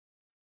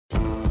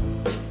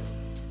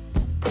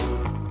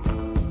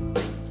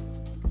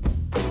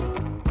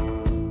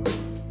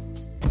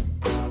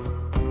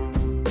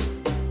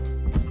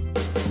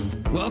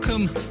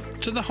Welcome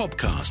to the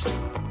Hobcast,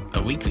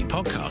 a weekly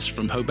podcast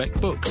from Hobeck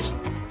Books,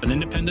 an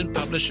independent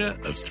publisher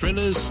of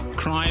thrillers,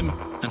 crime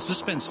and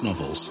suspense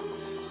novels.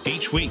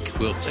 Each week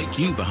we'll take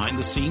you behind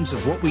the scenes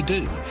of what we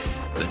do,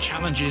 the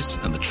challenges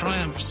and the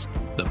triumphs,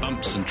 the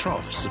bumps and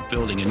troughs of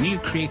building a new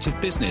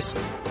creative business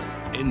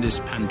in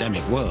this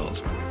pandemic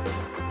world.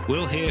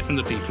 We'll hear from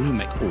the people who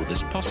make all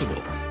this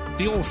possible,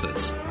 the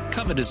authors,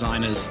 cover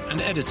designers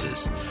and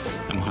editors,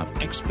 and we'll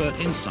have expert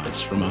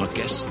insights from our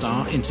guest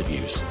star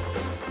interviews.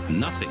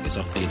 Nothing is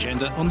off the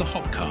agenda on the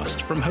Hobcast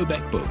from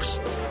Hobeck Books,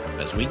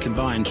 as we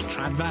combined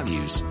trad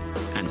values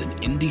and an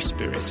indie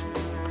spirit.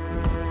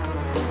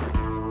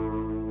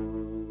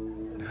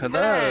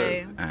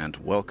 Hello, and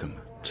welcome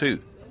to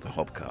the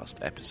Hobcast,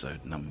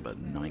 episode number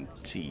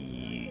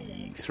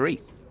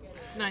 93.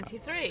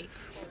 93.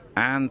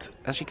 And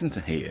as you can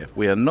hear,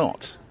 we are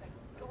not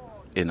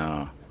in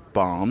our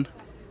barn,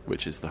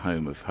 which is the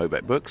home of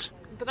Hobeck Books.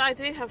 But I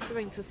do have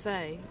something to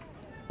say.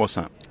 What's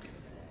that?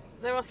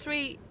 There are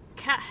 3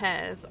 cat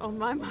hairs on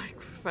my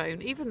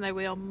microphone, even though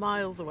we are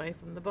miles away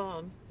from the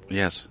barn.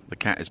 Yes, the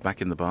cat is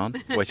back in the barn,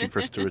 waiting for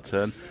us to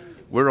return.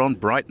 We're on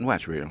Brighton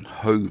Wedge, we're on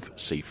Hove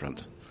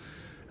Seafront.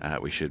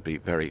 We should be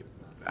very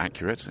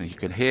accurate, and you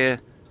can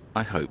hear,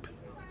 I hope,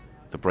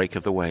 the break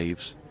of the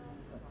waves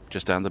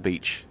just down the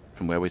beach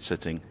from where we're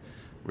sitting.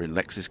 We're in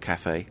Lex's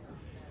Cafe,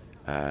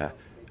 and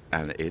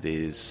it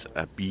is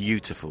a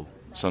beautiful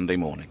Sunday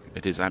morning.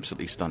 It is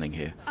absolutely stunning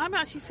here. I'm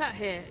actually sat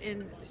here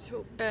in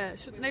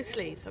no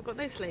sleeves. I've got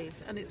no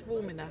sleeves, and it's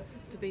warm enough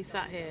to be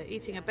sat here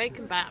eating a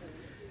bacon bap,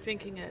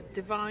 drinking a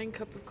divine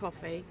cup of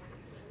coffee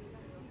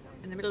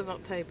in the middle of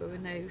October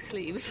with no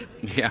sleeves.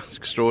 Yeah, it's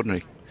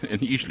extraordinary.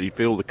 And usually you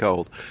feel the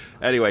cold.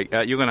 Anyway,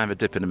 you're going to have a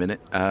dip in a minute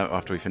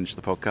after we finish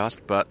the podcast,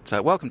 but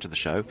welcome to the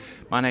show.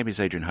 My name is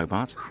Adrian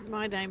Hobart.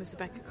 My name is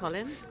Rebecca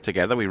Collins.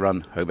 Together we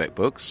run Hobeck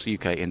Books,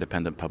 UK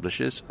independent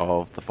publishers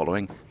of the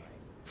following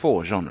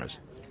 4 genres.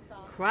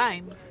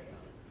 Crime.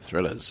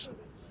 Thrillers.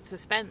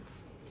 Suspense.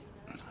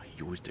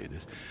 You always do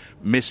this.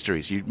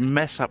 Mysteries. You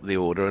mess up the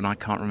order and I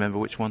can't remember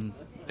which one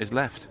is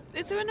left.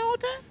 Is there an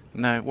order?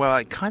 No,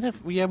 well,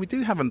 we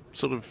do have a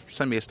sort of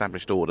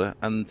semi-established order,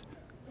 and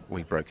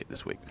we broke it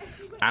this week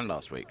and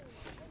last week.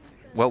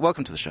 Well,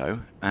 welcome to the show,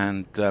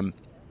 and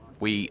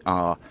we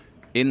are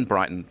in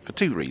Brighton for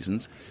 2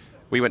 reasons.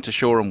 We went to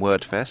Shoreham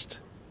Wordfest,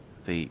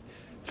 the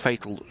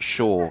fatal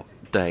Shore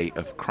day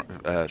of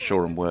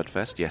Shoreham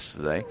Wordfest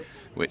yesterday,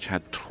 which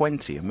had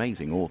 20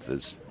 amazing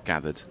authors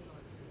gathered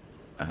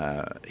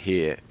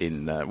here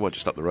in,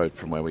 just up the road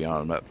from where we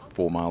are, about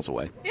 4 miles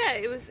away. Yeah,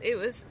 it was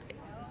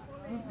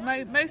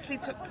mostly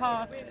took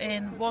part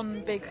in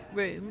one big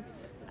room,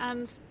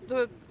 and there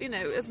were,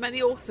 as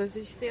many authors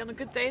as you see on a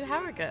good day in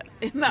Harrogate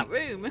in that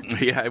room.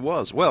 Yeah, it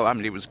was. Well, I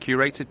mean, it was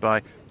curated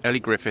by Ellie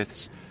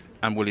Griffiths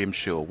and William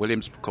Shaw.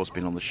 William's, of course,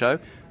 been on the show,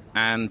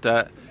 and,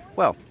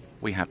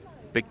 we have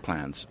big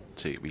plans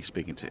to be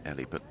speaking to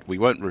Ellie, but we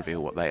won't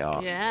reveal what they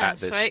are at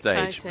this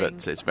stage, exciting.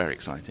 But it's very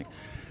exciting.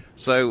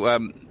 So,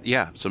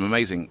 some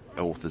amazing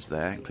authors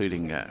there,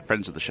 including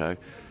friends of the show.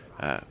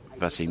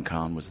 Vaseem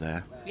Khan was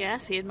there.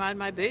 Yes, he admired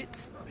my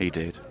boots. He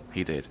did.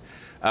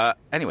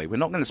 Anyway, we're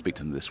not going to speak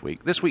to them this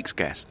week. This week's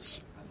guests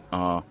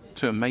are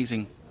 2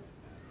 amazing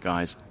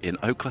guys in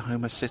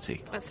Oklahoma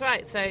City. That's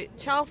right. So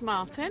Charles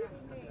Martin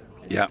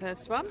is the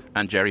first one.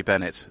 And Jerry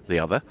Bennett, the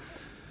other.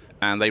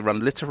 And they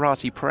run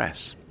Literati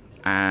Press.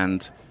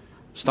 And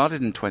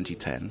started in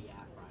 2010.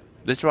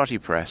 Literati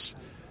Press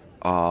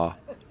are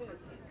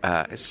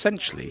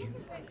essentially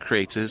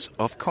creators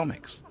of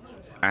comics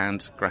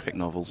and graphic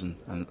novels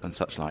and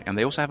such like. And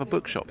they also have a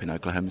bookshop in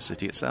Oklahoma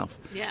City itself.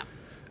 Yeah.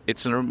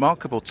 It's a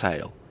remarkable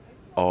tale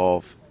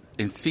of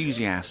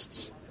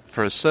enthusiasts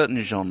for a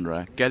certain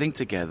genre getting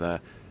together,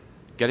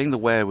 getting the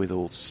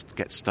wherewithal to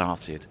get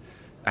started,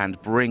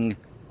 and bring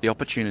the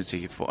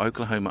opportunity for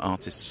Oklahoma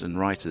artists and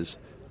writers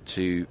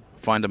to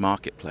find a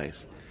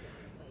marketplace.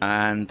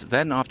 And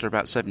then after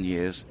about 7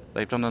 years,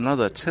 they've done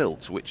another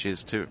tilt, which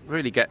is to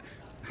really get,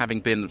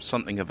 having been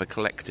something of a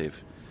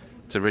collective,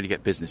 to really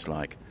get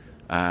businesslike.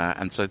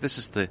 And so this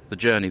is the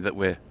journey that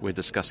we're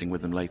discussing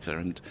with them later.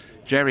 And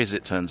Jerry, as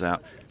it turns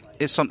out,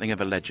 is something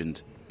of a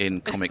legend in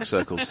comic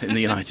circles in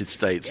the United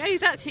States.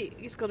 Yeah,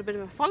 he's got a bit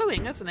of a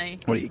following, hasn't he?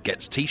 Well, he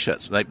gets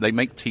T-shirts. They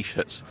make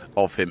T-shirts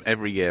of him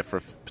every year for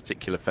a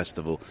particular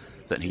festival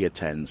that he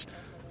attends,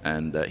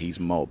 and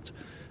he's mobbed.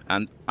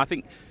 And I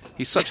think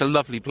he's such a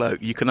lovely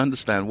bloke. You can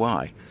understand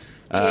why.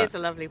 He is a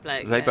lovely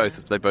bloke. They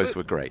both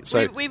were great.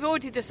 So we've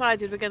already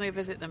decided we're going to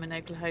visit them in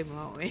Oklahoma,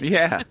 aren't we?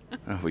 Yeah.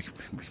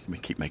 We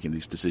keep making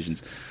these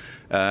decisions.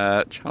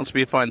 Chance to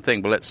be a fine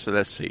thing, but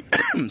let's see.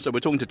 So we're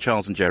talking to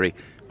Charles and Jerry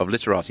of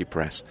Literati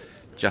Press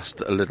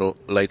just a little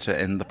later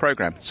in the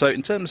programme. So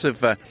in terms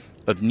of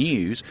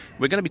news,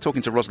 we're going to be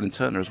talking to Rosalind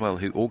Turner as well,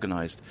 who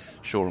organised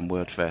Shoreham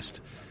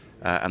Wordfest,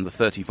 and the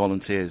 30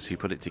 volunteers who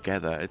put it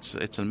together. It's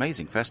an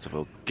amazing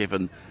festival,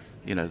 given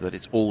that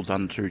it's all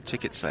done through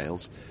ticket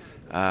sales.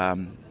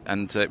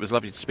 And it was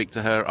lovely to speak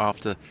to her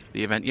after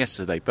the event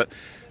yesterday. But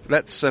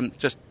let's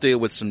just deal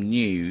with some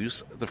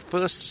news. The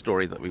first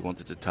story that we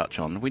wanted to touch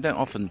on, we don't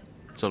often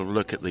sort of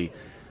look at the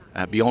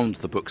beyond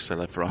the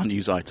bookseller for our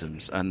news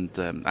items. And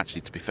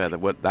actually, to be fair, there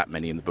weren't that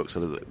many in the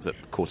bookseller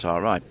that caught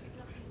our eye.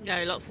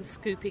 No, lots of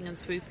scooping and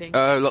swooping.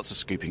 Oh, lots of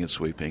scooping and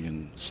swooping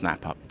and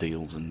snap-up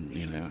deals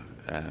and,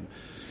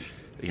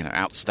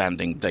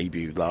 outstanding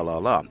debut, la, la,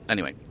 la.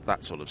 Anyway,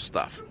 that sort of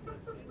stuff.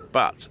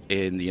 But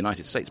in the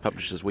United States,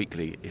 Publishers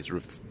Weekly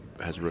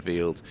has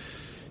revealed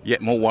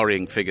yet more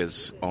worrying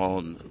figures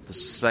on the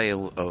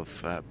sale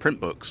of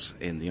print books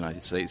in the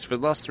United States. For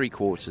the last 3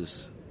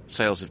 quarters,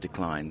 sales have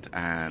declined,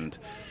 and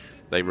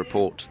they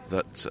report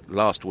that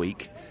last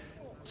week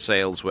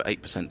sales were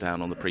 8%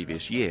 down on the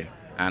previous year.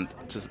 And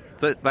to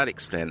that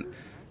extent,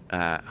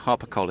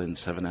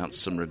 HarperCollins have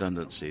announced some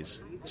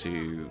redundancies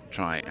to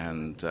try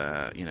and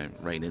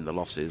rein in the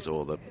losses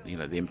or the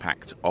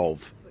impact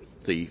of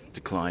the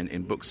decline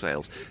in book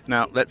sales.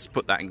 Now, let's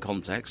put that in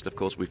context. Of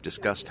course, we've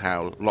discussed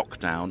how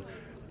lockdown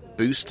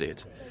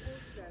boosted,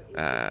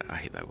 I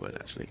hate that word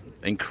actually,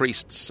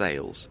 increased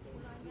sales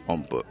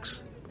on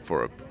books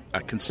for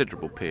a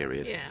considerable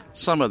period. Yeah.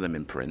 Some of them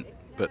in print,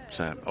 but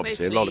obviously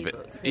Mostly a lot of it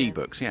e-books, yeah.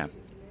 e-books, yeah.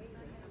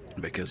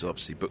 Because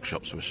obviously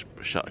bookshops were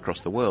shut across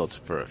the world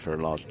for a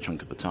large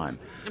chunk of the time.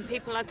 And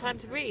people had time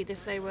to read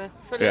if they were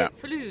furlonged.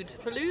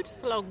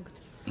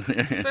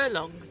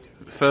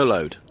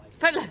 Furloughed.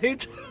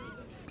 Furloughed.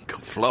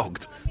 Got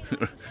flogged.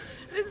 I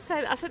didn't say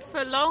that. I said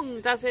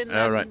furlonged, as in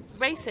right.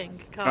 racing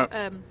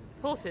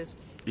horses.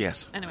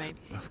 Yes. Anyway,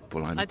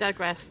 Well, I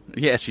digress.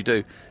 Yes, you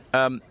do.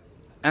 And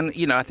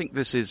I think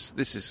this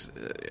is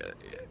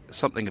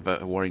something of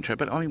a worrying trend.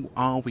 But I mean,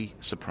 are we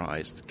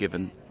surprised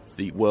given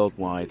the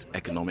worldwide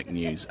economic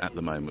news at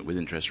the moment, with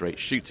interest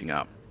rates shooting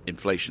up,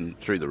 inflation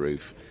through the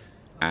roof,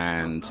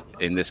 and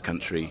in this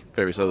country,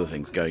 various other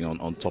things going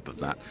on top of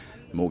that,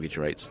 mortgage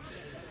rates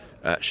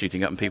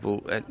shooting up, and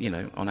people,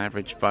 on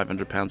average,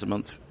 £500 a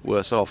month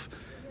worse off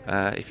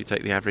if you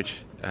take the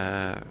average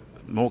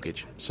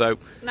mortgage. So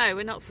no,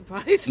 we're not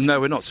surprised. No,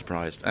 we're not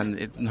surprised, and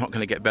it's not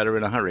going to get better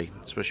in a hurry,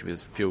 especially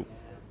with fuel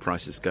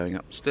prices going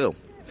up still.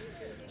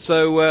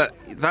 So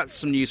that's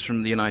some news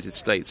from the United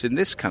States. In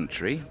this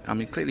country, I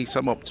mean, clearly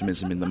some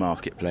optimism in the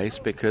marketplace,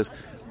 because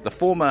the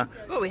former...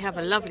 Well, we have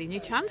a lovely new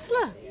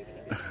Chancellor.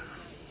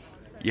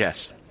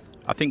 Yes.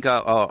 I think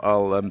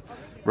I'll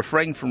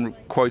refrain from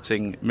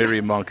quoting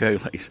Miriam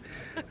Margolyes,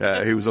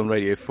 who was on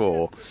Radio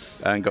 4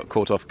 and got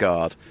caught off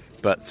guard.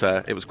 But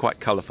it was quite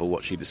colourful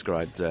what she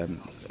described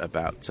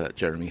about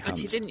Jeremy Hunt.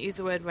 And she didn't use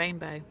the word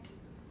rainbow.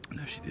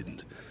 No, she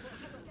didn't.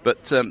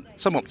 But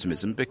some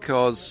optimism,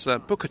 because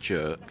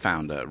Bookouture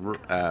founder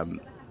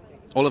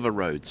Oliver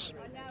Rhodes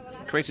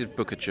created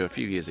Bookouture a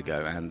few years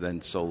ago and then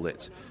sold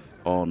it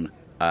on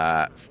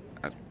a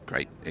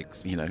great,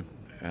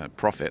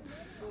 profit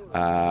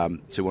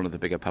to one of the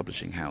bigger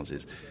publishing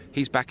houses.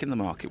 He's back in the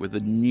market with a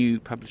new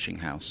publishing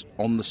house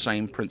on the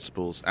same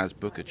principles as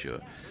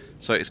Bookouture.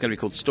 So it's going to be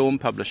called Storm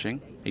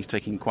Publishing. He's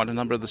taking quite a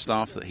number of the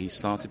staff that he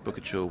started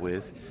Bookouture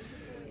with,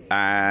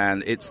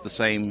 and it's the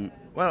same...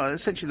 Well,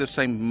 essentially the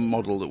same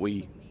model that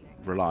we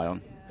rely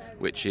on,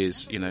 which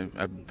is,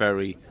 a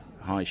very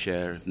high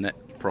share of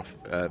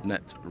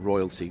net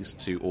royalties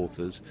to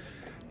authors,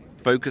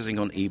 focusing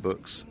on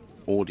ebooks,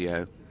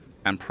 audio,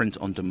 and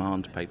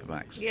print-on-demand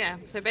paperbacks. Yeah,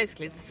 so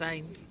basically the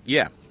same.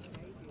 Yeah.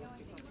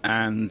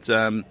 And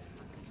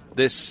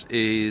this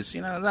is,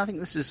 I think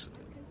this is,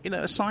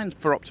 a sign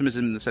for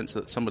optimism in the sense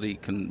that somebody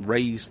can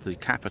raise the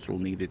capital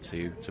needed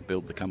to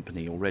build the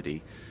company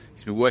already.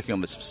 He's been working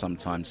on this for some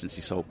time, since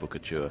he sold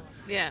Bookouture.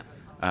 Yeah.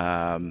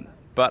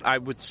 But I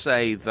would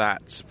say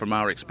that, from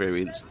our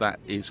experience, that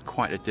is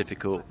quite a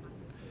difficult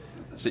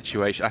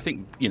situation. I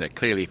think,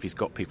 clearly if he's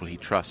got people he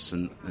trusts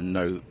and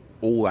know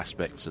all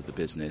aspects of the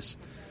business,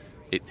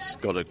 it's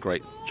got a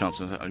great chance.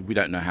 We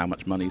don't know how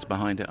much money's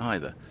behind it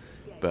either.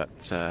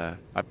 But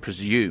I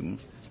presume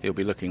he'll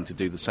be looking to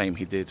do the same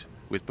he did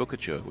with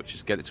Bookouture, which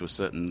is get it to a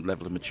certain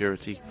level of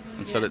maturity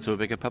and sell it to a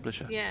bigger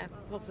publisher. Yeah,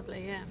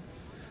 possibly, yeah.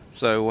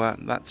 So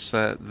that's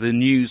the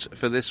news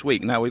for this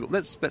week. Now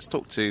let's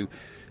talk to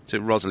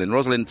Rosalind.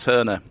 Rosalind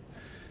Turner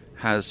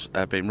has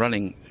been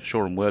running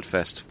Shore and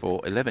Wordfest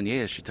for 11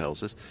 years, she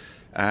tells us,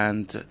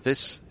 and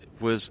this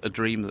was a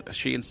dream that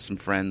she and some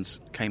friends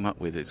came up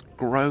with. It's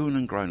grown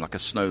and grown like a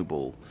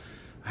snowball,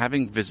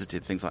 having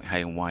visited things like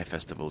Hay and Wye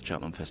Festival,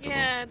 Cheltenham Festival.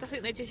 Yeah, I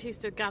think they just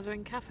used to gather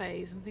in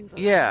cafes and things like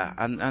that. Yeah,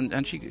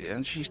 and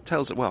she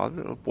tells it.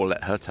 Well, we'll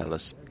let her tell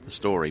us the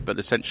story, but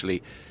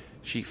essentially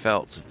she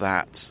felt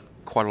that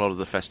quite a lot of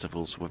the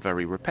festivals were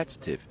very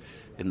repetitive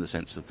in the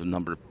sense of the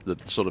number of the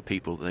sort of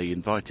people they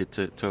invited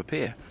to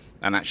appear.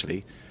 And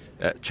actually,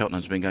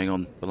 Cheltenham's been going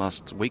on the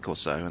last week or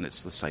so, and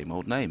it's the same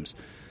old names,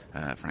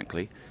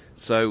 frankly.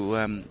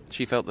 So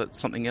she felt that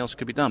something else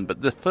could be done.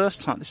 But this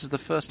is the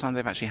first time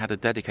they've actually had a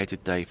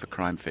dedicated day for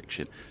crime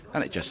fiction.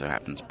 And it just so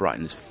happens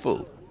Brighton is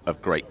full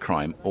of great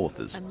crime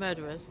authors. And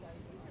murderers.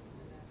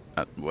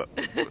 I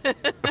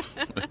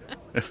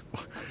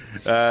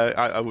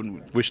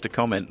wouldn't wish to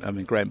comment. I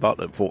mean, Graham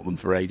Bartlett fought them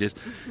for ages.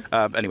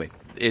 Anyway,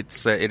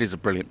 it is a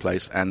brilliant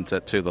place, and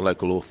two of the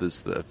local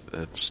authors that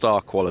of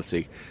star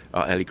quality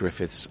are Ellie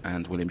Griffiths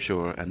and William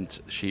Shaw,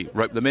 and she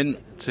roped them in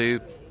to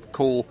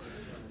call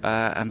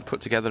and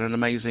put together an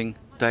amazing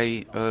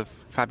day of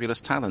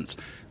fabulous talents.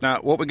 Now,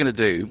 what we're going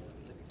to do,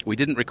 we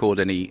didn't record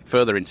any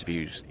further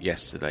interviews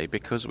yesterday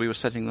because we were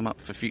setting them up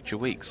for future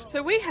weeks.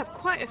 So we have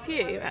quite a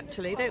few,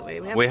 actually, don't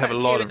we? We have a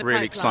lot of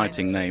really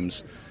exciting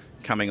names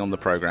coming on the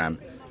programme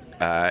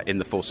in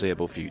the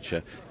foreseeable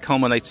future,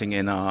 culminating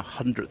in our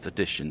 100th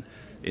edition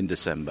in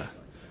December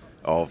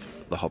of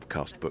the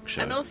Hobcast Book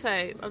Show. And also,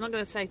 I'm not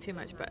going to say too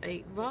much, but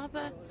a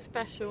rather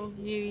special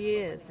New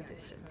Year's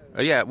edition.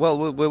 Yeah,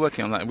 well, we're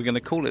working on that. We're going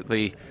to call it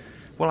the...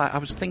 Well, I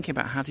was thinking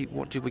about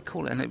what do we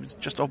call it, and it was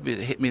just obvious.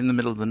 It hit me in the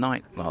middle of the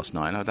night last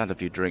night. I'd had a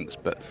few drinks,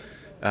 but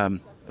I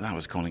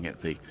was calling it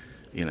the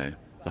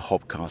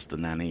Hobcaster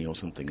Nanny or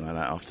something like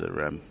that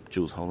after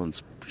Jules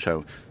Holland's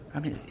show. I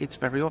mean, it's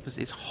very obvious.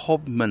 It's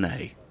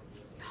Hobmanay.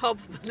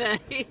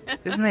 Hobmanay.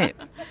 Isn't it?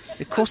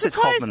 Of course it's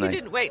Hobmanay. You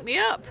didn't wake me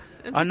up.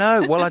 I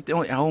know. Well,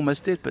 I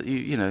almost did, but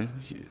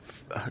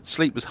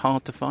sleep was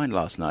hard to find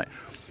last night.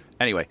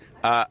 Anyway,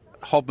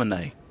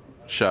 Hobmanay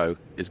show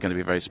is going to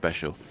be very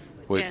special.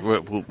 Yes.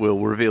 We'll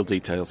reveal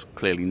details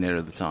clearly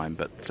nearer the time,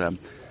 but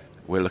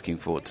we're looking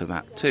forward to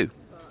that too.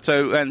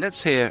 So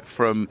let's hear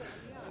from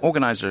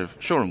organiser of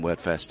Shoreham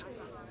Wordfest,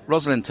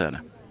 Rosalind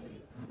Turner.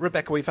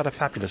 Rebecca, we've had a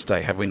fabulous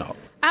day, have we not?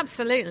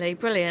 Absolutely,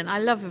 brilliant. I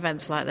love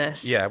events like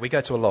this. Yeah, we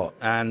go to a lot,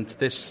 and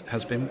this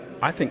has been,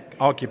 I think,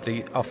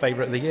 arguably our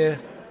favourite of the year,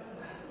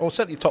 or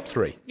certainly top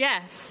three.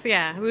 Yes,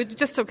 yeah. We were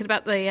just talking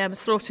about the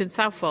slaughter in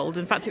Southwold.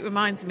 In fact, it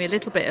reminds me a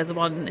little bit of the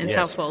one in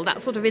Southwold,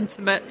 that sort of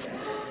intimate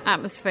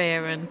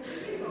atmosphere.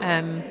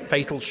 And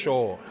Fatal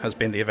Shore has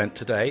been the event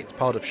today. It's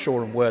part of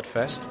Shoreham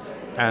Wordfest,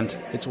 and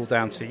it's all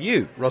down to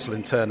you,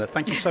 Rosalind Turner.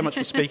 Thank you so much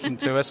for speaking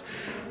to us.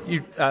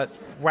 You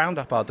wound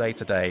up our day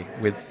today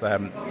with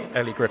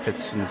Ellie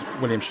Griffiths and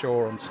William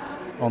Shaw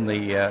on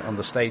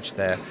the stage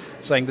there,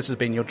 saying this has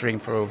been your dream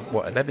for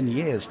 11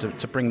 years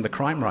to bring the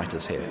crime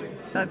writers here.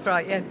 That's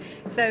right, yes.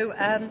 So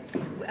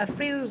a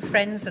few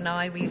friends and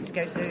I, we used to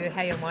go to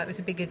Hay and White. It was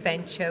a big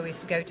adventure. We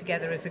used to go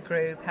together as a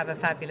group, have a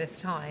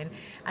fabulous time.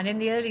 And in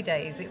the early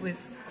days, it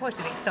was quite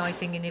an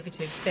exciting,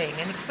 innovative thing.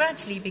 And it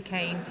gradually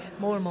became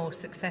more and more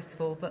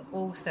successful, but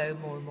also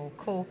more and more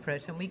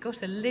corporate. And we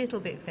got a little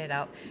bit fed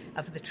up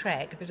of the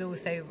trek, but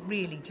also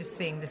really just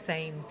seeing the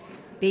same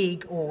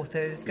big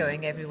authors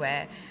going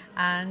everywhere.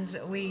 And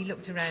we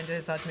looked around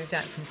as I'd moved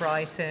out from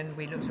Brighton.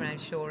 We looked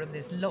around Shoreham.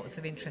 There's lots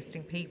of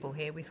interesting people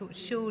here. We thought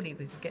surely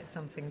we could get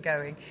something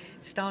going.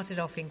 Started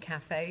off in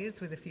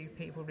cafes with a few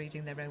people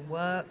reading their own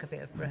work, a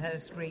bit of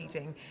rehearsed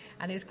reading,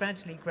 and it's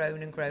gradually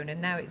grown and grown. And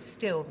now it's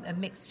still a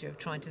mixture of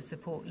trying to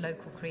support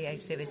local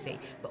creativity,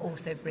 but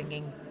also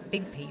bringing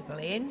big people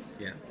in,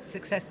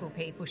 successful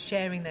people,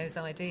 sharing those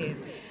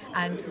ideas.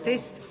 And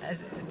this,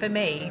 for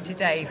me,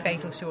 today,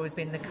 Fatal Shore has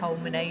been the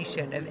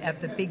culmination of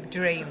the big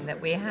dream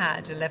that we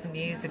had 11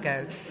 years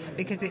ago,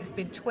 because it's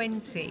been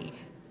 20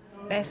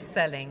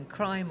 best-selling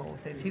crime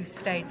authors who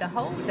stayed the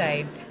whole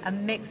day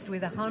and mixed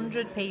with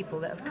 100 people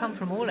that have come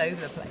from all over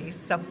the place,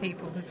 some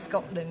people from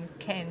Scotland,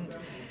 Kent,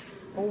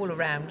 all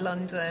around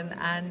London,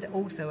 and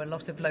also a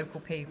lot of local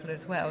people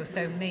as well.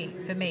 So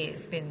for me,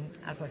 it's been,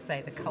 as I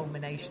say, the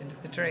culmination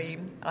of the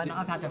dream. And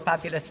I've had a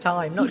fabulous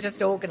time, not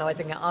just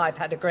organising it, I've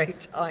had a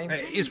great time.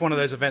 It is one of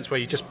those events where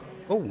you just,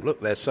 oh,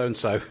 look, there's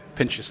so-and-so,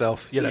 pinch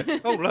yourself,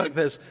 oh, look,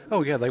 there's,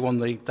 oh, yeah, they won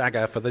the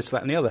dagger for this,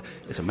 that and the other.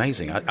 It's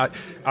amazing.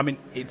 I mean,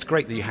 it's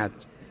great that you had,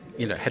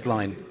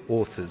 headline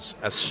authors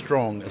as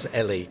strong as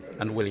Ellie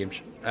and William,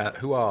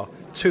 who are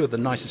two of the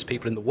nicest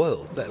people in the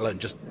world, let alone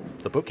just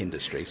the book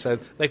industry. So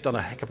they've done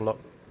a heck of a lot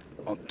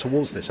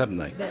towards this, haven't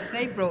they?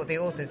 They brought the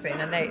authors in,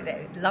 and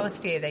they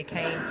last year they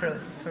came for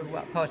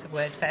part of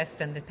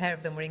Wordfest, and the pair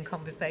of them were in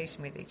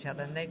conversation with each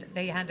other, and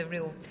they had a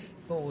real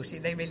ball.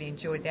 They really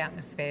enjoyed the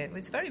atmosphere.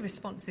 It's a very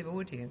responsive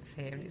audience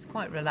here, and it's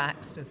quite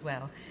relaxed as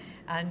well.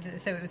 And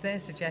so it was their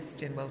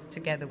suggestion,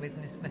 together with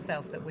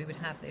myself, that we would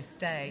have this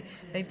day.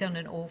 They've done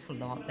an awful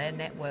lot, their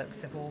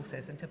networks of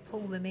authors, and to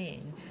pull them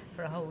in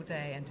for a whole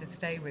day and to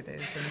stay with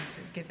us and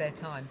to give their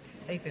time,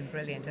 they've been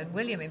brilliant. And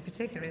William in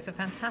particular is a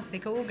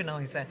fantastic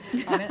organiser.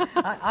 I mean,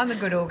 I'm a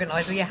good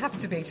organiser. You have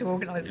to be to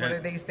organise one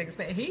of these things,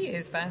 but he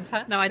is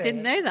fantastic. No, I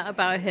didn't know that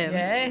about him.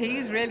 Yeah,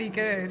 he's really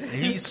good.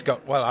 He's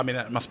got,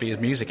 that must be his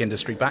music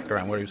industry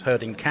background, where he was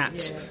herding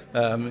cats,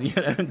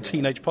 and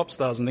teenage pop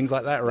stars and things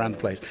like that around the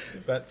place.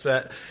 But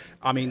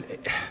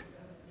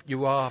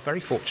you are very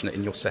fortunate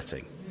in your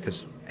setting,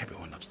 because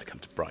everyone loves to come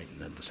to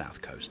Brighton and the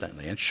South Coast, don't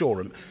they? And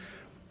Shoreham,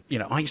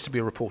 I used to be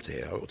a reporter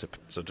here. I ought to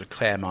sort of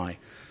declare my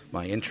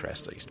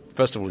interest. I used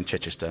first of all in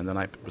Chichester, and then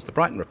I was the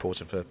Brighton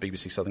reporter for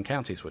BBC Southern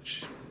Counties,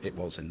 which it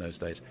was in those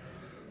days.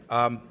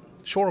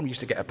 Shoreham used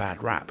to get a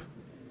bad rap,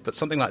 but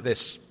something like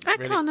this... I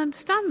can't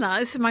understand that.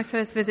 This is my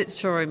first visit to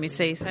Shoreham, you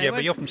see. So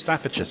but you're from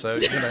Staffordshire, so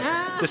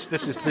this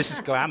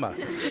is glamour.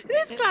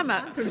 It is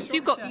glamour.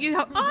 Are you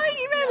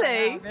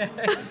Really?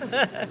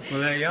 Well,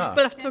 there you are.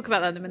 We'll have to talk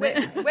about that in a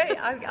minute.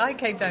 I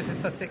came down to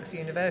Sussex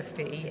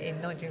University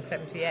in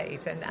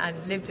 1978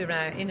 and lived in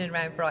and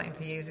around Brighton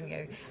for years and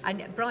years.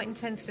 And Brighton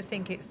tends to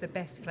think it's the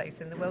best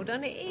place in the world,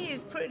 and it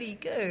is pretty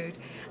good.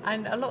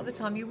 And a lot of the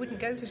time you wouldn't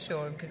go to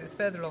Shoreham because it's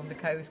further along the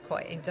coast,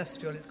 quite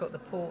industrial. It's got the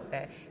port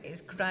there.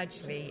 It's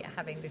gradually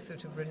having this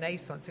sort of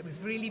renaissance. It was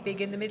really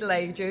big in the Middle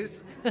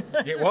Ages.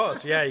 It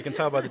was, yeah. You can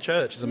tell by the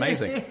church. It's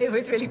amazing. It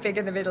was really big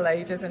in the Middle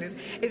Ages, and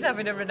it's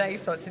having a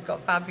renaissance. It's got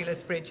a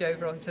fabulous bridge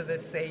over onto the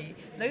sea.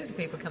 Loads of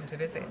people come to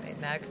visit it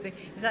now because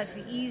it's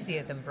actually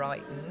easier than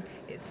Brighton.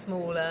 It's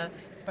smaller.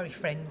 It's very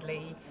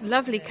friendly.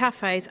 Lovely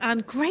cafes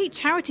and great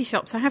charity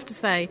shops, I have to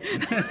say.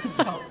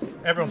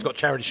 Everyone's got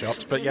charity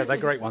shops, but yeah, they're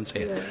great ones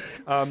here.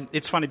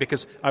 It's funny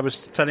because I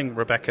was telling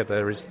Rebecca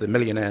there is the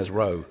Millionaires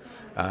Row.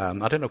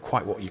 I don't know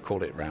quite what you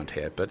call it around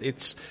here, but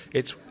it's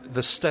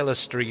the Stella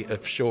Street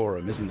of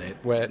Shoreham, isn't it?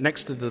 Where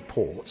next to the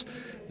port,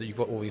 you've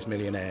got all these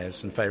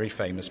millionaires and very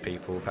famous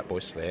people,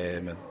 Fatboy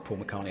Slim and Paul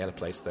McCartney had a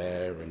place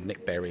there, and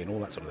Nick Berry and all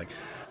that sort of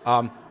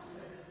thing.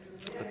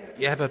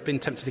 You ever been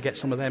tempted to get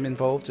some of them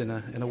involved in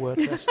a word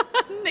fest?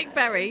 Nick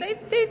Berry.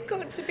 They've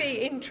got to be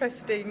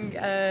interesting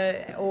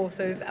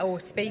authors or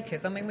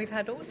speakers. I mean, we've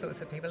had all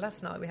sorts of people.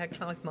 Last night we had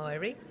Clive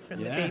Myrie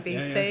from the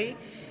BBC.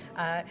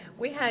 Yeah.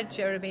 We had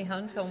Jeremy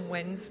Hunt on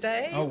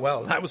Wednesday. Oh,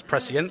 well, that was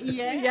prescient.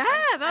 Yeah,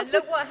 that's... And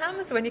look what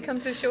happens when you come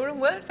to Shoreham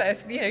Word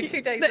Fest. 2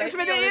 days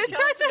later, you're the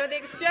Chancellor of the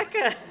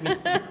Exchequer.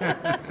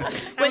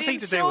 William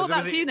Shaw,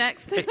 that's you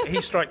next.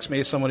 He strikes me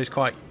as someone who's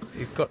quite...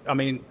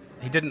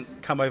 he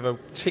didn't come over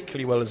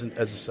particularly well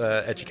as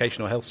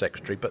Education or Health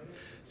Secretary, but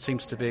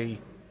seems to be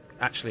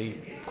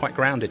actually quite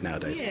grounded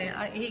nowadays.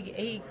 Yeah,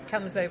 he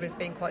comes over as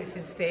being quite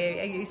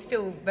sincere. He's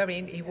still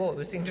he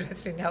was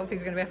interested in health.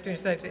 He's going to have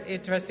to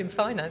interest in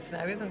finance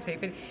now, isn't he?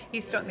 But he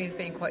struck me as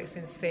being quite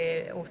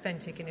sincere,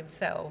 authentic in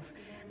himself.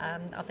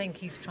 I think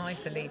he's tried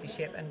for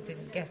leadership and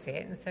didn't get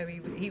it, and so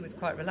he was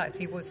quite relaxed.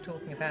 He was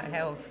talking about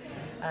health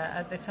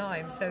at the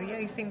time. So, yeah,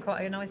 he seemed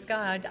quite a nice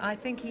guy. I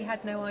think he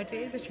had no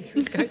idea that he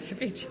was going to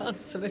be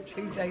Chancellor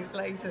 2 days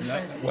later.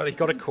 No. Well, he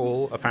got a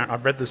call. Apparently,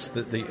 I've read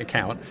the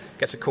account.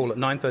 Gets a call at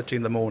 9:30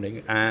 in the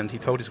morning, and he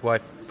told his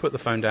wife, put the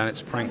phone down,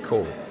 it's a prank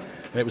call.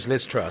 And it was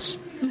Liz Truss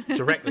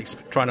directly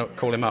trying to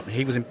call him up.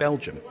 He was in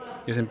Belgium.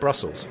 He was in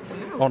Brussels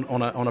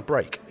on a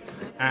break.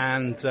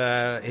 And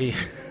he...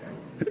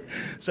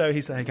 So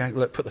he's there going,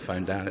 look, put the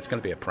phone down, it's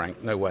going to be a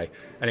prank, no way.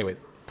 Anyway,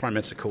 Prime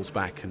Minister calls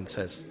back and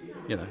says,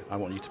 I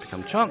want you to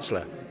become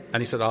Chancellor.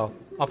 And he said, I'll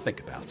think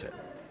about it.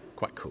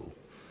 Quite cool.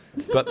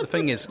 But the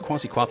thing is,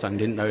 Kwasi Kwarteng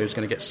didn't know he was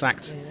going to get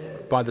sacked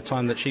by the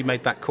time that she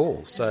made that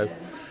call. So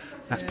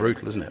that's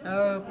brutal, isn't it?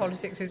 Oh,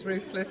 politics is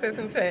ruthless,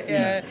 isn't it?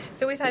 Yeah.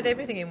 So we've had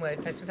everything in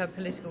WordFest. We've had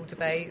political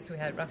debates. We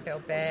had Raphael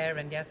Baer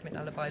and Yasmin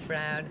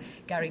Alibi-Brown,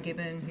 Gary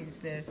Gibbon, who's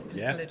the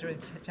political editor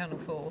of Channel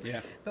 4.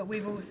 Yeah. But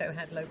we've also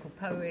had local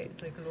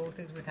poets, local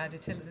authors. We've had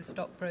Attila the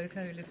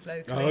stockbroker who lives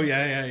locally. Oh,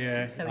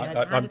 yeah. So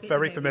I'm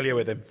very familiar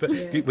with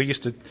him. We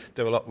used to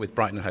do a lot with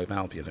Brighton and Hove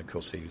Albion. Of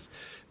course, he's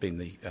been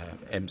the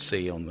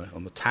MC on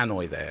the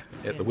tannoy there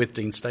at the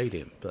Withdean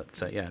Stadium.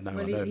 But, I know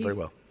him very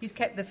well. He's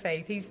kept the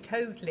faith. He's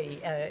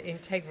totally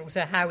integral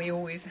to how he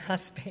always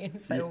has been,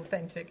 so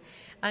authentic.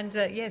 And,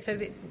 so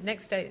the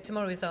next day,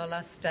 tomorrow is our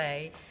last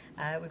day.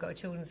 We've got a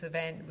children's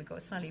event. We've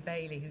got Sally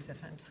Bailey, who's a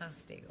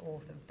fantastic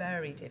author,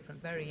 very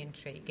different, very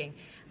intriguing.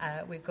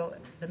 We've got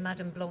the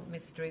Madame Blanc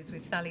Mysteries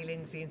with Sally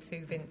Lindsay and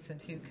Sue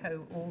Vincent, who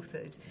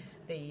co-authored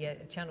the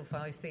Channel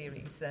 5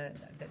 series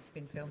that's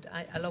been filmed,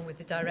 along with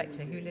the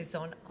director, who lives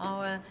on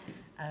our...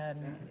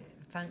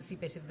 fancy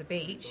bit of the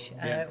beach,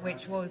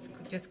 which was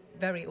just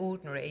very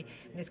ordinary,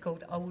 and it's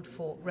called Old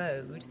Fort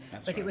Road,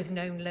 it was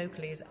known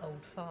locally as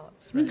Old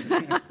Farts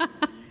Road.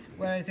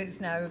 Whereas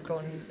it's now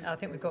gone, I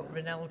think we've got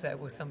Ronaldo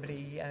or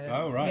somebody.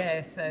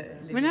 Yes.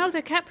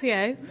 Ronaldo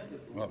Caprio?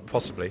 Well,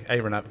 possibly,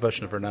 a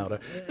version of Ronaldo.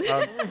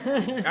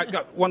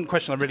 One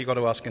question I really got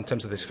to ask in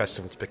terms of these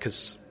festivals,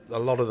 because a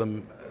lot of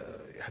them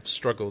have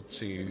struggled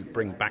to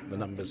bring back the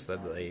numbers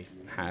that they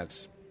had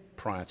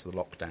prior to the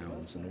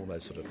lockdowns and all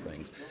those sort of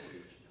things.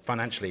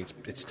 Financially,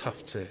 it's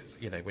tough to,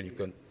 when you've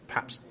gone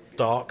perhaps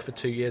dark for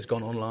 2 years,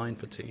 gone online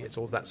for 2 years,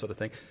 all that sort of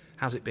thing.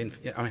 How's it been?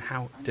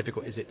 How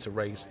difficult is it to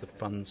raise the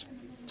funds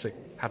to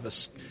have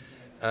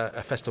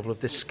a festival of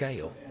this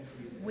scale?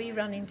 We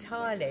run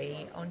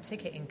entirely on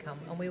ticket income,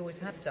 and we always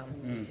have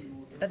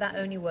done. But that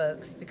only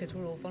works because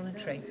we're all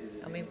voluntary.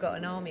 We've got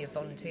an army of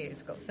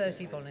volunteers. We've got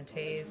 30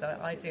 volunteers.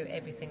 I do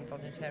everything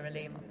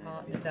voluntarily, and my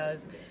partner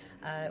does.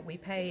 We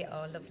pay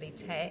our lovely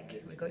tech.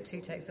 We've got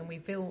 2 techs, and we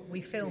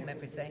film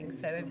everything.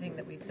 So everything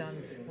that we've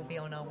done will be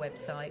on our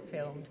website,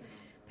 filmed.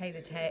 Pay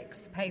the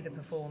techs, pay the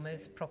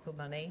performers proper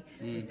money.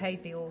 We've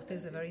paid the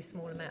authors a very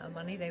small amount of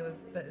money. They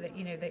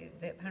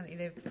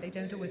apparently they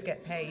don't always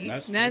get paid.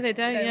 No, they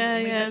don't.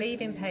 So we believe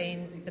in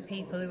paying the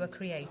people who are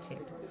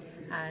creative.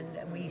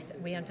 And we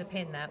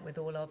underpin that with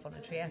all our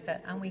voluntary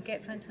effort, and we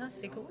get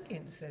fantastic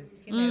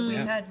audiences. You know, we've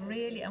had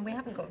really, and we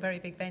haven't got very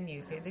big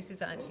venues here. This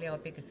is actually our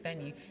biggest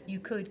venue. You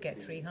could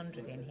get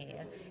 300 in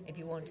here if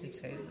you wanted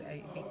to.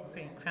 It'd be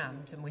pretty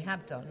cramped, and we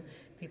have done.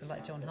 People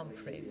like John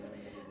Humphreys.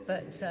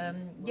 But, so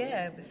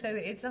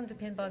it's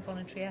underpinned by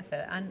voluntary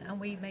effort, and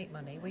we make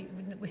money. We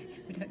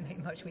don't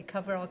make much. We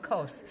cover our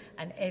costs,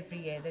 and every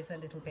year there's a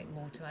little bit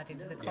more to add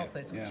into the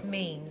coffers, which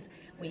means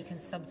we can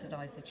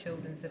subsidise the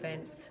children's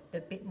events,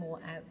 the bit more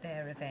out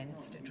there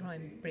events, to try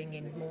and bring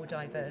in more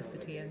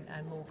diversity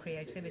and more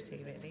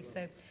creativity, really.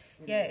 So,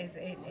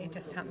 it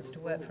just happens to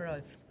work for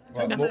us.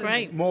 Well, That's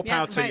great. More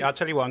power to you. I'll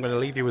tell you what, I'm going to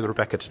leave you with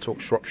Rebecca to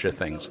talk Shropshire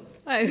things.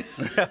 Oh.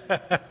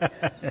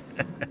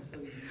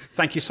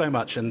 Thank you so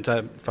much and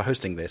for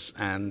hosting this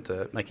and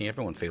making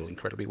everyone feel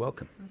incredibly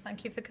welcome. Well,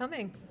 thank you for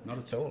coming. Not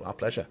at all. Our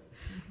pleasure.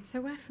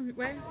 So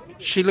where?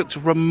 She looked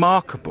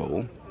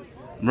remarkably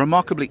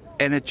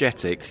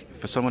energetic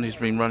for someone who's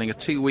been running a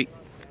 2-week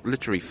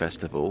literary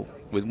festival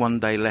with 1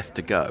 day left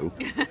to go.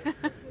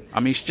 I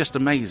mean, she's just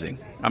amazing.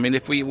 I mean,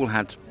 if we all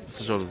had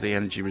sort of the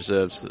energy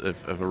reserves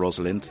of a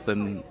Rosalind,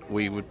 then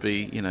we would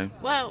be, you know...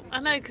 Well,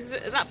 I know, because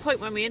at that point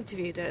when we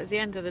interviewed her, it was the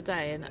end of the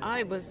day, and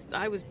I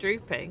was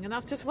drooping, and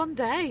that's just 1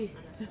 day.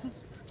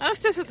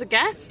 That's just as a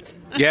guest.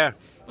 Yeah.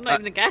 I'm not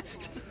even a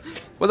guest.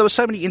 Well, there were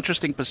so many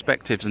interesting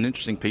perspectives and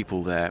interesting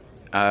people there.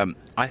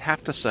 I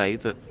have to say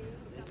that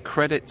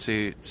credit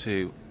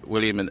to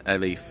William and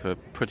Ellie for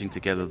putting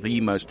together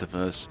the most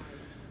diverse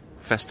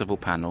festival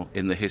panel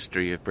in the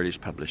history of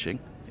British publishing,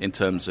 in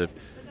terms of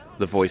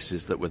the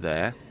voices that were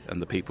there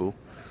and the people.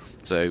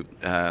 So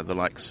the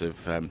likes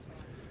of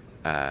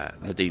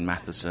Nadine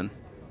Matheson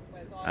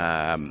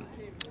and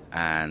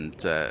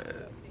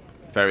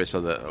various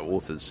other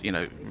authors, you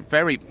know,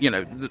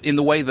 in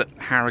the way that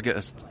Harrogate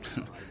has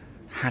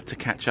had to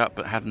catch up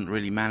but haven't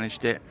really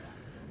managed it.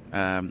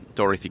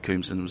 Dorothy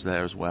Coomson was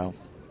there as well.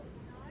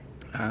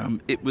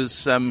 It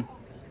was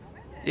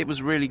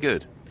really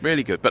good,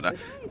 but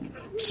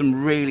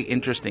some really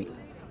interesting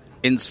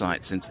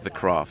insights into the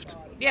craft.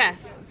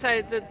 Yes,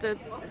 so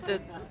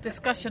the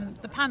discussion,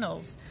 the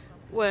panels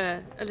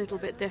were a little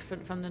bit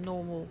different from the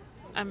normal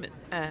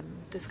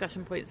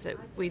discussion points that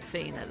we've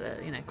seen at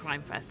the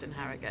Crime Fest in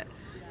Harrogate.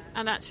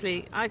 And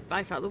actually,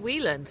 I felt that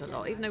we learned a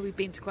lot, even though we've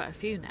been to quite a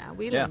few now.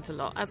 We learned a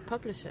lot as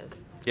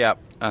publishers. Yeah,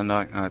 and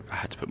I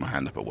had to put my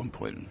hand up at one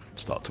point and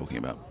start talking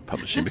about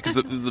publishing because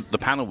the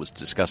panel was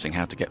discussing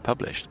how to get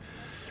published,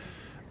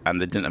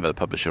 and they didn't have a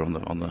publisher on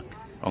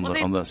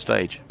the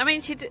stage. I mean,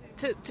 she did,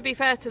 to be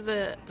fair to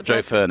the Jo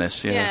person,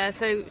 Furness, yeah.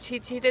 So she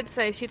did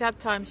say if she'd had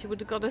time, she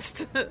would have got us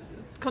to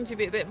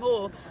contribute a bit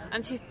more,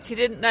 and she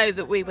didn't know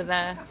that we were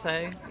there.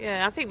 So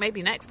yeah, I think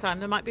maybe next time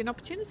there might be an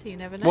opportunity. You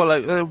never know. Well,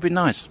 it would be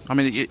nice. I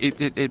mean,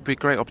 it'd be a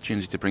great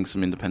opportunity to bring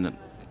some independent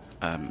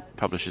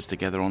publishers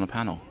together on a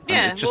panel.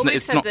 Yeah,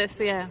 we've said this.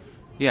 Yeah.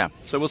 Yeah,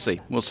 so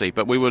we'll see.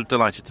 But we were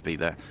delighted to be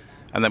there.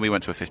 And then we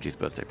went to a 50th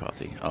birthday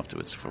party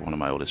afterwards for one of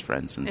my oldest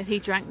friends. And he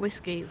drank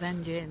whiskey,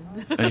 then gin.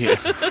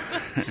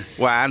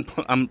 Well,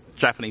 and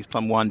Japanese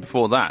plum wine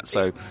before that,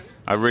 so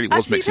I really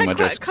was mixing my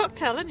drinks. You had quite a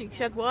cocktail, hadn't you?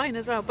 She had wine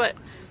as well. But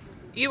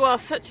you are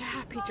such a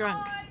happy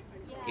drunk.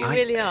 You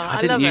really are.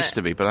 I didn't used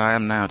to be, but I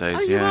am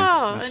nowadays, you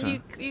are.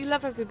 And you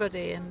love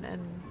everybody. And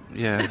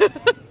yeah.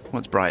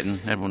 What's Brighton?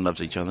 Everyone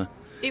loves each other.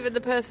 Even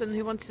the person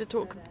who wanted to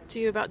talk to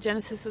you about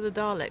Genesis of the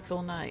Daleks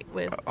all night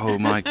with... Oh,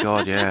 my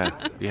God, yeah.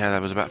 Yeah, that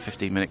was about a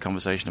 15-minute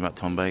conversation about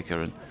Tom Baker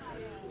and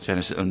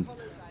Genesis and,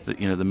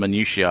 the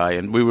minutiae,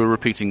 and we were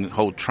repeating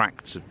whole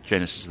tracts of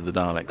Genesis of the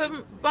Daleks.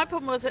 But my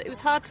problem was that it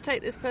was hard to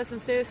take this person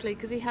seriously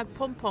because he had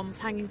pom-poms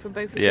hanging from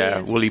both his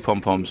ears. Yeah, woolly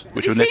pom-poms,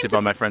 which were knitted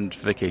by my friend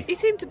Vicky. He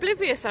seemed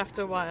oblivious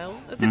after a while,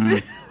 as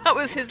if that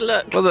was his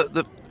look. Well,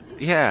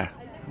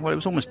 Well, it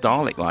was almost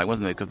Dalek-like,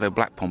 wasn't it? Because they were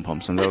black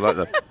pom-poms, and they were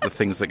like the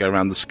things that go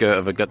around the skirt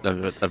of a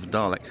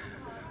Dalek.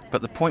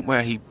 But the point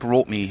where he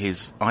brought me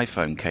his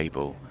iPhone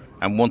cable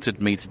and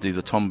wanted me to do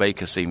the Tom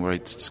Baker scene where he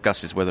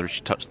discusses whether he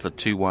should touch the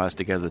two wires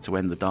together to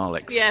end the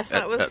Daleks. Yes,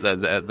 that was...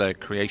 At their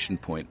creation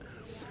point.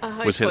 A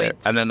high was point.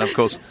 And then, of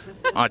course,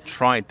 I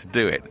tried to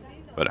do it.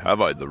 But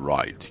have I the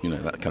right?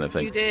 That kind of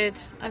thing. You did,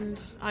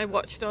 and I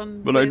watched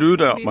on... But I do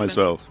doubt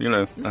myself,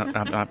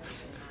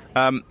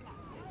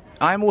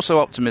 I'm also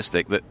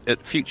optimistic that a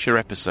future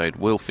episode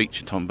will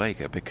feature Tom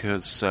Baker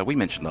because we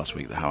mentioned last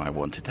week how I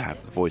wanted to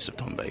have the voice of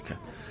Tom Baker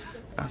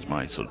as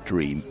my sort of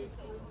dream.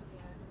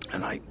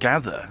 And I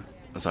gather,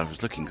 as I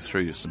was looking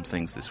through some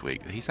things this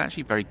week, that he's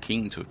actually very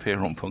keen to appear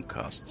on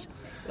podcasts.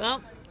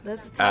 Well, there's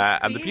a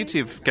task and the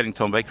beauty of getting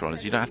Tom Baker on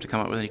is you don't have to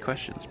come up with any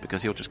questions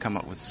because he'll just come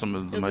up with some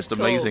of the most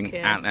amazing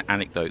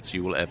anecdotes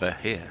you will ever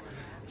hear.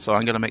 So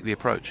I'm going to make the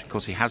approach. Of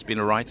course, he has been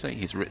a writer.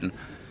 He's written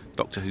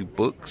Doctor Who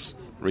books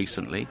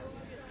recently.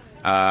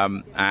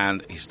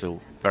 And he's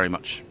still very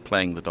much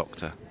playing the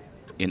Doctor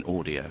in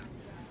audio.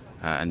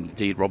 And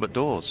indeed, Robert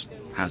Dawes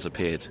has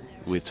appeared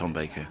with Tom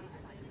Baker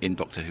in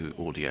Doctor Who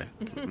audio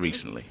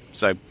recently.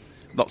 So,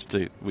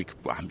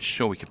 I'm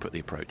sure we could put the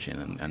approach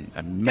in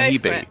and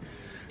maybe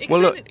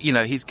Well, look,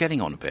 he's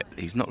getting on a bit.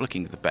 He's not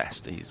looking the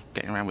best. He's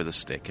getting around with a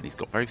stick, and he's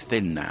got very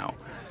thin now.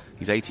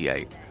 He's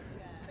 88.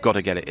 Got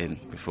to get it in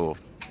before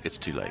it's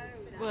too late.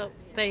 Well,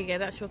 there you go.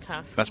 That's your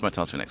task. That's my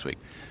task for next week.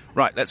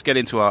 Right, let's get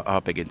into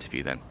our big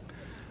interview then.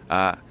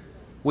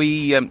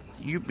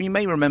 You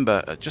may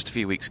remember just a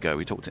few weeks ago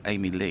we talked to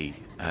Amy Lee,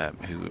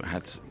 who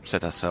had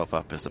set herself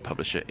up as a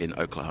publisher in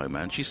Oklahoma,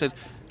 and she said,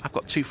 I've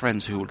got 2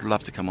 friends who would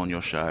love to come on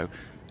your show,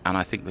 and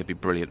I think they'd be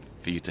brilliant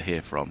for you to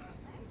hear from.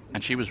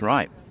 And she was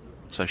right.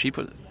 So she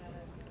put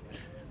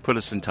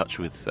us in touch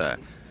with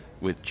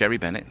Jerry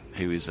Bennett,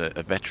 who is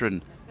a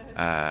veteran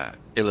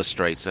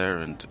illustrator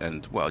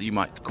and well, you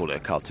might call it a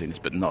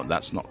cartoonist, but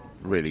that's not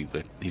really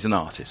he's an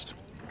artist.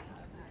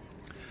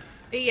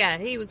 Yeah,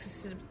 he would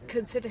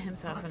consider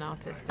himself an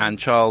artist. And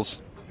Charles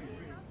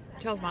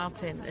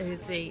Martin,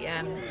 who's the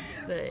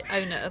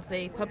owner of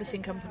the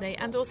publishing company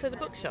and also the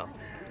bookshop.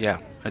 Yeah,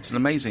 it's an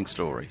amazing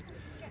story.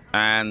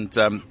 And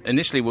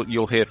initially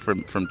you'll hear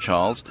from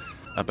Charles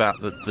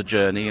about the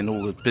journey and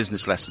all the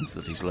business lessons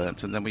that he's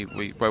learnt, and then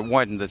we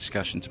widened the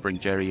discussion to bring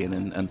Jerry in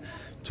and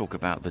talk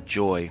about the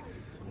joy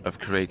of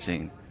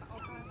creating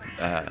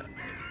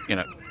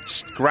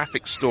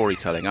graphic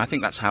storytelling. I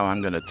think that's how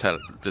I'm going to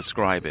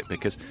describe it,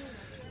 because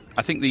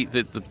I think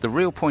the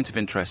real point of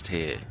interest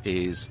here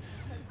is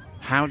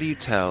how do you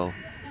tell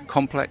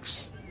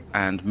complex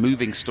and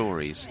moving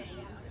stories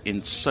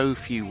in so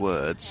few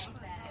words,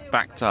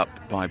 backed up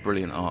by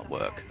brilliant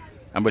artwork.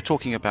 And we're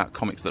talking about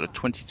comics that are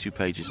 22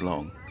 pages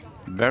long,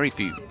 very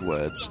few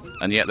words,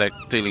 and yet they're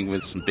dealing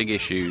with some big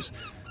issues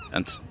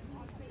and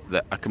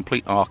a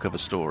complete arc of a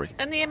story.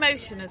 And the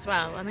emotion as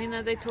well. I mean,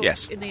 they talk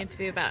Yes. in the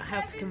interview about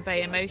how to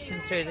convey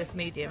emotion through this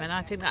medium, and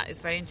I think that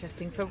is very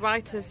interesting for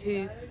writers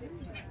who...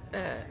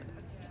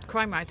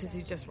 crime writers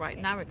who just write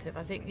narrative.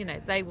 I think,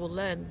 they will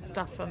learn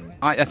stuff from...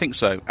 I think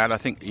so, and I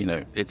think,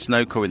 it's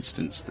no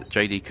coincidence that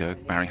J.D.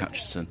 Kirk, Barry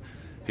Hutchinson,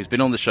 who's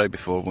been on the show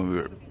before when we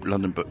were at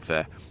London Book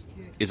Fair,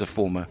 is a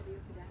former,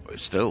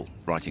 still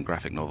writing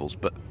graphic novels,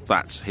 but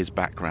that's his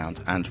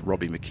background, and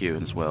Robbie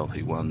McEwen as well,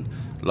 who won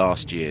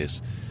last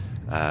year's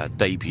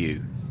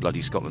debut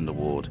Bloody Scotland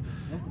Award.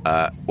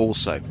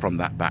 Also from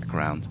that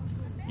background,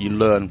 you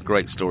learn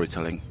great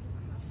storytelling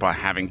by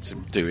having to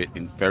do it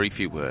in very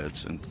few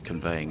words and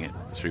conveying it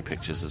through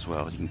pictures as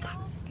well.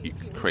 You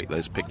can create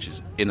those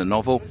pictures in a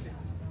novel,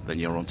 then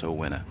you're onto a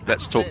winner.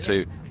 Let's talk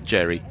to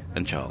Jerry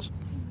and Charles.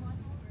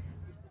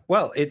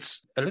 Well,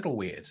 it's a little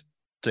weird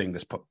doing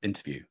this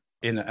interview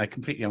in a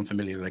completely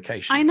unfamiliar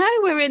location. I know,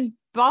 we're in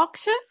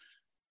Berkshire.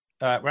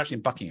 We're actually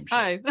in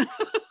Buckinghamshire. Oh.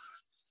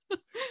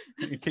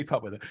 You keep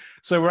up with it.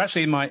 So we're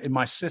actually in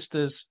my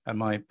sister's and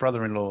my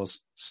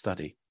brother-in-law's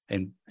study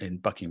in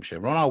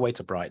Buckinghamshire. We're on our way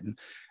to Brighton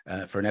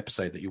for an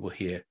episode that you will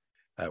hear,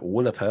 or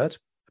will have heard,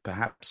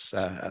 perhaps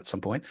at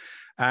some point.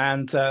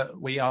 And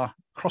we are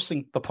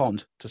crossing the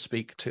pond to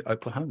speak to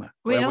Oklahoma,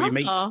 where we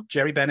meet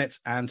Jerry Bennett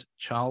and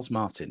Charles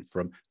Martin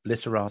from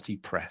Literati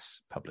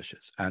Press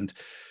Publishers. And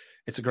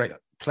it's a great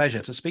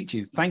pleasure to speak to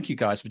you. Thank you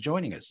guys for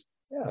joining us.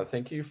 Yeah,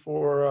 thank you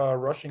for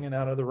rushing in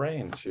out of the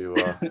rain to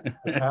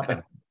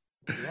happen.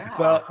 Yeah,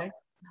 well,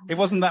 it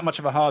wasn't that much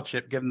of a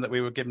hardship, given that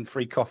we were given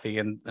free coffee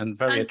and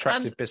very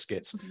attractive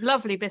biscuits.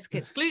 Lovely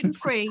biscuits,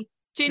 gluten-free,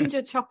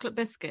 ginger chocolate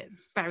biscuit.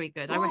 Very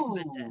good. I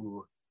recommend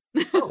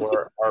it.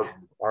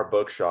 Our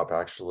bookshop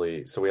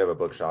actually, so we have a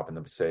bookshop in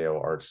the Paseo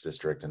Arts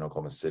District in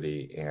Oklahoma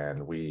City,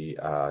 and we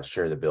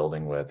share the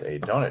building with a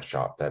donut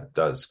shop that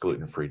does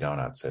gluten-free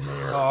donuts in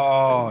there.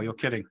 Oh, you're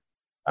kidding.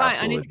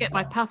 Right, I need to get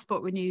my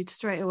passport renewed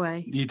straight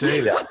away. You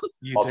do? Yeah.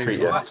 You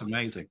do. Well, that's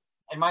amazing.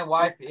 And my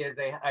wife is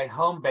a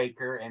home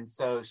baker, and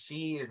so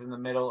she is in the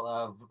middle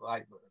of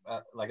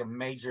like a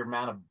major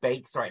amount of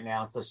bakes right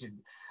now. So she's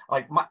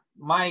like,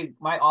 my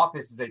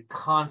office is a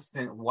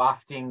constant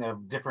wafting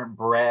of different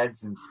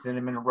breads and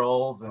cinnamon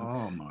rolls,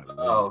 and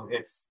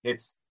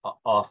it's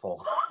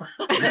awful.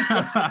 You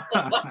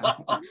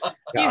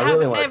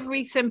have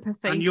every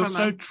sympathy, and you're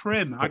so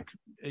trim,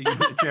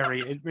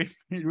 Jerry.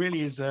 It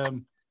really is.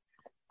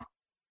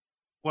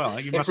 Well,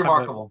 you must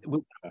remarkable.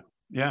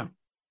 Yeah.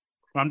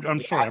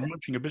 I'm sorry, I'm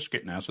munching a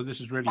biscuit now, so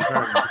this is really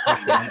very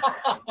refreshing.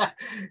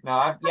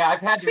 I've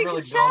had to really build up. We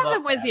could share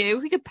them with you.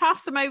 We could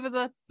pass them over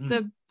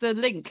the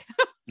link.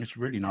 It's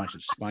really nice.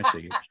 It's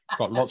spicy. It's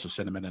got lots of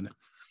cinnamon in it.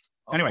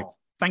 Anyway,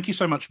 thank you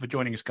so much for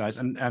joining us, guys.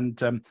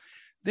 And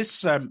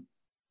this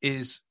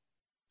is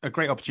a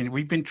great opportunity.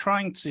 We've been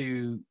trying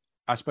to,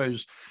 I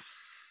suppose,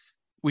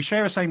 we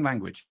share the same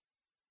language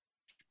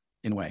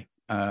in a way.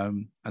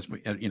 As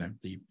we,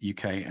 the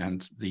UK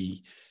and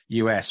the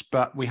US,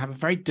 but we have a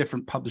very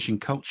different publishing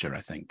culture,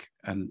 I think,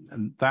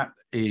 and that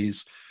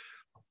is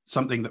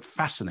something that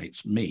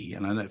fascinates me,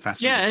 and I know it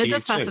fascinates you. Yeah, it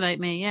does fascinate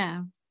me.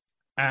 Yeah,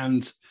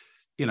 and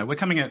we're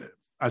coming at,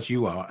 as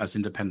you are, as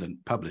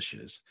independent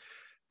publishers,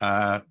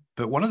 but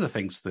one of the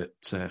things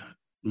that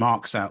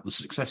marks out the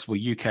successful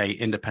UK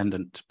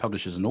independent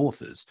publishers and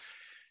authors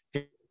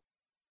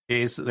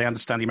is that they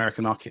understand the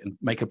American market and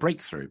make a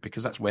breakthrough,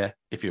 because that's where,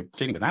 if you're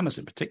dealing with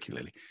Amazon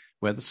particularly,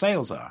 where the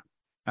sales are.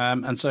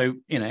 And so,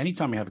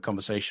 anytime we have a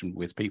conversation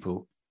with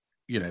people,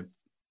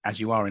 as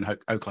you are in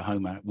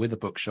Oklahoma, with a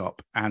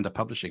bookshop and a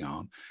publishing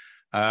arm,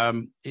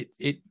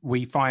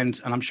 we find,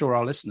 and I'm sure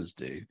our listeners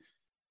do,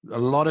 a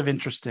lot of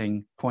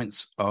interesting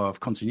points of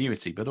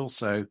continuity, but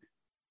also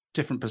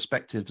different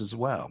perspectives as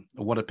well,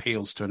 what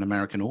appeals to an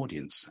American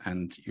audience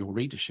and your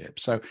readership.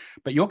 So,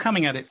 but you're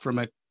coming at it from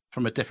a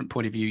different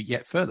point of view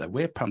yet further.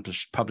 We're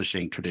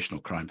publishing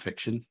traditional crime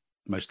fiction,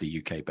 mostly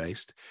UK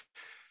based.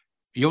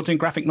 You're doing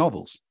graphic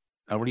novels,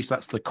 or at least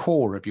that's the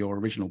core of your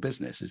original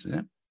business, isn't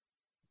it?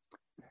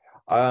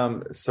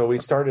 So we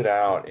started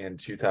out in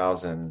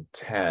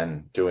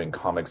 2010 doing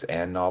comics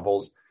and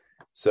novels.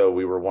 So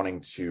we were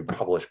wanting to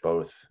publish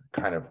both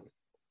kind of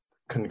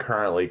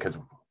concurrently, because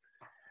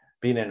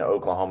being in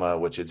Oklahoma,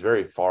 which is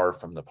very far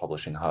from the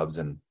publishing hubs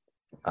in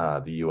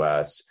the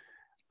US,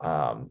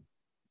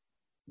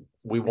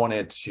 we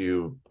wanted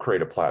to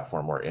create a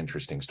platform where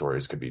interesting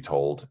stories could be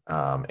told,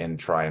 and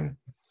try and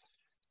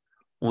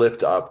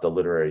lift up the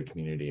literary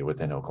community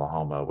within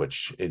Oklahoma,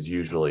 which is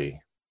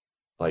usually,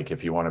 like,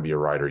 if you want to be a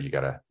writer, you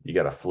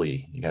gotta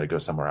flee, you gotta go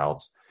somewhere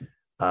else.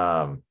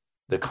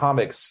 The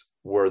comics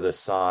were the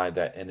side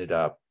that ended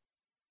up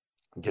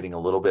getting a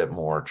little bit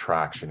more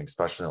traction,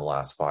 especially in the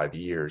last 5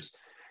 years.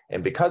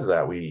 And because of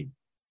that, we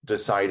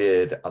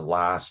decided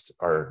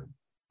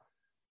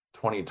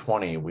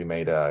 2020, we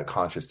made a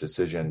conscious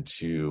decision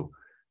to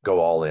go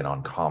all in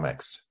on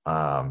comics,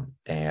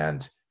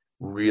 and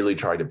really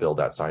try to build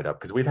that side up,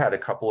 because we'd had a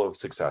couple of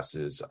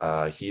successes.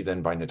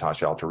 Heathen by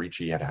Natasha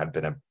Alterici had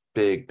been a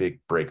big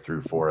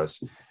breakthrough for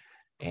us.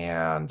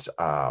 And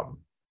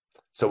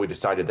so we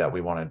decided that we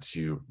wanted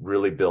to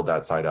really build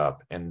that side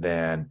up. And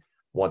then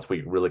once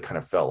we really kind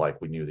of felt like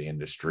we knew the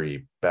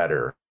industry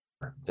better,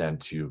 then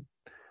to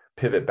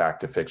pivot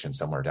back to fiction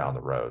somewhere down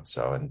the road.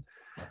 And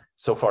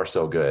so far,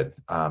 so good.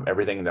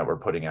 Everything that we're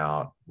putting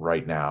out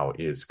right now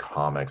is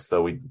comics,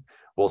 though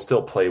we'll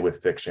still play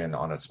with fiction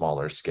on a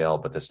smaller scale,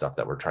 but the stuff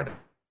that we're trying to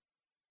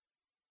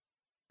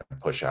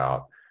push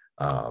out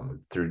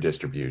through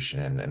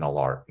distribution and a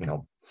lot,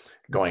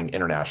 going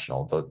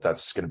international,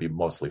 that's going to be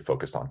mostly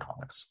focused on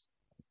comics.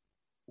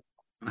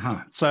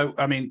 So,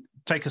 I mean,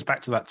 take us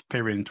back to that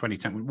period in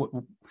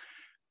 2010.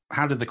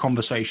 How did the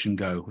conversation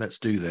go? Let's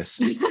do this.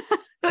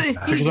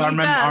 Because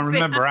I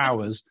remember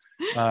hours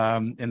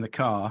in the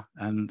car,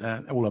 and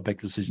all our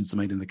big decisions are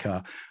made in the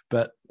car.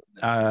 But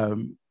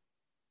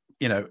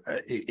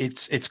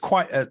it's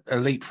quite a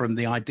leap from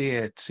the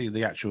idea to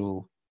the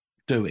actual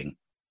doing,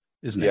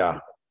 isn't it? Yeah.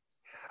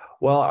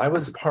 Well, I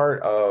was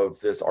part of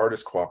this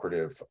artist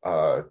cooperative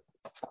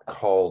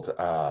called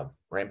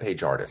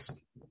Rampage Artists,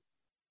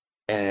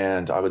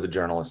 and I was a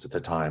journalist at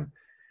the time.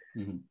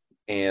 Mm-hmm.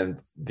 And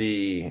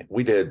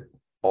we did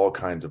all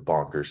kinds of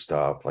bonkers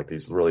stuff, like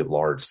these really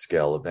large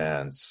scale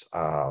events,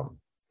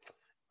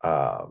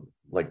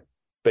 like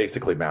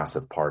basically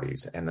massive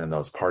parties. And then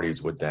those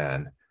parties would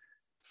then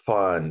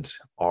fund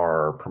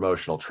our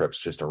promotional trips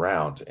just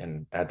around.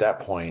 And at that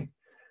point,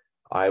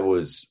 I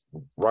was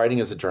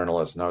writing as a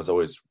journalist, and I was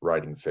always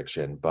writing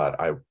fiction,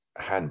 but I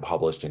hadn't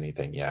published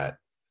anything yet.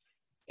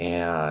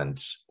 And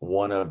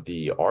one of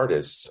the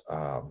artists,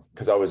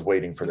 because I was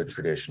waiting for the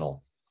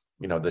traditional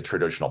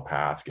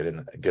path,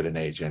 get an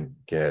agent,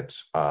 get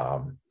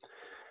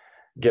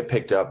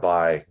picked up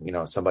by,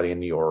 somebody in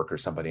New York or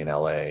somebody in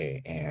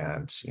LA,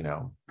 and,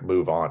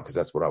 move on, because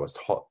that's what I was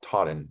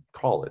taught in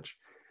college.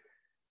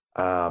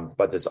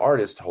 But this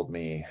artist told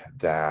me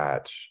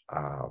that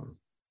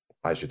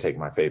I should take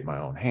my fate in my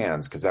own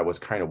hands, because that was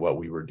kind of what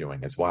we were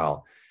doing as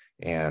well.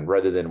 And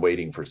rather than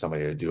waiting for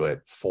somebody to do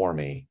it for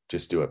me,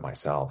 just do it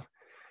myself.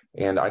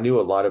 And I knew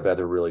a lot of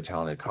other really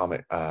talented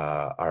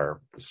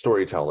our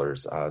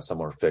storytellers. Some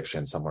were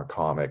fiction, some were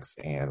comics,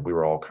 and we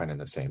were all kind of in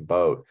the same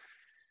boat.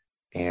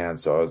 And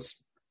so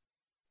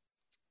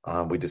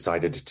we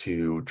decided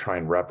to try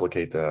and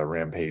replicate the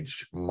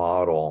Rampage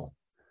model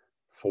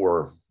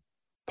for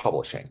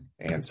publishing.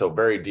 And so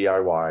very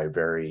DIY,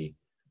 very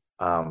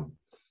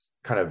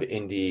kind of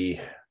indie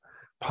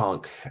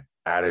punk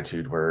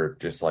attitude, where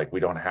just like,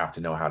 we don't have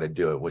to know how to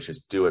do it, which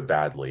is do it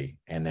badly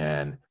and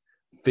then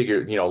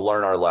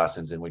learn our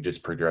lessons, and we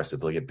just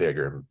progressively get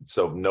bigger.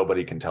 So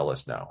nobody can tell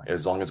us no.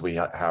 As long as we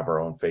have our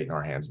own fate in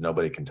our hands,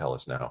 nobody can tell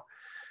us no.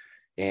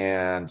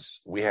 And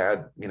we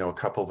had, a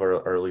couple of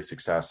early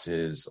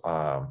successes,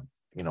 a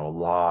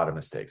lot of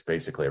mistakes.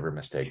 Basically every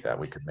mistake that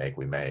we could make,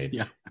 we made.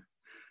 Yeah.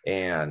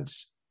 And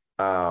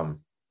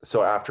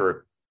so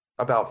after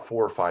about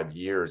 4 or 5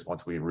 years,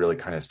 once we really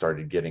kind of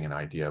started getting an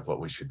idea of what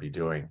we should be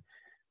doing,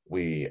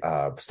 we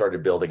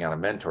started building out a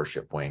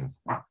mentorship wing.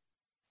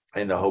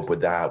 And the hope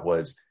with that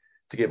was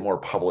to get more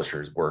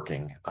publishers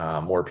working,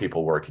 more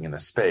people working in the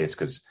space,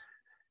 because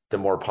the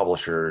more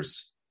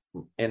publishers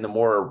and the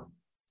more,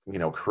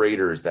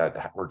 creators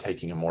that were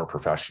taking a more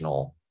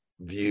professional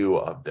view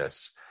of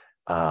this,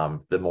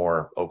 the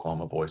more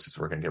Oklahoma voices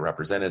were going to get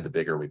represented, the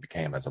bigger we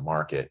became as a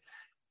market.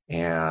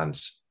 And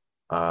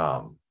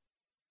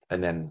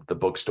then the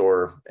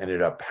bookstore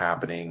ended up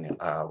happening.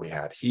 We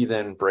had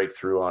Heathen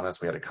breakthrough on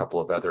us. We had a couple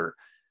of other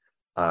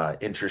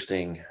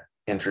interesting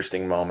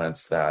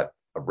moments that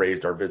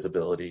raised our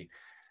visibility.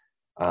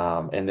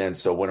 And then,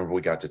 so whenever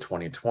we got to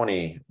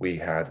 2020, we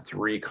had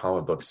 3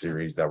 comic book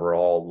series that were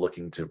all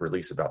looking to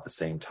release about the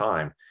same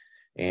time.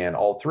 And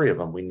all 3 of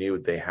them, we knew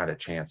they had a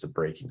chance of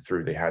breaking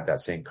through. They had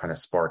that same kind of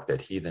spark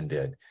that Heathen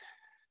did.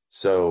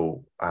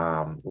 So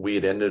we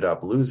had ended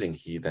up losing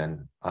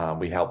Heathen.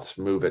 We helped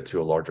move it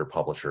to a larger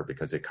publisher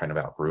because it kind of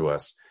outgrew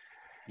us.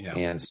 Yeah.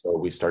 And so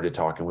we started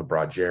talking. We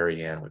brought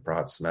Jerry in. We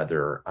brought some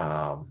other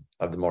of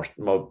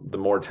the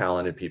more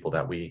talented people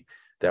that we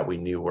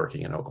knew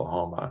working in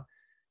Oklahoma.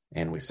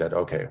 And we said,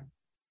 okay,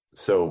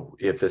 so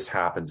if this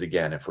happens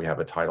again, if we have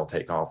a title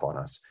take off on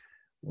us,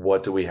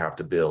 what do we have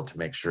to build to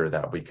make sure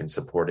that we can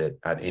support it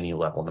at any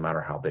level, no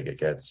matter how big it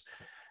gets?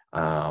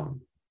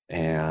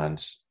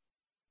 And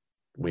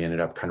we ended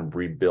up kind of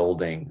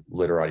rebuilding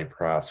Literati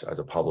Press as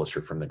a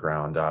publisher from the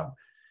ground up,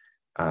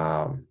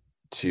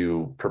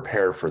 to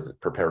prepare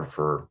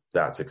for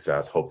that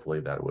success. Hopefully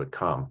that it would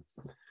come.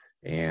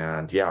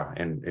 And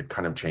and it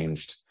kind of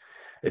changed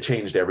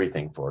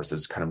everything for us.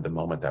 It's kind of the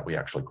moment that we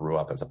actually grew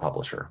up as a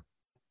publisher.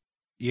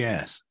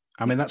 Yes.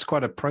 I mean, that's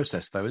quite a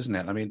process though, isn't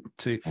it? I mean,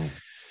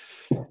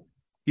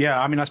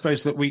 I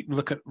suppose that we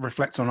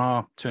reflect on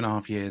our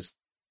 2.5 years,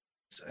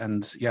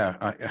 and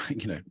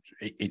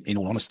in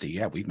all honesty,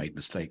 we've made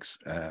mistakes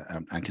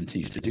and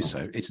continue to do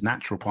so. It's a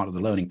natural part of the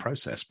learning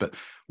process. But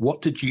where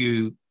did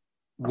you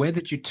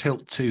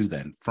tilt to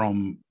then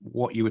from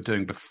what you were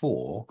doing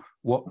before?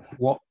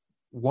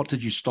 What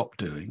did you stop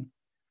doing?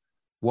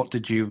 What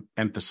did you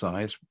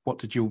emphasize? What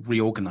did you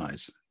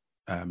reorganize?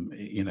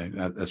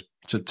 As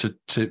to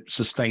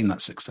sustain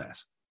that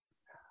success.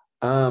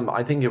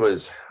 I think it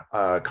was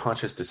a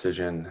conscious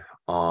decision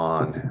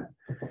on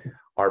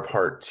our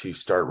part to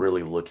start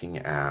really looking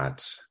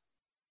at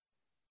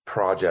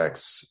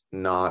projects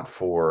not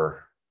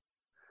for.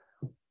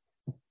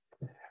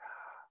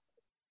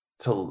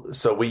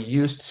 So we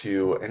used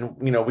to,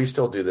 and we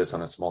still do this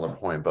on a smaller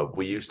point, but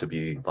we used to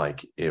be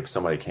like, if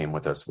somebody came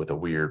with us with a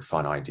weird,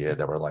 fun idea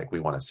that we're like, we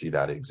want to see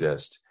that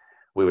exist,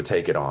 we would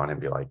take it on and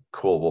be like,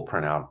 cool, we'll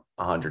print out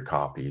 100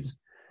 copies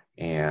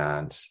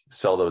and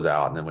sell those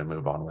out, and then we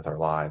move on with our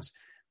lives.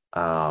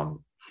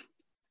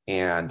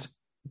 And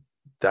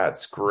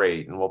that's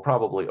great, and we'll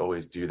probably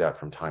always do that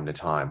from time to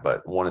time.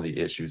 But one of the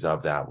issues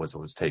of that was it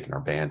was taking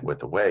our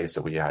bandwidth away.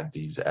 So we had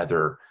these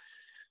other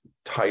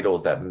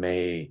titles that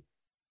may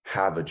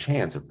have a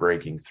chance of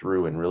breaking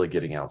through and really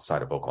getting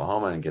outside of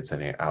Oklahoma and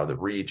getting out of the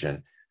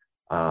region.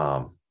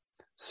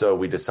 So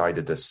we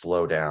decided to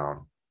slow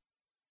down,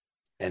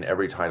 and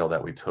every title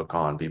that we took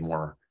on be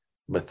more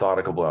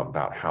methodical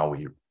about how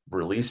we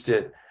released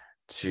it,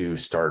 to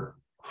start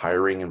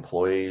hiring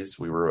employees.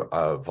 We were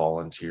a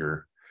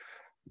volunteer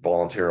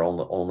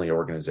only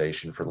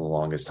organization for the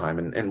longest time.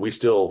 And we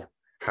still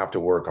have to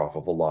work off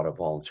of a lot of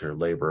volunteer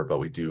labor, but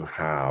we do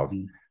have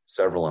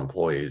several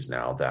employees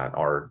now that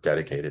are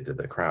dedicated to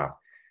the craft.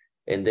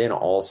 And then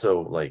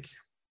also like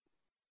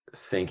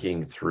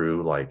thinking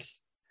through like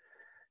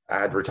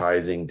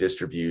advertising,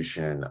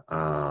 distribution,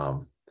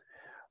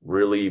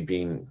 really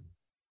being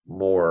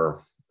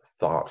more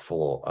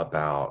thoughtful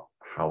about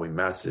how we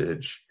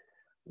message,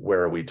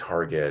 where we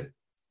target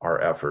our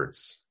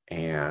efforts,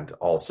 and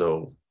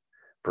also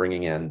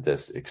bringing in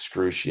this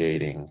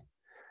excruciating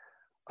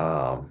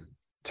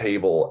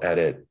table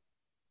edit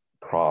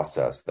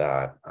process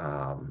that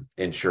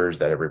ensures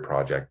that every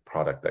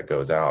product that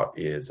goes out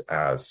is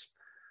as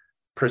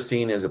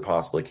pristine as it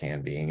possibly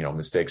can be.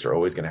 Mistakes are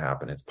always going to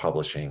happen. It's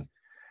publishing.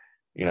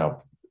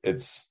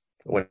 It's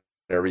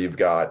whenever you've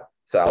got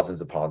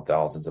thousands upon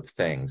thousands of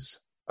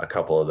things, a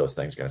couple of those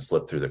things are going to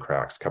slip through the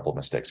cracks. A couple of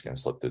mistakes are going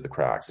to slip through the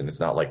cracks. And it's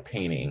not like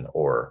painting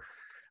or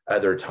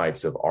other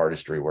types of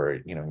artistry where,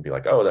 you can be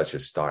like, oh, that's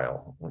just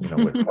style.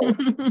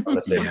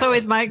 It's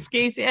always my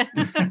excuse. Yeah.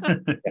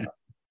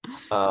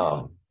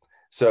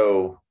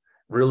 So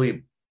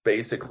really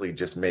basically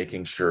just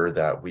making sure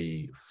that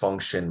we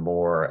function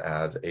more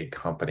as a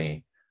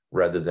company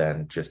rather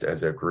than just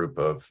as a group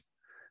of,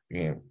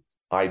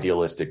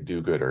 idealistic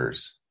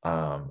do-gooders.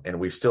 And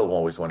we still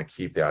always want to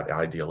keep that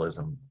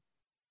idealism,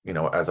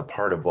 as a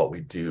part of what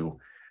we do,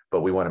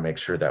 but we want to make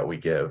sure that we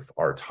give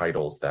our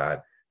titles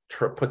that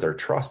put their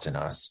trust in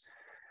us,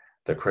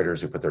 the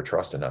creators who put their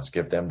trust in us,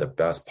 give them the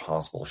best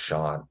possible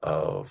shot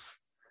of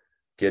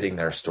getting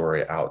their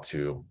story out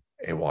to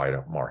a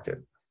wider market.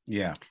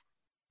 Yeah.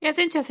 Yeah, it's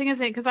interesting,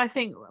 isn't it? Because I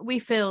think we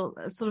feel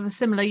sort of a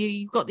similar.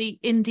 You've got the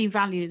indie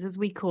values, as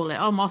we call it.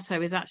 Our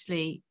motto is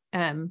actually,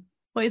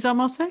 what is our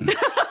motto?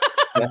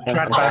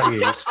 Trad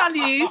values. Trad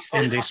values.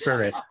 Indie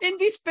spirit.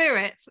 Indie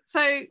spirit.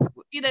 So,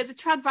 the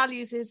trad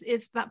values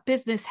is that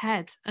business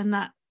head and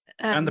that.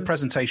 And the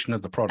presentation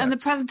of the product. And the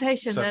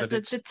presentation, so the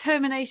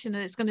determination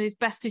that it's going to do as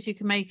best as you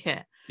can make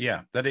it.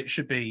 Yeah, that it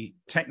should be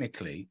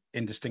technically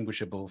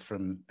indistinguishable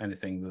from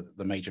anything that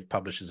the major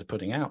publishers are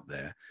putting out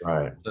there.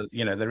 Right. So,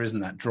 there isn't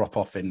that drop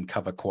off in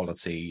cover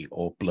quality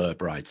or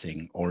blurb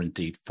writing or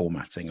indeed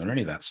formatting or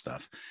any of that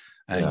stuff.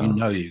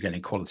 You're getting a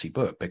quality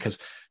book, because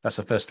that's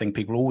the first thing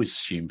people always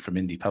assume from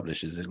indie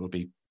publishers. It will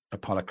be a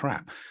pile of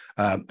crap.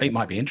 It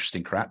might be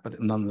interesting crap, but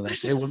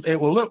nonetheless, it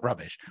will look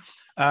rubbish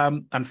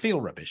and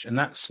feel rubbish, and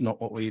that's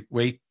not what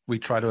we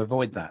try to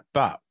avoid that.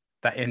 But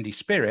that indie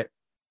spirit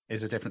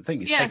is a different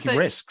thing. It's taking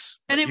risks.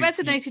 And it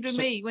resonated with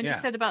me when you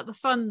said about the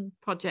fun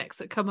projects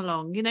that come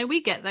along. You know,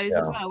 we get those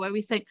as well, where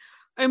we think,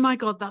 oh my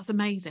God, that's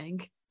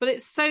amazing. But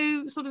it's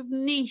so sort of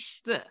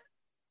niche that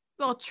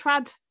our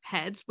trad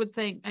heads would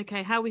think,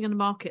 okay, how are we going to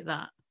market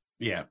that?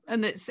 Yeah.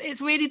 And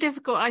it's really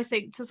difficult, I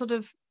think, to sort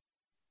of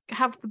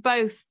have the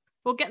both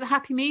or get the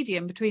happy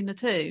medium between the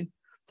two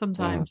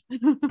sometimes.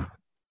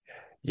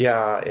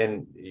 Yeah.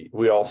 And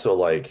we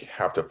also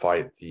have to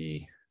fight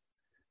the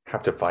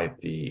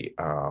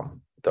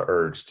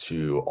urge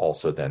to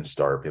also then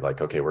be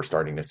like, okay, we're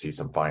starting to see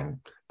some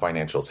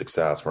financial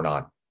success.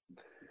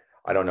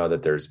 I don't know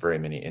that there's very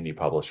many indie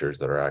publishers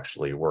that are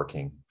actually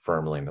working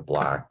firmly in the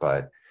black,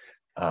 but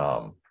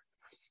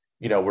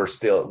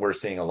we're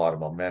seeing a lot of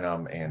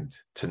momentum, and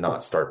to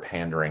not start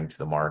pandering to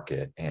the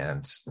market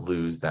and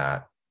lose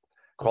that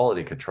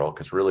quality control.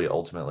 Because really,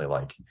 ultimately,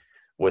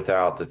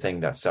 without the thing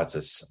that sets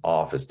us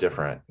off as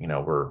different,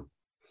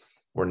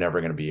 we're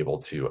never going to be able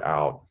to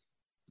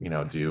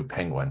do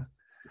Penguin.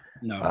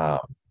 No.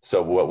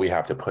 So what we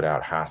have to put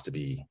out has to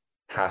be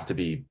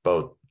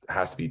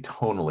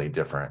tonally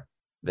different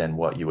than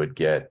what you would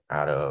get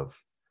out of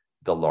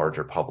the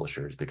larger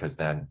publishers, because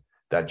then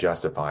that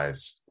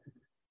justifies,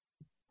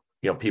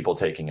 people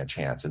taking a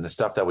chance. And the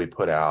stuff that we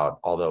put out,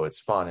 although it's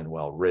fun and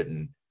well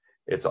written,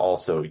 it's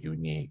also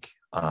unique.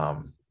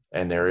 And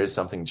there is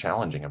something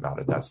challenging about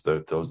it. Those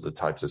are the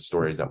types of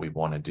stories that we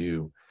want to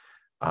do.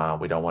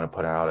 We don't want to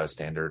put out a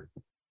standard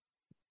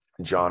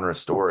genre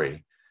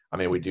story. I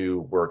mean, we do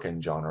work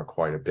in genre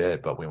quite a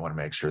bit, but we want to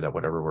make sure that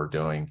whatever we're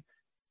doing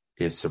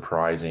is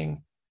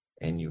surprising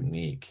and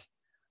unique.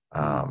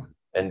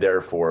 And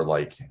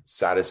therefore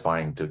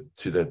satisfying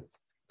to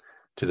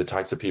the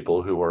types of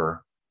people who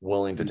are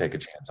willing to take a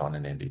chance on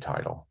an indie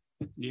title.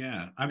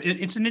 Yeah. I mean,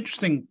 it's an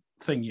interesting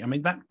thing. I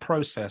mean, that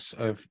process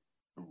of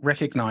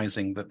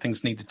recognizing that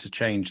things needed to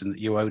change and that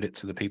you owed it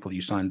to the people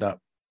you signed up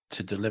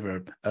to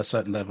deliver a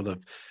certain level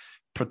of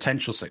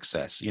potential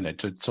success,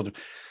 to sort of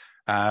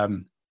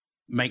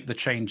make the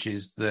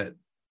changes that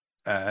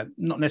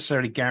not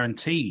necessarily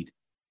guaranteed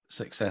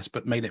success,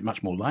 but made it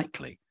much more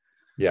likely.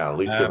 Yeah, at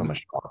least give them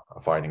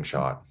a fighting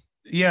shot.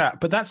 Yeah,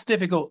 but that's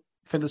difficult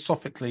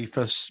philosophically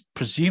for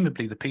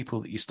presumably the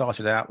people that you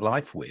started out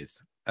life with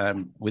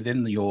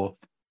within your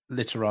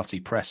literati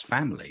press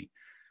family.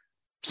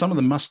 Some of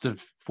them must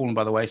have fallen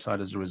by the wayside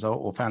as a result,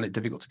 or found it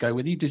difficult to go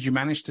with you. Did you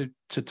manage to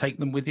take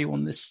them with you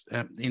on this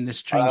in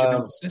this change of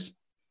emphasis?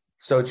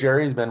 So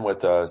Jerry's been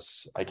with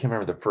us. I can't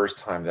remember the first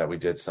time that we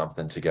did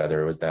something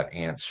together. It was that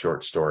Ants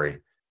short story.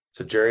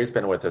 So Jerry's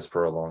been with us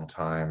for a long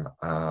time.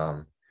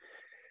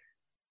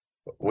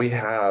 We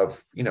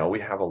have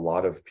a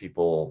lot of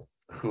people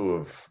who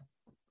have,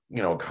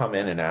 come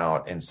in and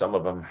out, and some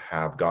of them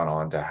have gone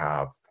on to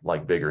have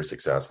bigger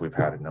success. We've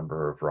had a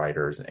number of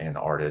writers and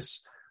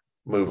artists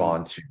move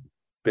on to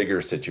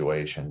bigger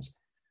situations,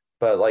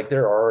 but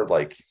there are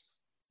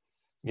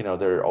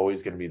there are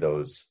always going to be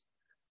those,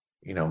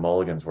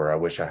 mulligans where I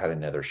wish I had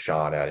another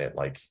shot at it.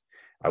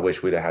 I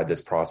wish we'd have had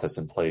this process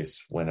in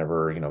place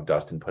whenever,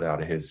 Dustin put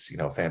out his,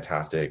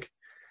 fantastic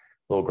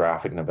little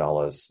graphic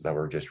novellas that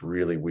were just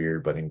really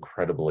weird, but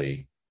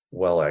incredibly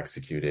well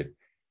executed.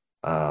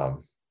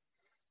 But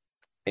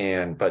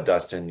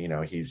Dustin,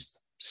 he's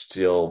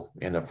still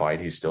in the fight.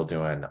 He's still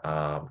doing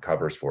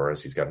covers for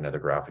us. He's got another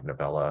graphic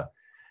novella.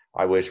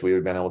 I wish we would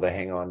have been able to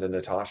hang on to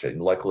Natasha.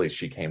 And luckily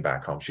she came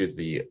back home. She's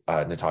the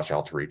Natasha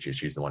Alterici.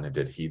 She's the one who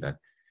did Heathen.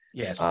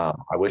 Yes. I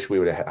wish we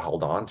would have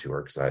held on to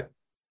her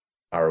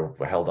or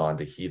held on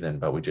to Heathen,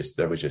 but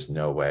there was just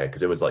no way.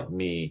 Cause it was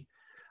me,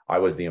 I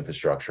was the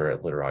infrastructure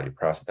at Literati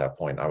Press at that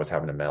point. I was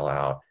having to mail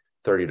out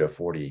 30 to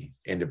 40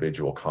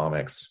 individual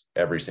comics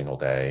every single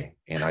day.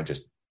 And I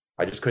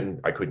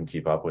couldn't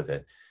keep up with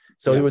it.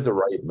 So It was the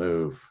right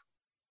move,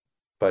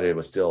 but it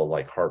was still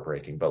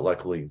heartbreaking. But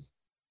luckily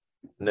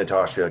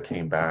Natasha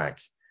came back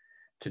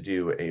to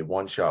do a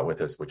one shot with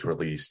us, which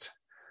released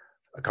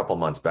a couple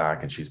months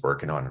back, and she's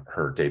working on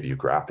her debut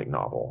graphic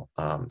novel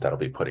that'll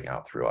be putting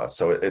out through us.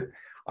 So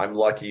I'm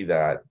lucky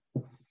that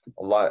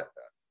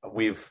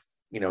we've,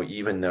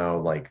 even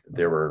though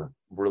there were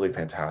really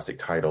fantastic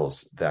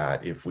titles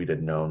that if we'd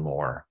have known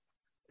more,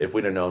 if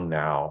we'd have known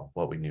now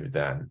what we knew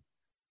then,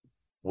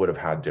 would have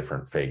had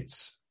different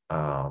fates.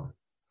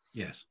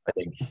 Yes. I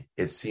think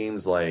it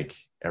seems like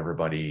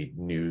everybody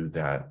knew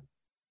that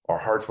our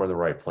hearts were in the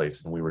right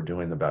place and we were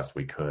doing the best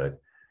we could,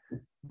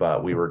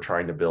 but we were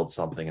trying to build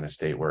something in a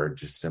state where it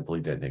just simply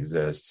didn't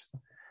exist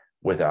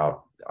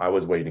I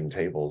was waiting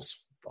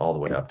tables all the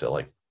way up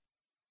to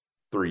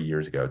 3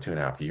 years ago,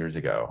 2.5 years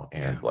ago.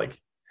 And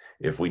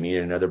if we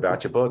needed another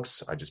batch of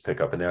books, I just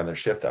pick up another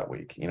shift that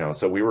week,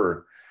 so we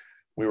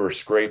were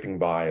scraping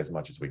by as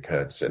much as we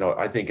could. So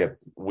I think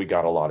we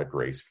got a lot of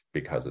grace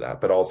because of that,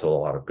 but also a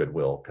lot of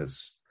goodwill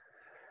because,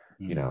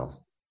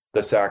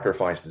 the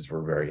sacrifices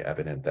were very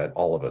evident that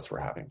all of us were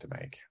having to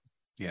make.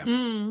 Yeah.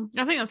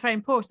 I think that's very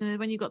important.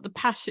 When you've got the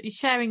passion, you're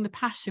sharing the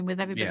passion with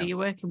everybody you're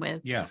working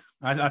with. Yeah,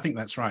 I think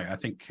that's right. I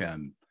think,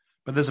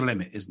 but there's a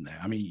limit, isn't there?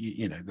 I mean,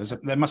 you know,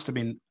 there must have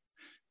been.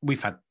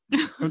 We've had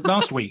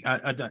last week,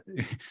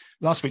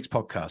 last week's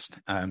podcast.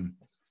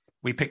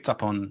 We picked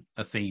up on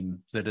a theme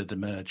that had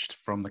emerged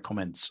from the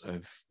comments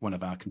of one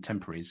of our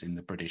contemporaries in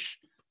the British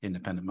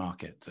independent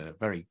market, a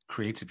very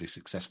creatively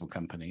successful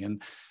company,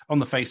 and on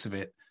the face of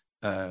it,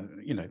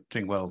 you know,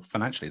 doing well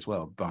financially as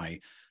well by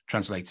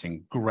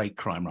translating great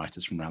crime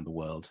writers from around the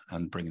world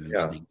and bringing them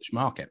to the English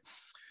market.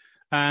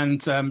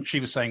 And she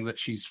was saying that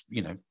she's,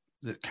 you know,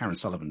 that Karen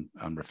Sullivan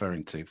I'm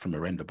referring to from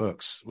Miranda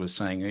Books was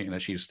saying, you know,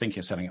 she was thinking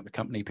of setting up the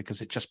company because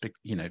it just,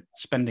 you know,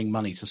 spending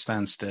money to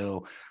stand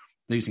still,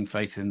 losing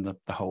faith in the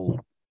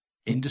whole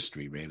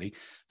industry, really.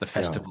 The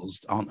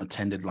festivals aren't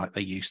attended like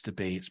they used to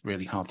be. It's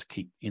really hard to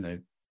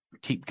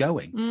keep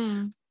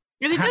going.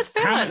 And it does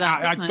feel like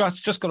that, doesn't it? I've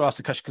just got to ask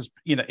the question because,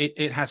 you know,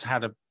 it has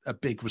had a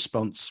big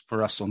response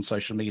for us on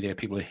social media.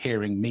 People are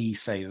hearing me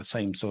say the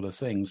same sort of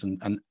things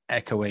and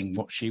echoing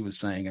what she was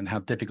saying and how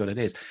difficult it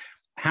is.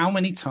 How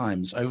many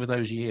times over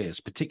those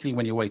years, particularly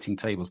when you're waiting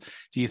tables,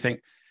 do you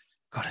think,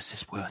 God, is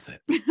this worth it?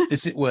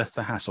 Is it worth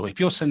the hassle? If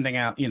you're sending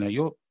out, you know,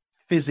 you're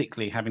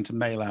physically having to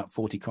mail out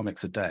 40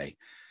 comics a day,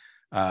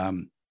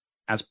 and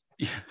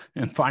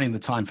finding the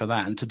time for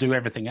that and to do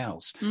everything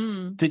else.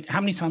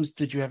 How many times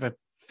did you ever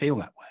feel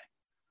that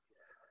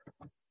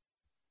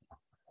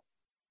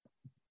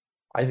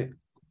way?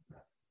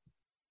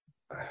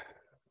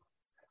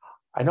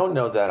 I don't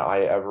know that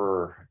I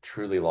ever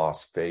truly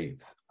lost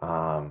faith.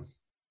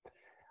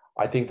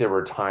 I think there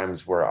were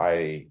times where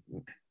I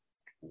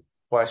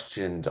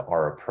questioned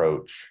our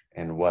approach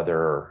and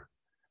whether,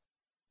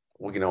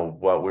 you know,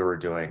 what we were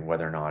doing,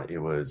 whether or not it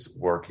was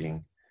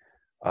working,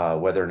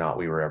 whether or not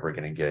we were ever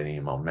going to get any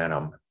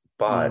momentum.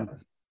 But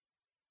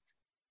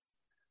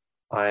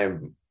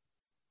I'm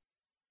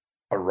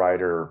a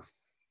writer,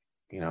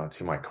 you know,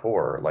 to my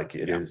core. Like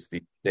it is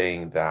the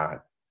thing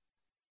that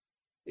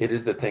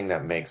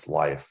makes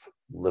life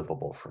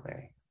livable for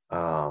me.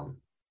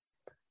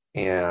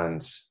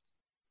 And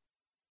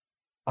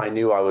I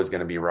knew I was going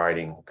to be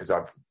writing because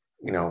I've,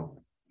 you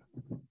know,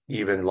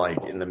 even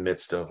like in the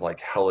midst of like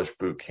hellish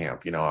boot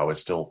camp, you know, I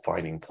was still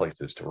finding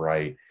places to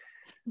write.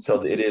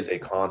 So it is a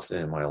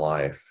constant in my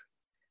life.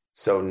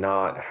 So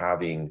not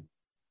having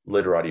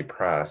Literati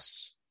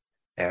Press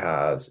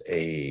as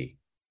a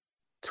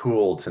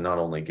tool to not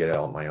only get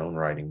out my own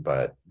writing,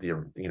 but the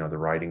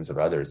writings of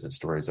others and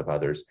stories of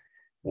others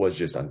was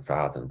just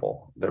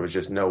unfathomable. There was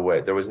just no way,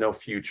 there was no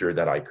future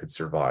that I could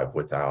survive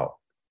without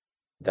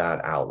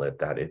that outlet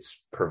that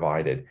it's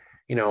provided,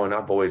 you know. And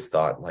I've always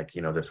thought like,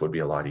 you know, this would be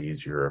a lot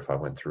easier if I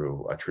went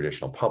through a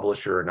traditional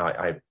publisher, and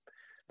I've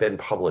been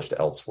published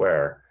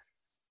elsewhere.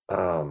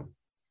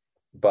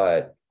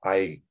 But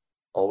I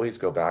always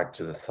go back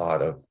to the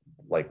thought of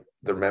like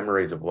the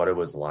memories of what it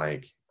was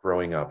like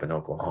growing up in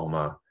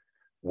Oklahoma,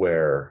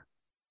 where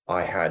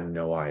I had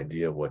no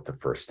idea what the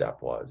first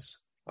step was.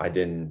 I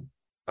didn't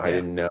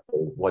know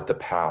what the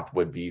path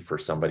would be for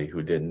somebody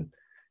who didn't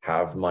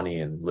have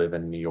money and live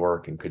in New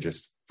York and could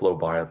just flow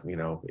by, you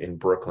know, in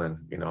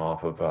Brooklyn, you know,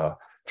 off of a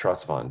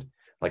trust fund.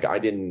 Like I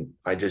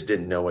just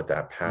didn't know what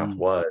that path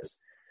was,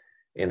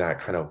 in that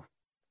kind of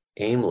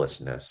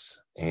aimlessness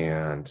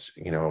and,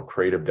 you know,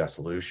 creative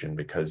dissolution,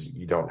 because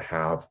you don't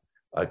have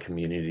a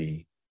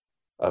community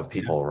of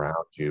people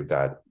around you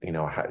that, you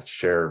know,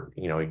 share,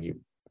 you know,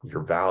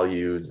 your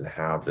values and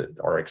that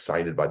are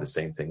excited by the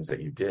same things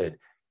that you did.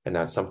 And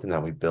that's something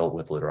that we built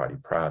with Literati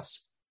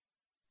Press.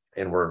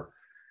 And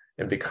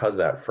because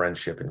that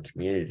friendship and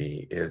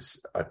community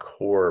is a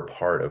core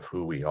part of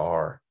who we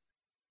are,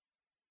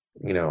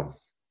 you know,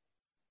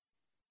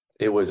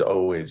 it was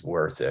always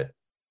worth it.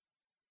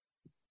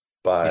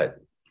 But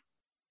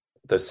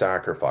the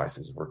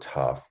sacrifices were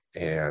tough,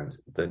 and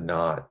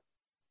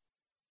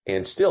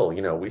still,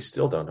 you know, we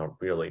still don't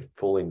really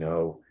fully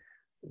know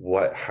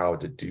how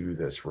to do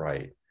this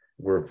right.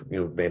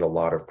 We've made a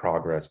lot of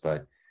progress,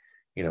 but,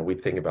 you know, we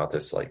think about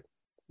this like,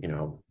 you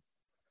know,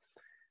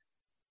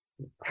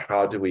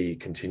 how do we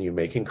continue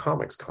making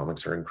comics?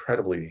 Comics are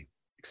incredibly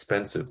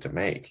expensive to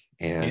make,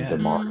 and the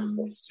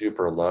market is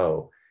super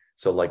low.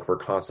 So like we're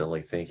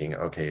constantly thinking,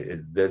 okay,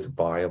 is this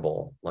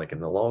viable like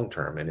in the long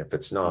term? And if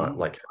it's not,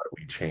 like how do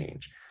we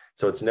change?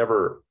 So it's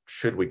never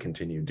should we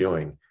continue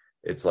doing.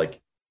 It's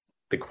like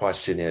the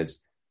question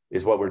is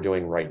what we're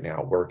doing right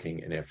now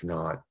working? And if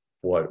not,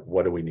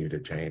 what do we need to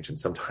change? And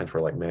sometimes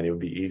we're like, man, it would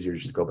be easier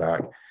just to go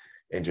back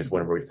and just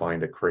whenever we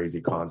find a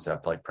crazy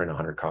concept, like print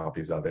 100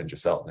 copies of it and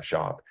just sell it in the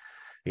shop,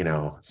 you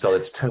know? So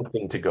it's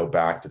tempting to go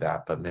back to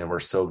that, but man, we're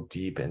so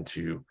deep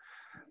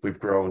we've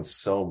grown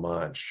so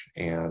much,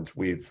 and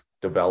we've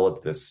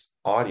developed this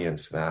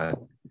audience that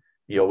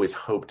you always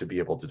hope to be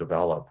able to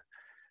develop.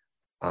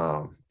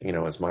 You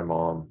know, as my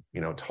mom, you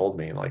know, told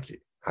me, like,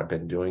 I've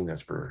been doing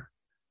this for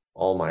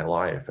all my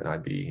life and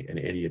I'd be an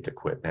idiot to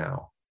quit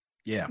now.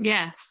 Yeah.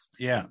 Yes.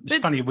 Yeah. It's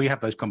funny. We have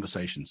those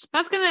conversations. I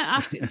was going to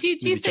ask, do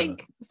you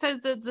think, so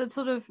the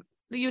sort of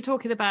you were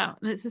talking about,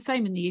 and it's the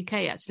same in the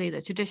UK actually,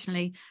 that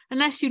traditionally,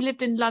 unless you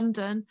lived in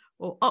London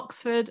or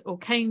Oxford or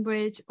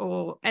Cambridge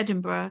or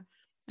Edinburgh,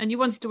 and you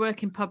wanted to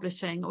work in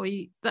publishing or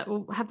that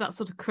will have that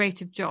sort of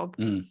creative job,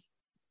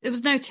 there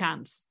was no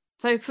chance.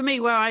 So for me,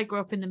 where I grew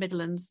up in the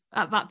Midlands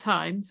at that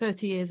time,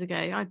 30 years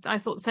ago, I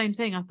thought the same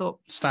thing. I thought,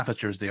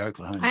 Staffordshire is the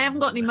Oklahoma. I haven't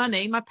got any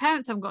money. My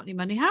parents haven't got any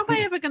money. How am I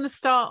ever going to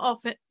start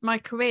off my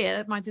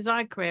career, my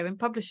desired career in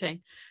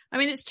publishing? I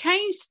mean, it's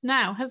changed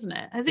now, hasn't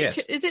it? Yes.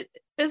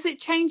 Is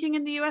it changing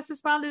in the US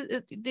as well?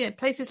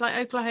 Places like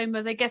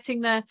Oklahoma, they're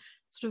getting their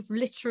sort of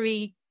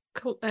literary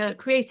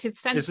creative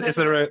center. Is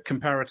there a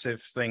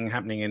comparative thing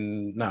happening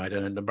in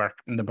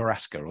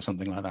Nebraska or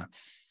something like that?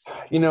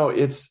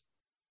 It's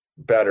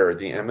better.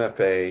 The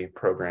MFA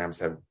programs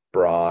have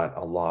brought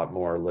a lot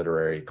more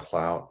literary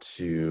clout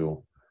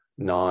to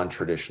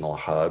non-traditional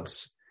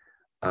hubs.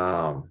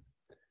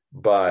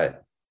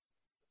 But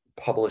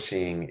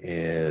publishing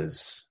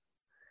is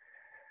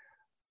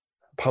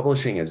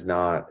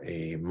not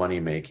a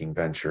money-making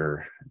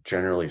venture,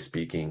 generally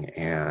speaking.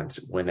 And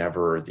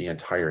whenever the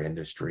entire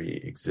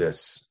industry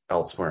exists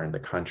elsewhere in the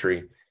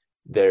country,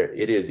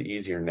 it is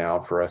easier now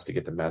for us to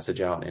get the message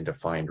out and to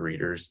find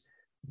readers.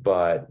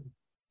 But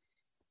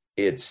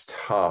it's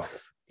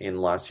tough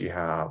unless you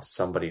have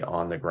somebody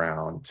on the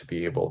ground to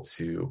be able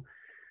to,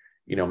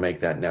 make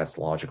that next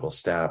logical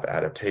step,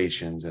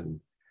 adaptations and,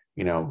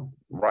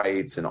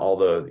 rights and all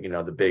the,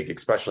 the big,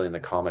 especially in the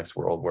comics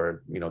world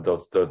where,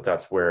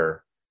 that's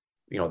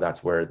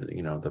where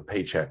the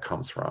paycheck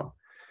comes from.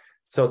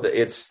 So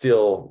it's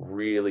still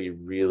really,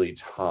 really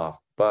tough,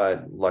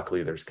 but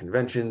luckily there's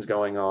conventions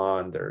going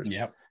on. There's,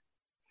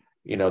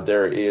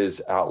 there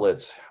is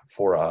outlets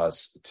for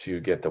us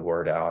to get the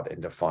word out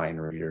and to find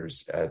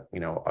readers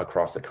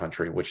across the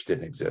country, which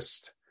didn't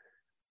exist,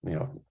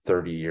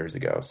 30 years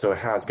ago. So it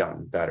has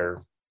gotten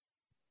better,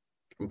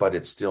 but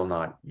it's still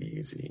not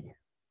easy.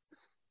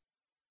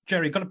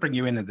 Jerry, got to bring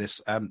you in at this.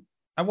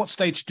 At what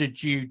stage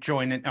did you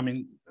join in? I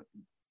mean,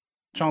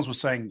 Charles was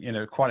saying,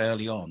 quite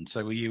early on.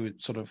 So were you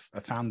sort of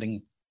a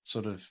founding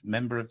sort of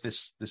member of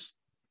this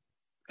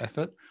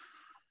effort?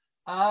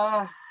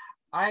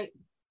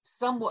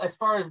 Somewhat, as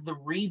far as the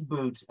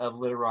reboot of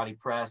Literati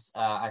Press,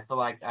 I feel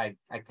like I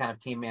kind of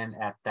came in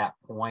at that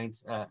point.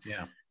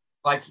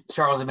 Like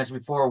Charles had mentioned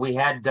before, we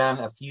had done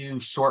a few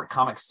short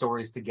comic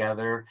stories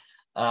together,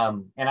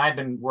 and I've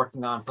been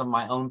working on some of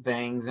my own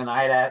things. And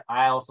I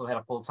also had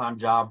a full-time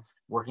job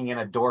working in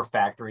a door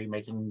factory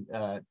making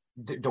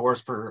doors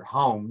for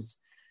homes,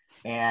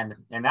 and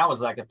that was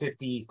like a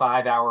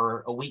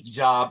 55-hour-a-week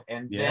job.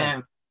 And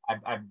then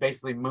I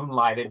basically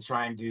moonlighted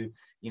trying to,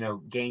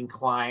 gain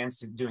clients,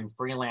 doing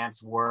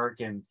freelance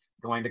work and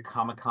going to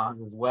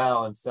Comic-Cons as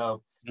well. And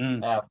so,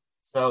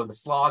 so the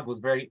slog was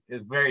very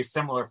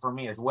similar for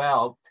me as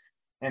well.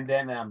 And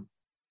then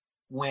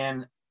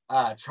when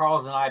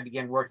Charles and I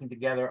began working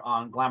together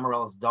on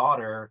Glamorella's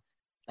Daughter,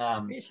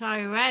 which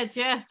I read,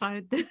 yes,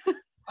 I did.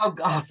 Oh,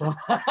 awesome!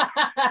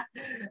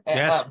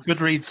 Yes,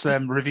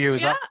 Goodreads review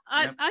is up.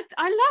 I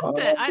loved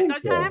it. I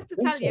have to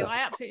tell you, I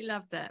absolutely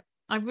loved it.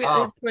 It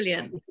was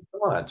brilliant. Thank you so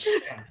much.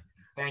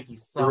 Thank you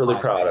so much. We're really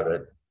proud of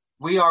it.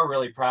 We are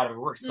really proud of it.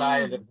 We're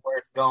excited of where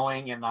it's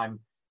going, and I'm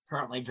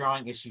currently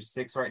drawing issue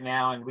 6 right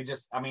now. And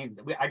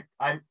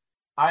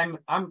I'm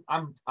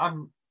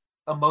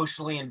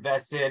emotionally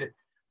invested,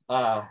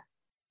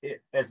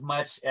 as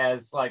much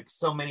as like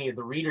so many of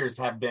the readers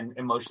have been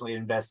emotionally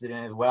invested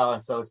in as well.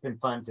 And so it's been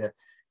fun to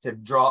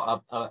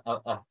draw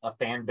up a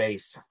fan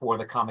base for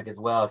the comic as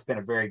well. It's been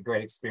a very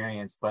great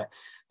experience. But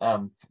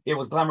it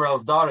was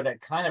Glamorella's Daughter that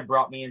kind of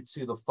brought me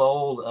into the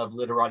fold of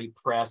Literati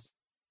Press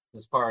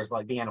as far as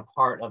like being a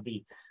part of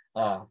the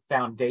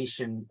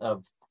foundation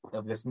of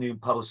this new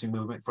publishing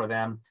movement for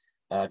them,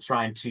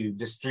 trying to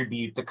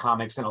distribute the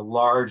comics in a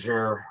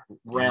larger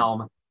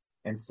realm.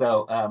 And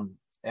so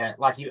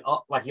like you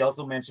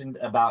also mentioned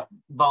about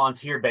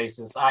volunteer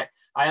basis, I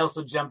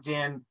also jumped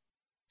in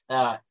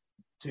to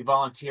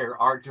volunteer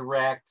art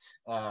direct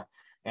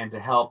and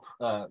to help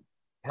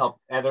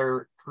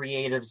other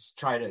creatives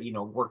try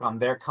to work on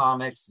their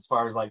comics as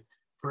far as like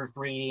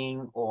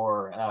proofreading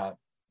or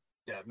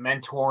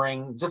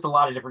mentoring, just a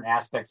lot of different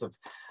aspects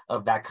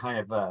of that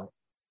kind of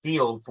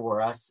field for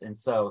us. And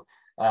so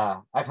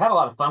I've had a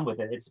lot of fun with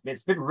it.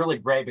 It's been really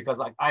great because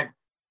like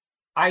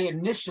I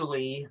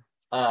initially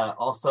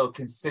also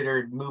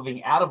considered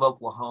moving out of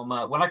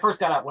Oklahoma. When I first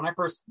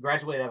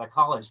graduated out of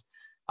college,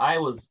 I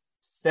was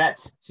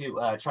set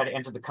to try to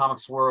enter the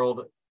comics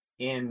world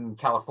in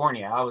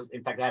California. I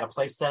had a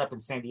place set up in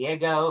San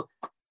Diego,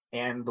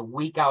 and the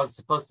week I was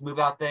supposed to move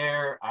out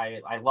there,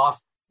 I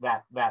lost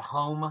that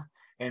home.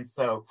 And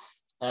so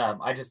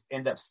I just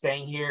ended up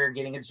staying here,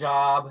 getting a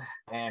job,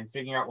 and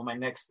figuring out what my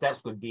next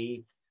steps would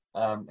be.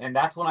 And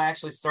that's when I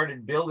actually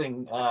started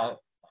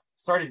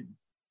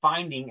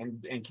finding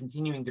and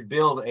continuing to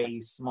build a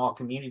small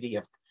community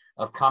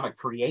of comic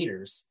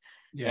creators.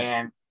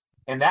 Yes.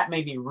 And that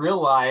made me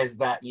realize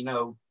that, you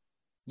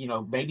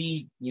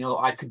maybe,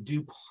 I could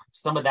do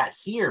some of that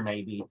here,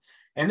 maybe.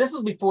 And this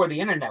was before the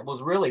internet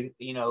was really,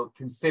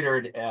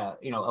 considered,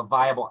 a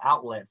viable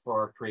outlet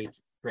for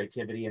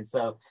creativity. And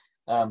so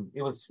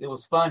it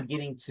was fun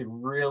getting to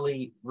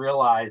really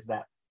realize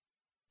that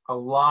a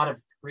lot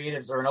of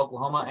creatives are in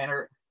Oklahoma and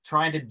are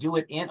trying to do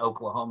it in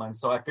Oklahoma. And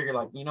so I figured,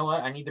 like, you know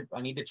what, I need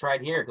to try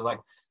it here, because, like,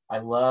 I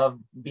love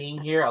being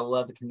here. I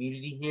love the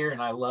community here,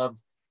 and I love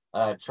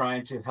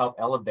trying to help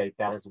elevate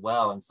that as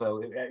well. And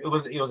so it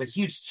was a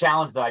huge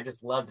challenge that I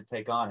just love to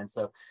take on. And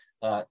so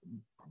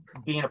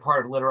being a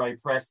part of Literary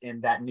Press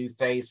in that new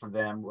phase for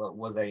them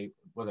was a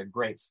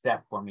great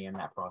step for me in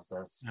that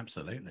process.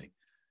 Absolutely.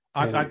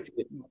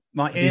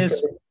 My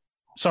ears.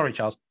 Sorry,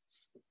 Charles.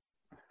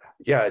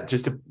 Yeah,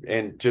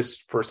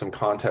 just for some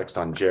context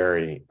on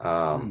Jerry,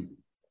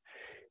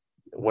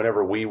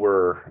 whenever we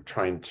were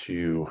trying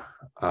to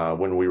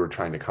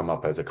come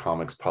up as a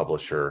comics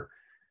publisher,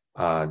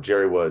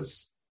 Jerry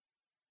was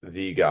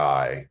the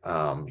guy.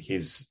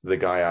 He's the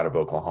guy out of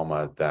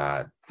Oklahoma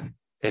that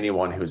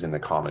anyone who's in the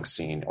comics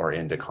scene or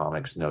into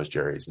comics knows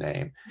Jerry's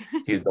name.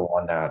 He's the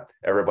one that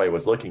everybody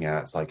was looking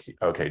at. It's like,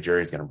 okay,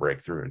 Jerry's going to break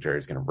through.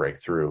 Jerry's going to break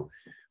through.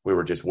 We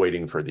were just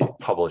waiting for the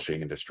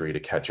publishing industry to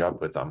catch up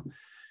with them.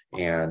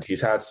 And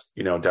he's had,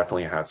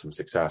 definitely had some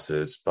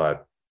successes,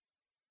 but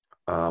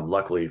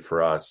luckily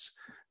for us,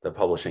 the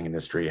publishing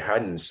industry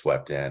hadn't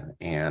swept in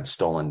and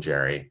stolen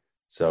Jerry.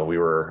 So we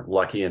were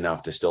lucky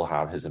enough to still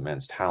have his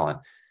immense talent.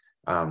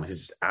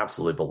 He's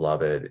absolutely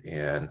beloved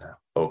in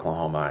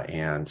Oklahoma,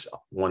 and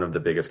one of the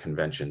biggest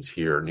conventions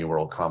here, New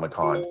World Comic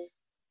Con.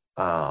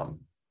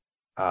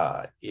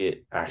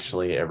 It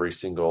actually, every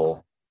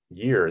single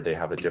year, they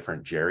have a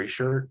different Jerry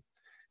shirt.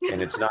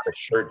 And it's not a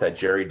shirt that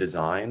Jerry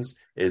designs,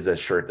 is a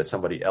shirt that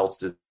somebody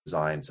else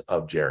designs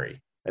of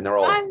Jerry. And they're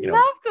all, I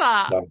love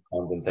that.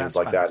 And things That's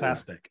like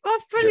fantastic. that.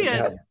 That's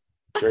brilliant.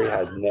 Jerry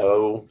has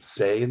no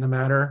say in the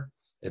matter.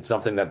 It's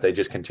something that they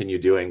just continue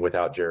doing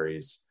without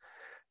Jerry's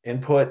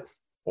input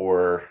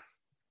or,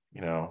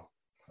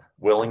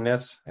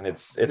 willingness. And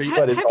it's. Have you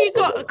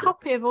got a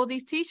copy of all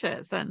these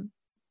T-shirts then,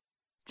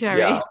 Jerry?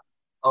 Yeah.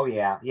 Oh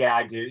yeah,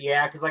 I do.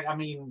 Yeah, because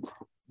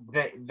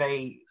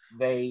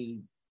they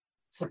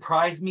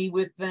surprise me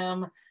with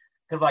them,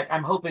 because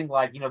I'm hoping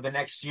the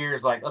next year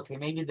is okay,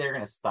 maybe they're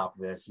gonna stop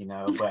this,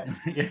 but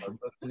Yeah.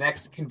 The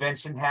next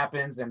convention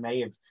happens and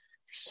they have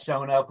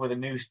shown up with a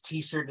new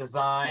T-shirt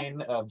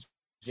design of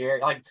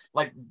Jerry,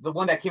 like the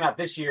one that came out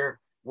this year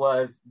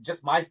was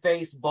just my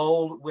face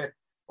bold with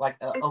a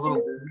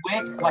little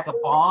wick, like a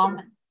bomb,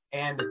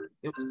 and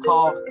it was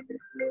called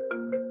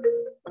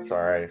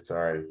Sorry.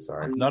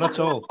 Not at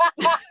all.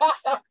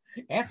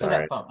 Answer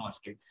that phone. No,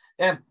 street.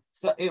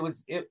 So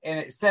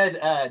it said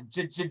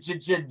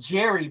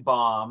Jerry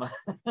bomb.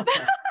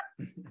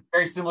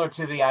 Very similar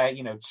to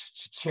the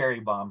cherry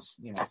bombs,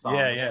 song.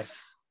 Yeah.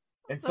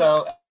 And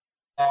so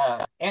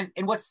and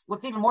what's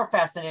even more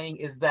fascinating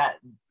is that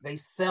they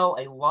sell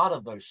a lot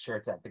of those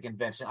shirts at the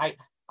convention.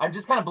 I'm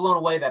just kind of blown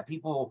away that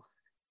people,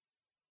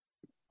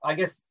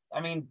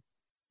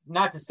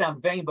 not to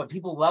sound vain, but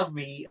people love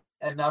me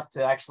enough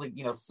to actually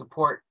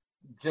support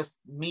just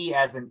me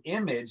as an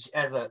image,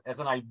 as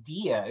an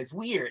idea. It's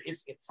weird.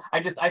 I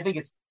think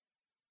it's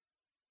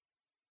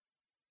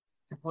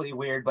completely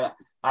weird, but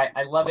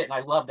I love it, and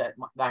I love that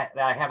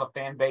I have a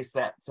fan base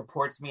that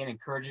supports me and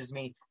encourages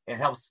me and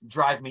helps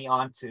drive me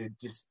on to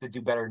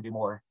do better and do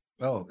more.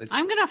 Well,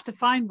 I'm gonna have to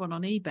find one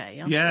on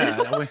eBay.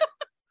 Yeah.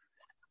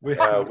 We're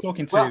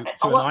talking to an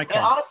icon.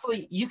 And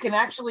honestly, you can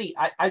actually,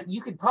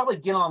 you could probably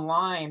get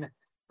online.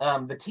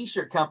 The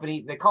T-shirt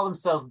company, they call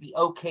themselves the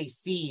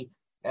OKC,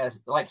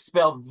 as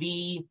spelled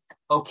V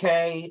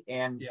OK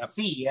and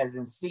C as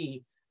in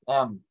C.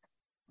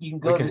 You can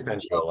go to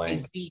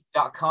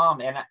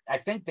okc.com, and I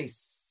think they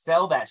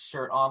sell that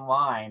shirt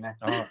online.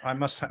 Oh, I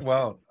must have.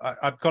 Well,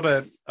 I've got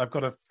a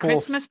fourth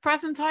Christmas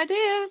present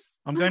ideas.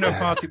 I'm going to a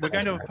party. We're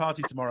going to a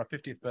party tomorrow,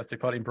 50th birthday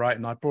party in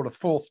Brighton. I brought a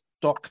fourth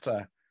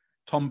Doctor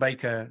Tom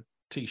Baker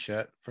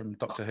T-shirt from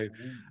Doctor Who,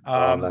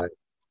 nice.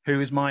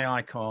 who is my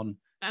icon.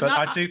 And But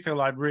I do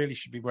feel I really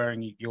should be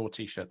wearing your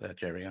T-shirt there,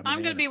 Jerry. I'm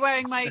going to be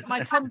wearing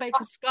my Tom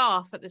Baker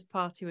scarf at this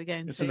party we're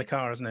going to. It's in the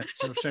car, isn't it?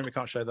 So I'm sure we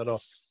can't show that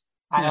off.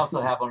 I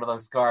also have one of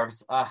those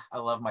scarves. I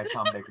love my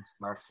Tom Baker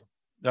scarf.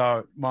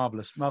 Oh,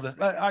 marvelous.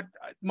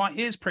 My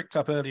ears pricked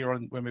up earlier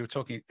on when we were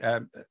talking,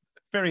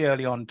 very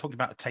early on, talking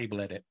about a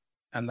table edit,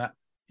 and that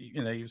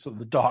sort of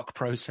the dark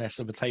process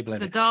of a table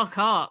edit. The dark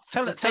arts.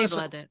 Tell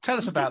edit. Tell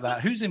us about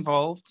that. Who's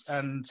involved,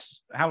 and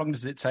how long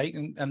does it take,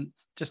 and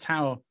just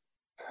how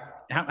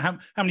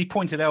many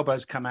pointed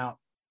elbows come out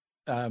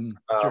during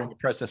a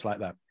process like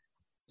that?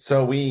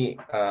 So we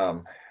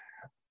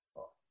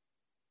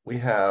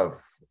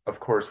have, of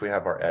course, we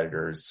have our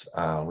editors.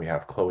 We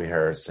have Chloe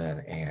Harrison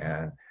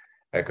and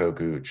Echo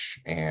Gooch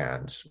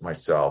and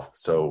myself.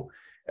 So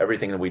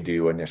everything that we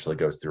do initially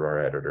goes through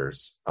our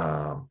editors.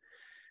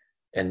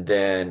 And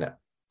then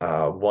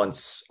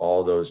once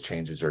all those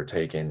changes are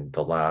taken,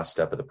 the last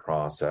step of the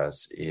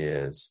process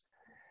is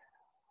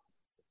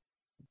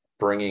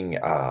bringing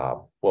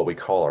what we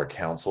call our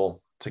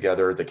counsel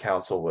together. The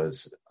council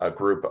was a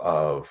group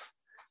of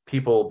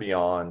people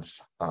beyond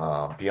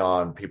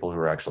people who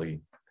are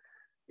actually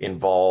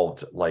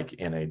involved like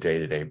in a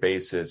day-to-day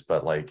basis,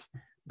 but like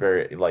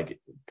very like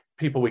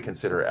people we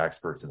consider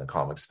experts in the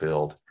comics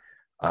field.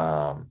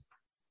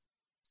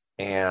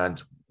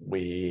 And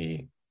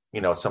we,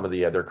 some of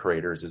the other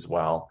creators as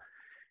well.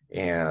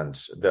 And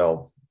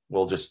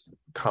we'll just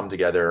come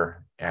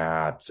together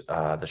at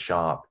the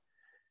shop,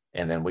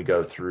 and then we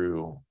go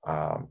through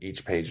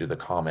each page of the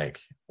comic,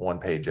 one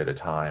page at a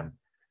time,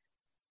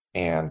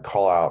 and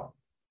call out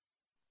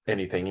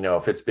anything.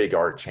 If it's big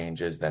art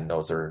changes, then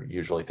those are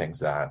usually things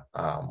that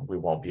we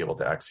won't be able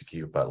to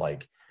execute. But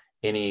like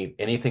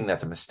anything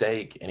that's a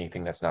mistake,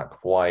 anything that's not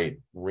quite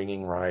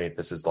ringing right,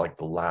 this is like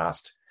the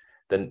last.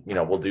 Then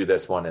we'll do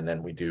this one, and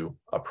then we do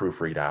a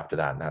proofread after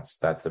that, and that's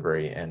the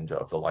very end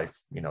of the life,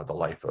 the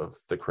life of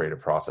the creative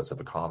process of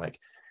a comic.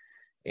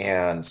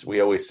 And we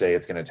always say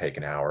it's going to take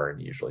an hour,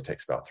 and it usually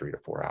takes about 3 to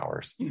 4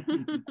 hours.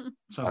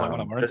 Sounds like one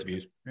of our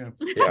interviews. Yeah.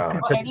 Well,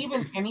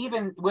 and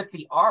even with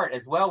the art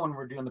as well, when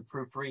we're doing the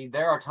proofread,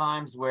 there are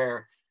times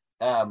where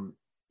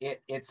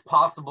it's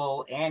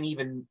possible and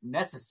even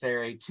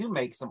necessary to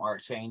make some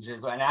art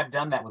changes. And I've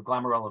done that with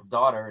Glamorella's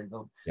Daughter.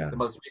 The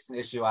most recent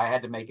issue, I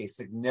had to make a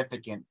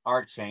significant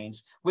art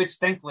change, which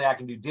thankfully I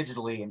can do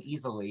digitally and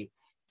easily,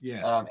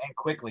 and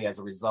quickly as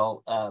a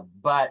result.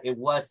 But it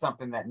was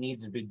something that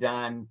needed to be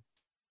done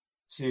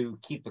to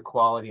keep the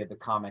quality of the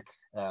comic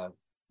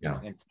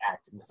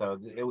intact. And so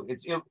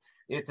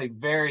it's a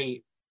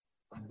very,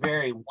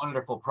 very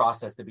wonderful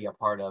process to be a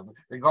part of.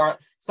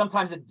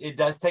 Sometimes it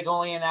does take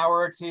only an hour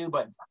or two,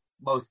 but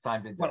most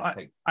times it does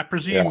take. I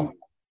presume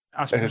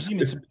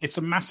it's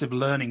a massive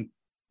learning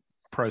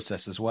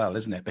process as well,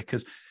 isn't it?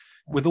 Because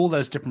with all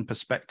those different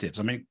perspectives,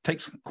 I mean, it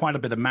takes quite a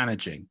bit of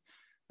managing.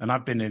 And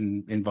I've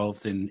been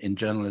involved in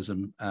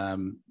journalism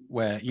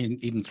where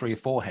even 3 or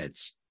 4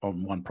 heads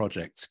on one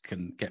project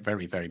can get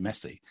very, very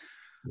messy.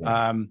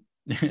 Yeah.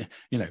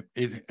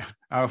 I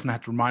often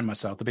have to remind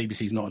myself the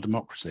BBC is not a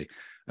democracy.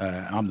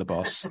 I'm the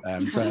boss,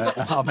 and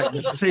I'll make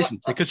the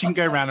decision, because you can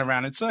go round and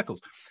round in circles.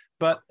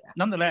 But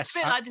nonetheless, it's a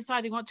bit like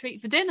deciding what to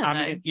eat for dinner.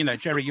 I mean,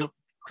 Jerry, you're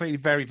clearly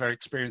very, very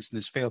experienced in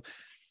this field.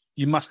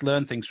 You must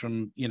learn things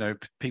from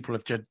people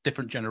of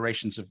different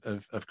generations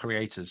of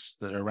creators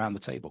that are around the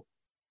table.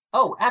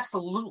 Oh,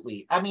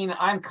 absolutely. I mean,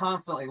 I'm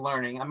constantly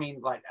learning. I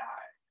mean, like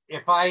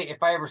if I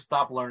ever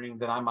stop learning,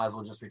 then I might as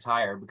well just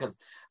retire, because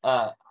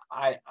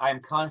I'm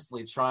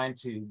constantly trying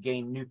to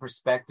gain new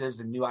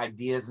perspectives and new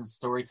ideas in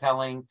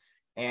storytelling,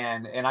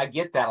 and I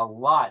get that a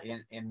lot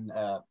in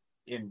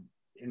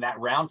that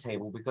round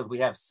table, because we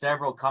have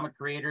several comic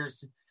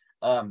creators.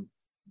 The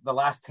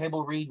last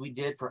table read we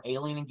did for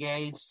Alien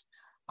Engaged,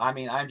 I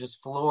mean, I'm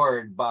just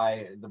floored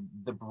by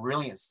the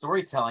brilliant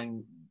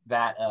storytelling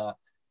that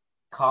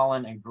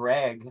Colin and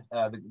Greg,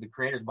 the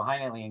creators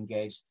behind Alien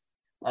Engaged,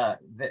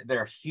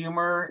 their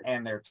humor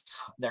and their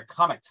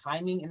comic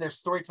timing in their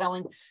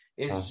storytelling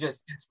is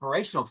just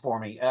inspirational for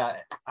me.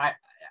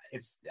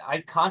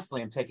 I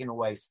constantly am taking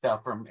away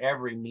stuff from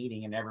every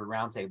meeting and every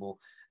roundtable.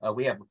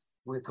 We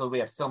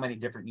have so many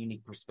different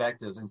unique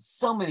perspectives and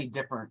so many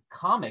different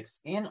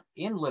comics in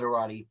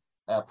literati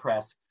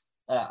press.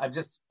 I'm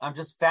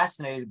just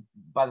fascinated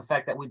by the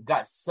fact that we've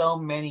got so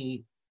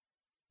many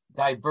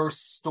diverse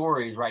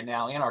stories right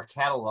now in our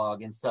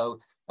catalog, and so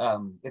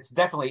it's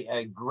definitely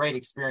a great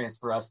experience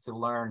for us to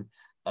learn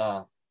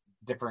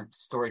different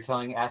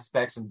storytelling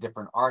aspects and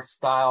different art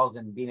styles,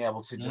 and being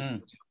able to just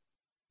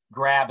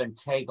grab and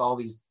take all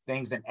these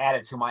things and add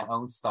it to my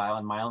own style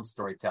and my own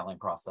storytelling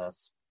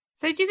process.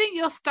 So do you think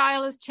your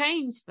style has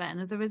changed then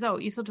as a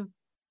result? You sort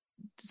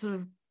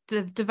of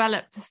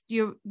developed as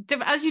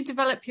you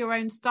develop your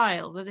own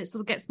style, that it sort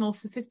of gets more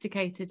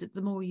sophisticated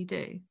the more you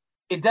do?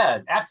 It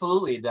does.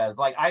 Absolutely, it does.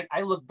 Like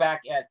I look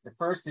back at the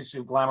first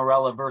issue of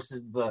Glamourella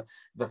versus the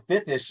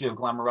 5th issue of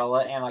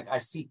Glamourella, and like I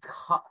see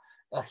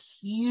a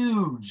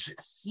huge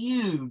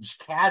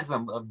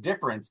chasm of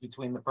difference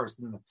between the 1st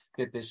and the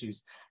 5th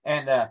issues,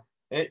 and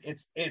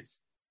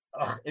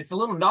it's a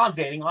little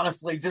nauseating,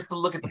 honestly, just to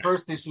look at the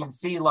 1st issue and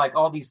see like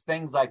all these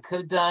things I could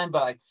have done,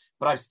 but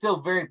I'm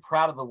still very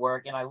proud of the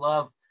work, and I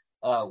love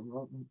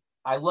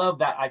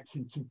that I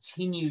can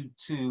continue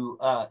to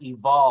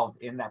evolve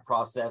in that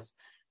process.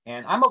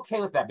 And I'm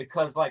okay with that,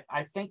 because like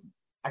I think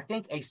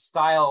a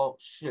style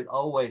should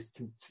always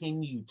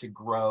continue to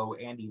grow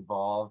and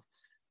evolve,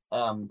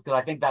 because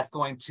I think that's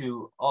going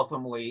to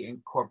ultimately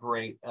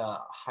incorporate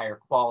higher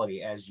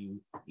quality as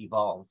you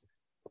evolve.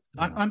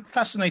 I'm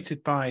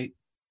fascinated by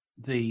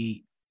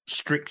the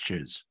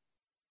strictures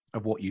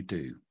of what you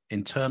do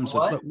in terms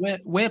of,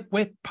 look,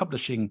 we're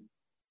publishing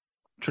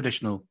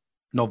traditional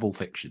novel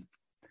fiction.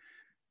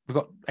 We've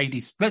got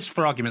 80, let's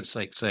for argument's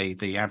sake say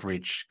the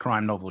average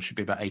crime novel should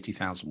be about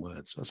 80,000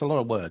 words. That's a lot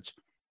of words.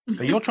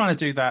 So you're trying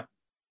to do that,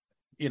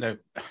 we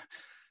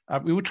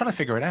were trying to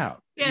figure it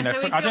out. Yeah,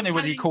 so I don't know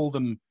whether you call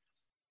them,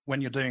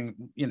 when you're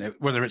doing,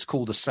 whether it's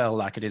called a cell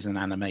like it is in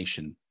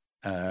animation.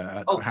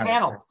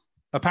 Panels.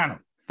 A panel.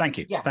 Thank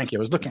you. Yeah. Thank you.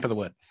 I was looking for the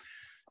word.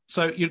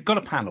 So you've got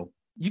a panel,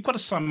 you've got to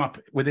sum up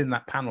within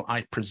that panel,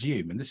 I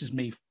presume, and this is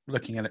me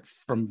looking at it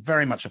from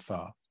very much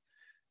afar,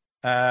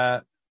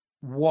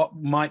 what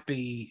might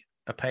be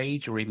a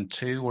page or even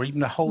two or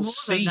even a whole More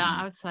scene. than that,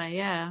 I would say,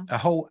 yeah. A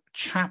whole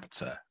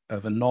chapter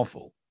of a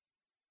novel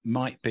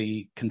might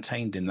be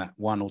contained in that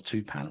one or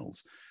two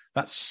panels.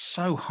 That's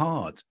so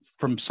hard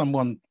from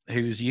someone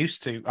who's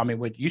used to, I mean,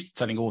 we're used to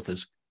telling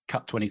authors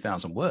cut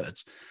 20,000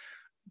 words,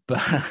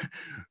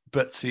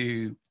 but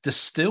to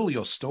distill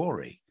your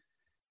story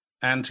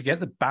and to get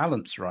the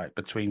balance right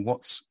between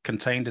what's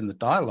contained in the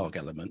dialogue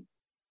element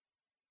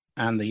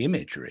and the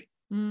imagery,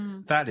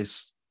 that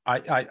is,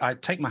 I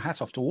take my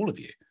hat off to all of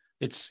you.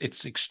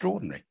 It's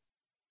extraordinary.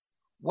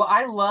 Well,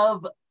 I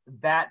love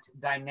that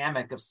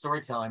dynamic of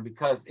storytelling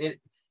because it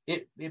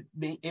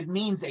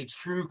means a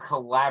true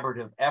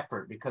collaborative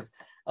effort, because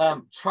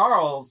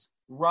Charles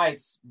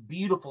writes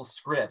beautiful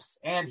scripts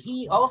and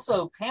he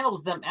also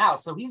panels them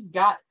out. So he's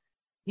got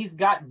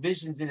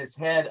visions in his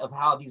head of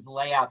how these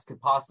layouts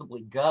could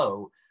possibly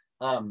go.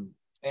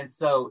 And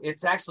so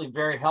it's actually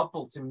very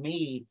helpful to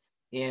me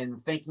in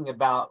thinking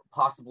about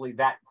possibly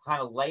that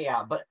kind of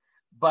layout.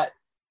 But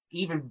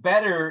even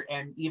better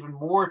and even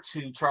more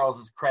to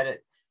Charles's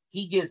credit,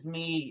 he gives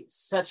me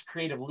such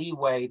creative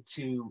leeway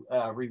to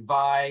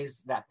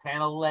revise that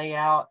panel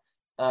layout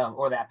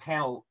or that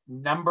panel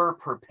number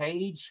per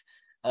page.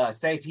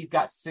 Say if he's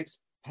got 6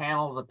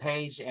 panels a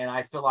page and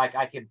I feel like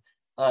I could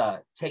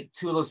take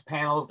 2 of those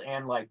panels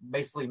and like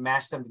basically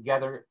mash them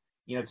together,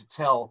 to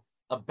tell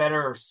a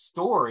better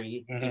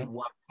story in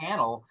one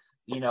panel,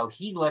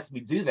 he lets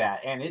me do that.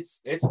 And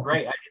it's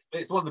great.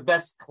 It's one of the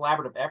best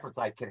collaborative efforts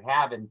I could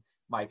have in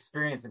my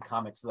experience in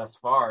comics thus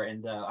far.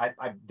 And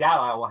I doubt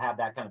I will have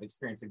that kind of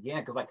experience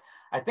again. Because like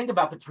I think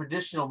about the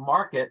traditional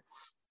market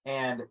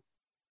and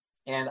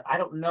I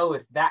don't know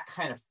if that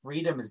kind of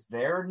freedom is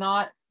there or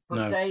not per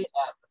se.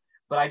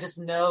 But I just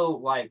know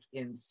like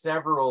in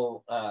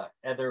several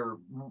other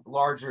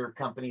larger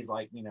companies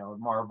like,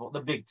 Marvel,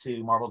 the big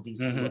two, Marvel,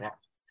 DC, what have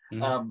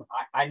you.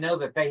 I know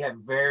that they have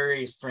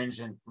very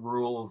stringent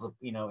rules of,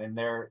 in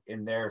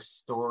their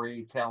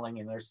storytelling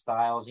and their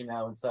styles,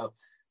 and so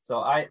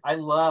I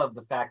love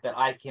the fact that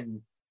I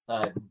can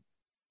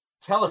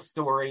tell a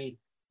story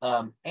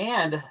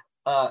and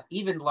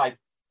even like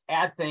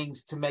add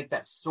things to make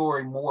that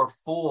story more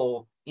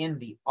full in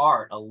the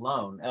art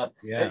alone.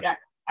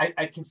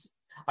 I can.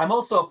 I'm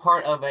also a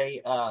part of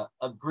a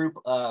group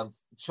of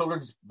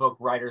children's book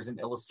writers and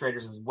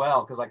illustrators as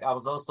well, because like I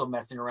was also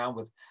messing around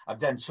with. I've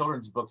done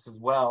children's books as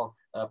well,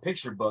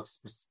 picture books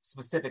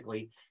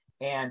specifically,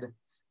 and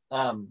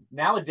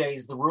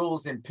nowadays the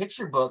rules in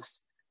picture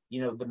books,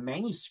 the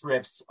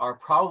manuscripts are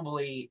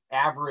probably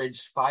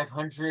average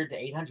 500 to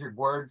 800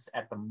 words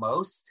at the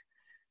most,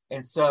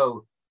 and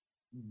so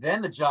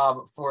then the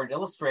job for an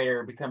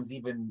illustrator becomes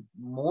even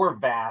more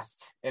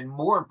vast and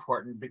more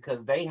important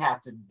because they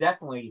have to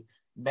definitely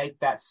make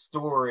that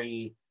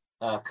story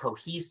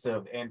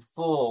cohesive and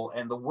full,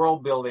 and the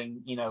world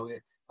building,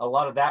 a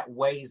lot of that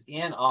weighs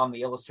in on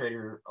the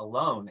illustrator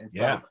alone. And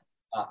so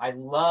I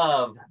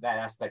love that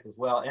aspect as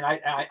well. And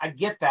I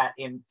get that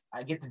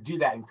I get to do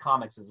that in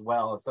comics as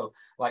well. So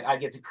like I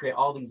get to create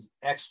all these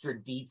extra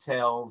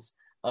details.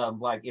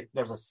 Like if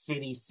there's a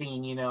city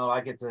scene,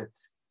 I get to,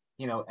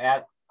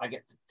 I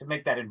get to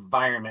make that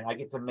environment. I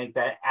get to make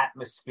that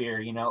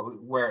atmosphere,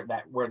 where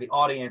the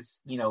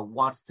audience,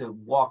 wants to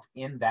walk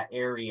in that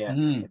area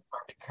and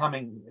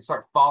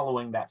start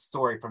following that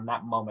story from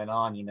that moment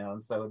on,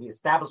 And so the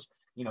established,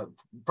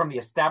 from the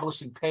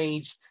establishing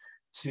page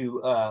to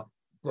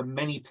the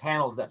many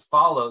panels that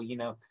follow,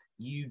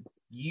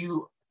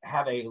 you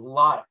have a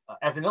lot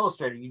as an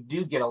illustrator. You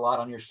do get a lot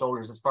on your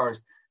shoulders as far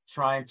as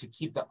trying to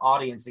keep the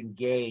audience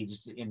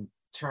engaged in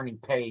turning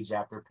page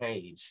after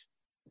page.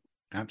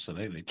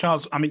 Absolutely.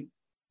 Charles, I mean,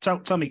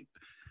 tell me,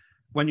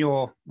 when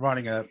you're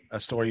writing a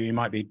story, you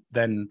might be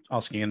then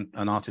asking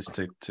an artist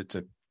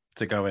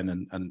to go in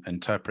and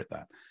interpret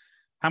that.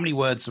 How many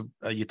words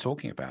are you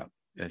talking about,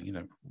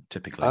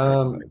 typically?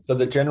 So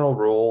the general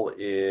rule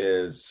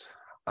is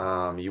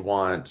you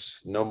want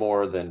no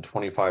more than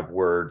 25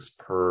 words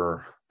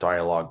per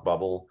dialogue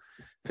bubble,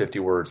 50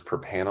 words per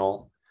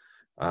panel.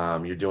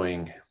 You're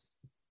doing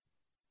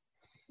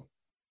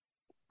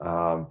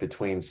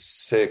between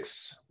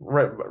 6,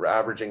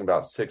 averaging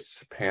about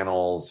 6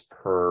 panels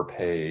per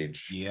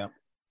page. Yeah.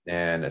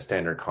 And a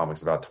standard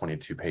comic's about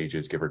 22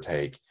 pages, give or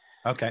take.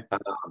 Okay.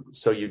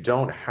 So you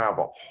don't have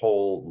a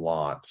whole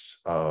lot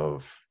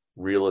of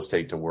real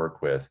estate to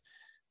work with.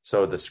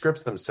 So the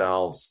scripts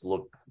themselves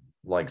look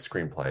like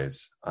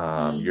screenplays.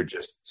 You're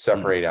just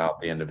separate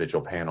out the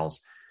individual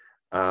panels.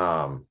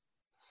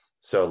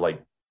 So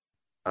like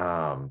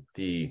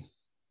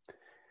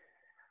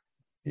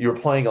you're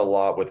playing a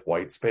lot with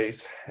white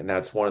space, and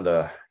that's one of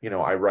the,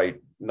 I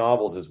write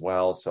novels as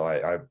well. So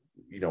I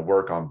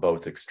work on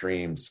both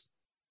extremes,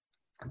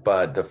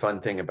 but the fun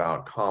thing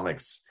about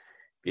comics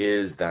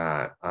is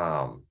that,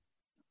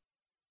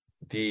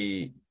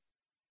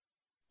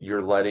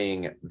 you're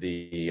letting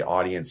the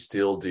audience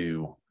still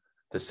do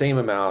the same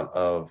amount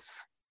of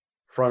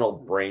frontal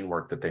brain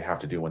work that they have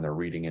to do when they're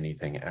reading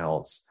anything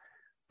else.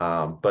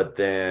 But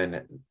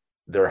then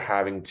they're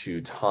having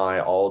to tie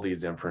all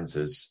these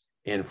inferences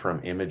in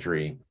from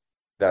imagery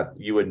that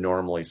you would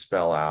normally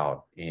spell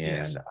out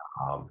in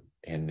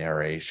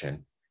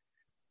narration.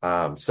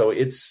 So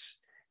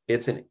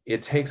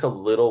it takes a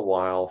little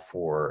while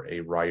for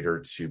a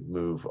writer to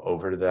move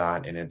over to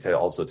that, and it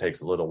also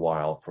takes a little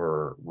while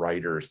for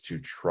writers to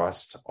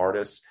trust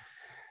artists.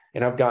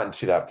 And I've gotten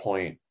to that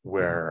point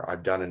where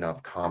I've done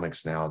enough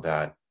comics now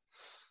that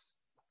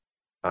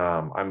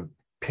I'm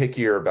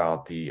pickier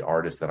about the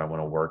artist that I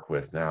want to work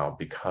with now,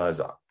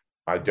 because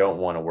I don't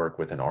want to work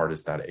with an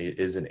artist that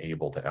isn't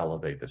able to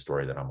elevate the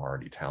story that I'm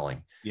already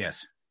telling.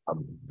 Yes.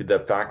 The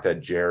fact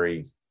that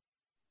Jerry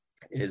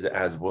is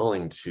as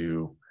willing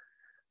to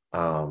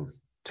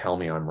tell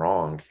me I'm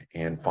wrong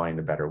and find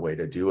a better way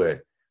to do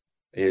it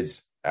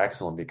is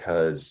excellent,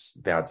 because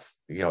that's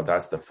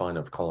the fun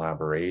of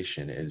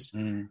collaboration is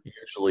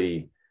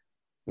usually,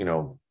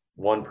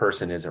 one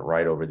person isn't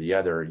right over the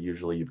other.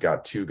 Usually you've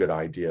got two good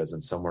ideas,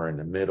 and somewhere in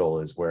the middle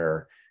is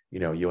where,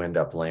 you end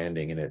up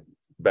landing in it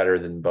better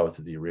than both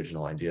of the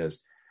original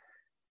ideas.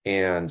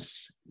 And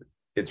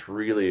it's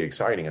really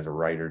exciting as a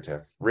writer to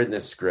have written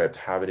this script,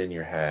 have it in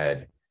your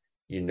head,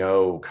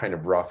 kind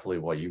of roughly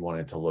what you want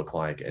it to look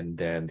like. And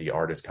then the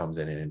artist comes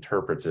in and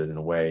interprets it in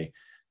a way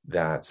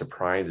that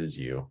surprises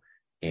you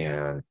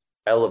and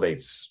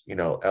elevates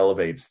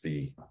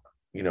the,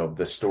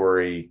 the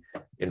story,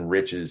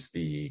 enriches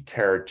the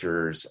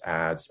characters,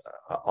 adds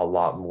a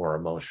lot more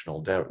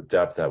emotional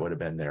depth that would have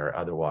been there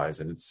otherwise.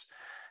 And it's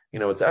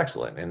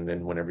excellent. And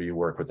then whenever you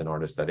work with an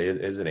artist that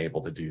isn't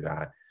able to do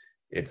that,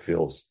 it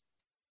feels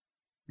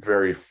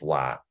very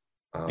flat.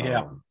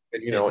 And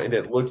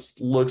it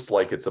looks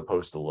like it's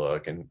supposed to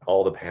look, and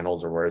all the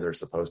panels are where they're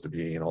supposed to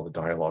be, and all the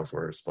dialogues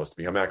where it's supposed to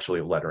be. I'm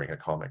actually lettering a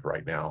comic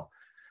right now,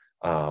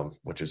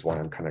 which is why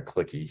I'm kind of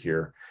clicky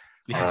here.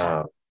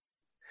 Yes.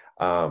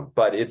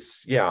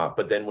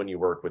 But then when you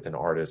work with an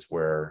artist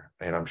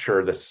and I'm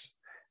sure this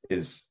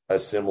is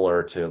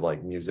similar to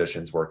like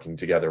musicians working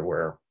together,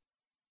 where,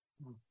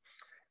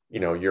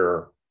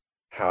 you're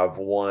have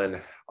one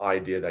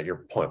idea that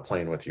you're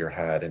playing with your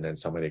head, and then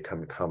somebody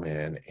come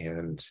in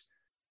and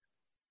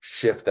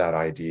shift that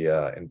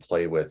idea and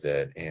play with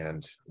it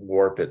and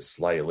warp it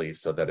slightly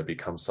so that it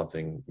becomes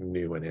something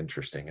new and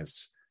interesting.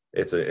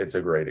 It's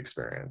a great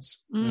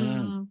experience.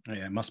 Yeah,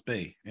 it must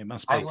be.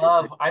 I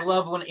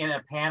love when in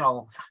a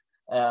panel,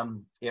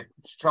 if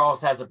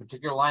Charles has a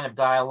particular line of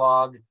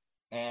dialogue,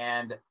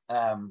 and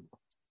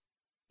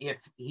if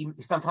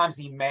sometimes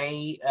he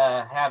may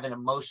have an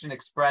emotion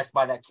expressed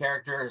by that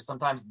character, or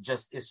sometimes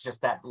it's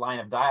just that line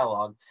of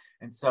dialogue,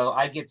 and so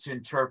I get to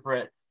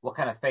interpret what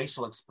kind of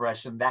facial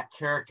expression that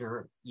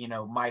character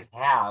might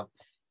have.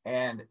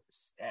 And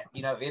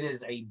it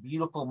is a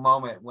beautiful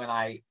moment when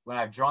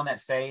I've drawn that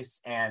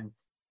face and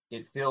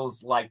it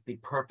feels like the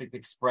perfect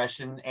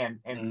expression, and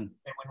when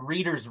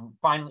readers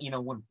finally,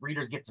 when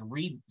readers get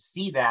to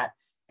see that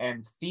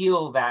and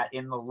feel that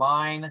in the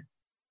line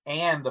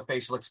and the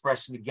facial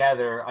expression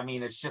together, I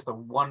mean, it's just a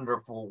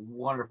wonderful,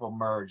 wonderful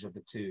merge of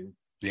the two.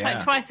 It's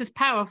like twice as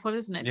powerful,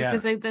 isn't it? Yeah.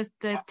 Because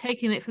they're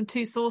taking it from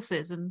two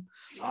sources. And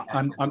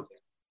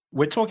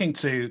we're talking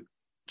to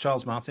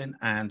Charles Martin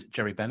and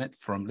Jerry Bennett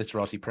from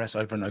Literati Press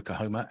over in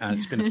Oklahoma, and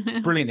it's been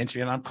a brilliant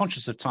interview. And I'm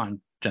conscious of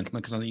time,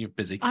 gentlemen, because I know you're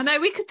busy. I know,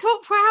 we could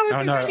talk for hours.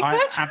 I know,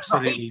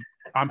 absolutely.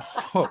 I'm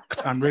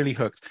hooked. I'm really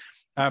hooked.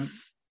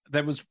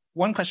 There was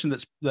one question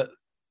that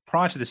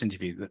prior to this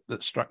interview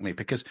that struck me,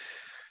 because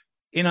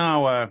in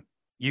our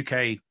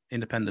UK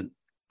independent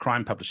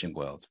crime publishing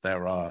world,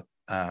 there are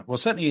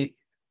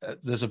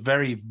there's a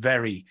very,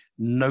 very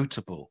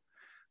notable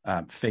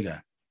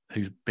figure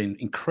who's been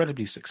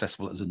incredibly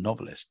successful as a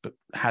novelist, but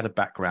had a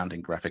background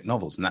in graphic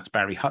novels. And that's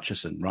Barry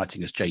Hutchison,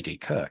 writing as J.D.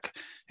 Kirk,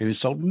 who has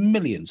sold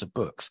millions of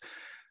books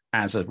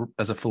as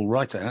a full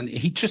writer. And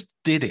he just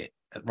did it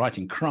at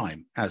writing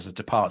crime as a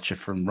departure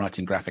from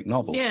writing graphic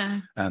novels.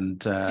 Yeah.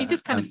 And he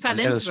just kind of fell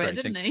into it,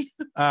 didn't he?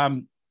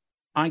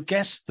 I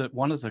guess that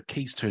one of the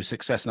keys to his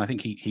success, and I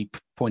think he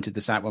pointed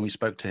this out when we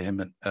spoke to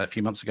him a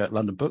few months ago at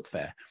London Book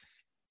Fair,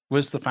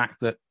 was the fact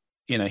that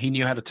he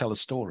knew how to tell a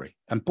story.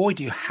 And boy,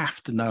 do you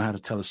have to know how to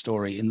tell a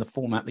story in the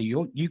format that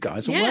you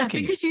guys are working. Yeah,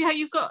 because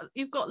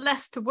you've got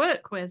less to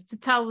work with to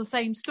tell the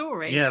same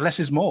story. Yeah, less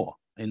is more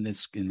in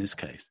this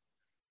case.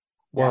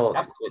 Well,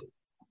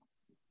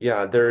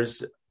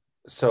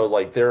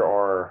 there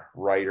are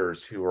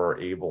writers who are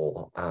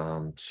able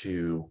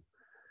to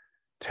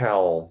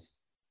tell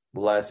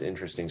less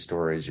interesting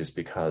stories just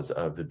because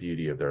of the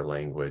beauty of their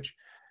language.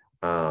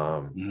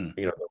 They're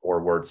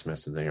more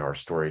wordsmiths than they are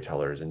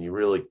storytellers, and you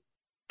really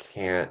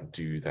can't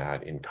do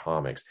that in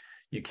comics.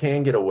 You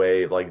can get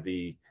away, like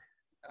the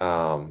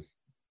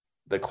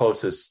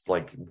closest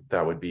like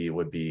that would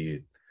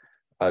be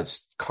a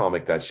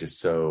comic that's just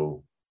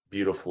so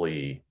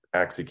beautifully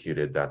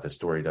executed that the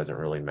story doesn't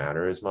really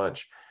matter as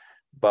much.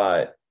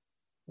 But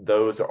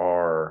those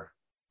are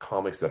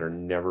comics that are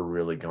never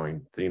really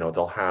going,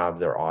 they'll have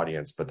their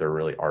audience, but they're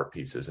really art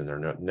pieces, and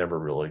they're never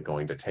really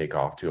going to take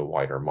off to a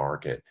wider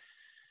market.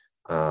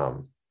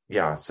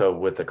 So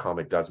with the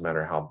comic, doesn't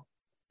matter how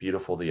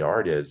beautiful the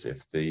art is,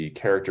 if the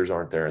characters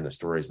aren't there and the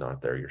story's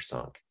not there, you're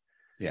sunk.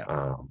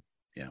 And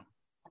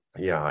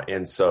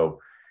so,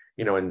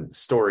 and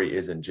story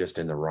isn't just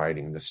in the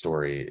writing, the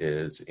story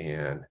is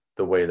in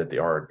the way that the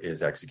art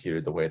is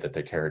executed, the way that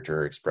the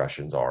character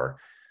expressions are.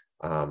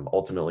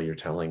 Ultimately, you're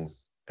telling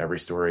every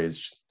story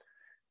is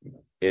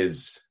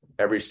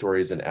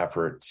an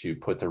effort to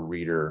put the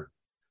reader's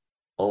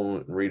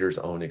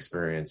own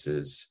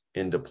experiences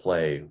into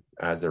play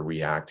as they're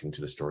reacting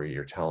to the story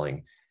you're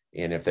telling.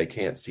 And if they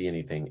can't see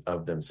anything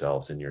of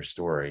themselves in your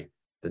story,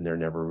 then they're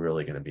never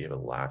really going to be able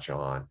to latch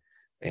on.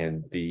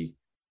 And the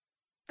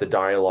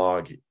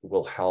dialogue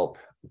will help,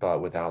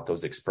 but without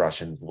those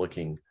expressions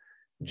looking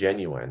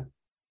genuine,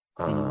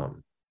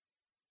 then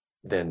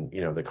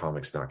the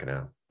comic's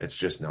it's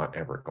just not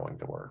ever going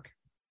to work.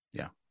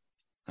 Yeah,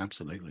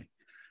 absolutely.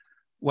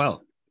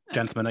 Well,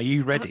 gentlemen, are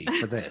you ready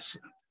for this?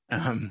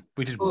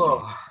 We did.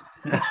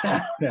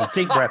 Yeah,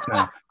 deep breath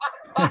now.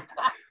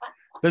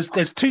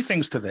 There's two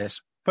things to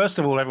this. First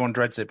of all, everyone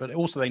dreads it, but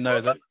also they know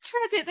that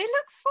dread it. They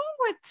look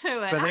forward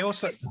to it. But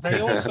they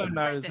also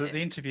know that the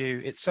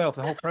interview itself,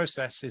 the whole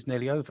process, is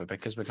nearly over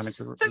because we're coming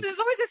to. So there's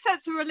always a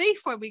sense of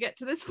relief when we get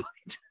to this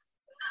point.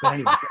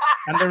 Anyway,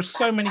 and there are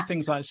so many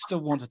things I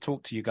still want to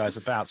talk to you guys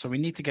about, so we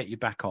need to get you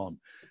back on.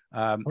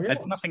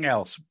 If nothing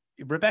else,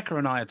 Rebecca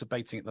and I are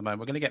debating at the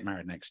moment. We're going to get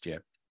married next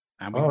year,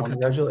 and we want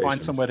to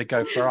find somewhere to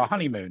go for our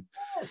honeymoon.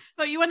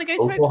 So you want to go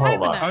to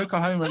Oklahoma now?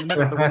 Oklahoma in the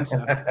middle of the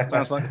winter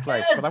sounds like the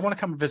place. But I want to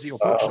come and visit your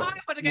portrait. I want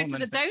to go to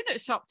the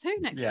donut shop too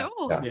next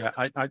door. Yeah,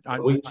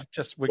 we're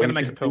going to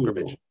make a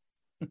pilgrimage.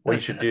 What you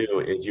should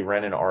do is you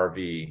rent an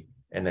RV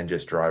and then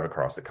just drive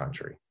across the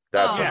country.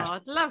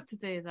 I'd love to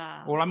do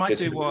that. Well, I might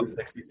do what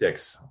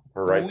 66.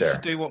 We're right there. We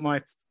should do what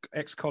my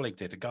ex-colleague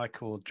did. A guy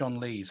called John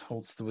Lees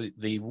holds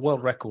the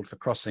world record for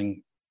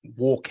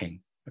walking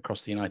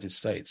across the United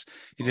States.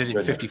 He did it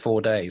in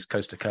 54 days,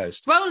 coast to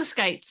coast. Roller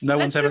skates. No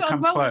one's ever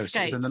come close.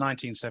 It was in the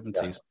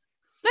 1970s. Yeah.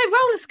 No,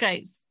 roller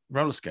skates.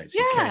 Roller skates.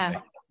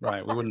 Yeah.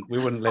 Right. We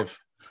wouldn't live.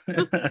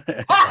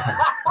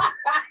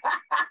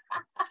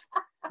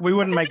 We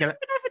wouldn't make it.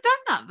 They've never done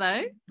that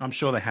though. I'm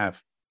sure they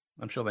have.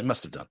 I'm sure they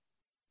must have done.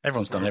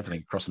 Everyone's done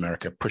everything across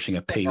America, pushing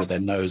a pea with their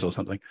nose or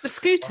something. The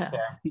scooter.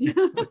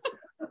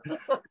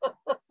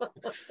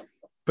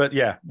 But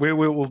yeah,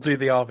 we'll do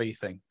the RV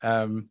thing.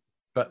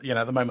 But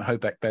at the moment,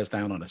 Hobeck bears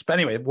down on us. But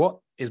anyway, what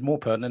is more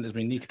pertinent is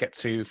we need to get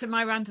to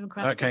my random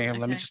question. Okay,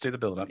 let me just do the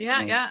build-up.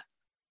 Yeah.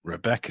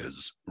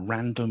 Rebecca's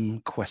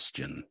random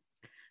question.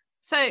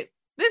 So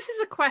this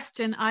is a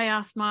question I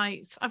asked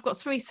I've got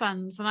 3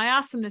 sons, and I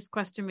asked them this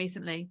question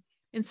recently,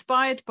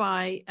 inspired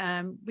by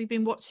we've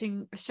been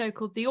watching a show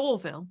called The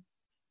Orville.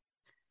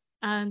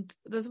 And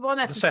there's one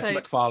episode. The Seth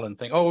MacFarlane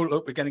thing. Oh,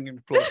 look, we're getting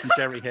applause from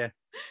Jerry here,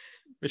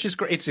 which is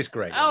great. It's just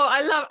great. Oh,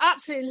 I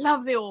absolutely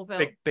love The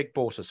Orville. Big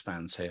Bortus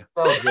fans here.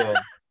 Oh,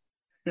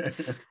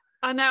 good.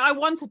 I know. I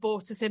want a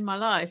Bortus in my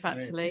life,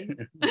 actually.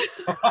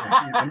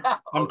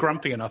 I'm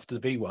grumpy enough to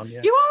be one. Yeah.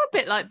 You are a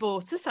bit like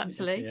Bortus,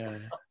 actually. Yeah.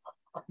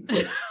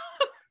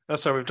 Oh,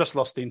 sorry, we've just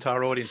lost the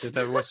entire audience. They've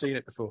never seen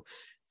it before.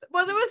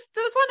 Well, there was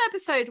one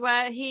episode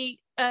where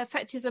he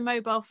fetches a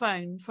mobile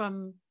phone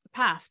from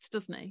past,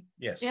 doesn't he?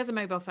 Yes. He has a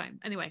mobile phone.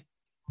 Anyway.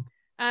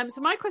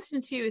 So my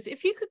question to you is,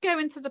 if you could go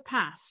into the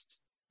past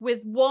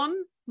with one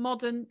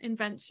modern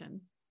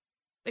invention,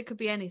 it could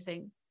be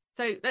anything.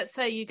 So let's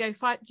say you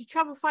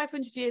travel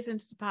 500 years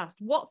into the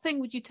past. What thing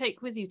would you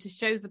take with you to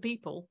show the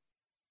people?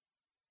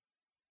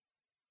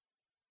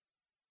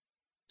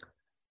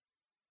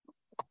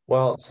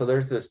 Well, so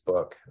there's this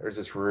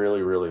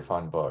really, really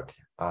fun book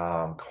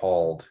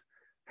called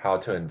How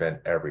to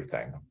Invent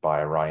Everything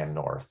by Ryan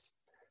North.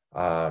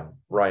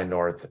 Ryan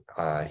North,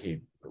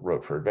 he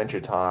wrote for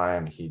Adventure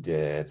Time. He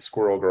did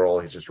Squirrel Girl.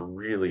 He's just a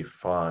really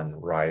fun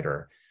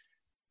writer.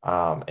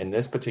 And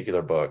this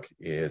particular book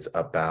is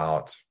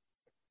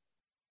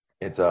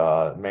it's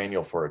a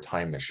manual for a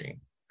time machine.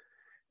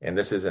 And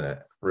this isn't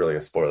really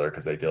a spoiler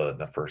because they do it in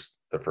the first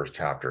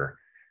chapter.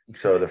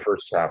 So the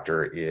first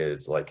chapter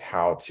is like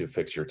how to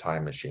fix your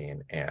time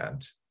machine,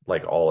 and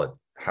like all it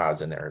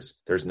has in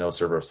there's no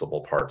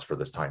serviceable parts for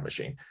this time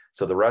machine.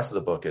 So the rest of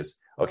the book is,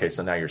 okay,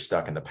 so now you're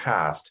stuck in the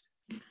past.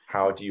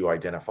 How do you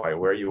identify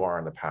where you are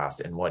in the past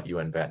and what you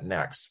invent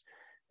next?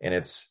 And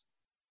it's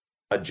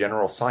a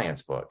general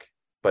science book,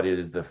 but it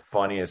is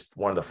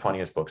one of the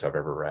funniest books I've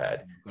ever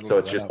read. So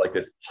it's just like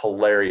this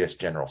hilarious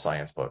general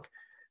science book.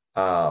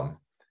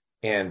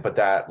 But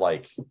that,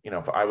 like,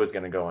 if I was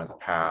going to go in the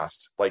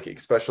past, like,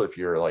 especially if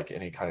you're like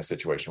any kind of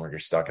situation where you're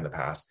stuck in the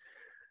past,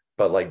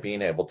 but like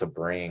being able to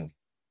bring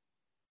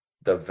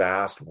the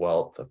vast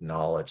wealth of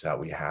knowledge that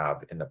we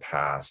have in the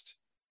past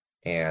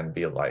and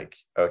be like,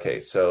 okay,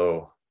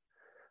 so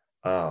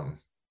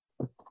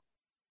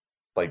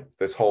like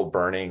this whole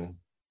burning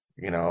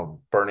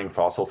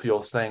fossil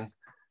fuels thing.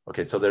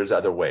 Okay, so there's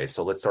other ways.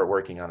 So let's start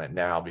working on it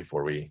now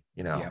before we,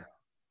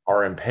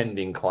 our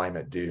impending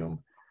climate doom.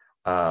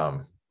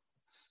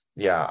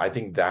 Yeah, I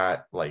think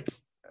that, like,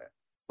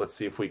 let's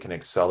see if we can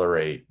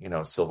accelerate,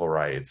 civil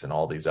rights and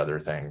all these other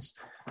things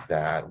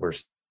that we're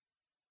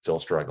still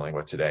struggling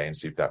with today, and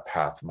see if that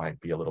path might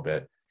be a little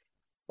bit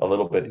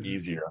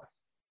easier.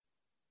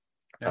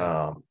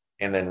 Yeah.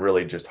 And then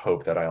really just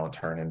hope that I don't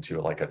turn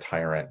into like a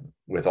tyrant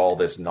with all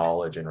this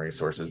knowledge and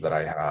resources that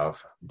I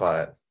have.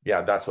 But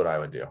yeah, that's what I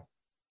would do.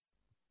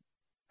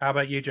 How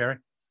about you, Jerry?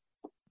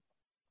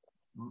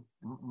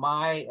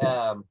 My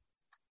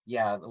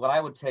what I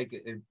would take,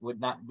 it would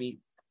not be.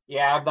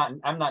 Yeah,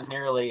 I'm not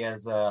nearly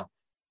as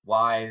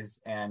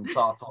wise and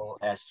thoughtful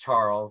as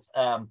Charles.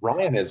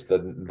 Ryan is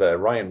the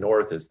Ryan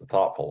North is the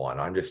thoughtful one.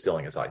 I'm just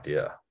stealing his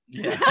idea.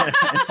 Yeah.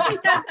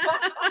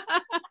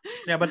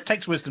 Yeah, but it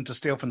takes wisdom to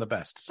steal from the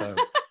best. So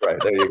right,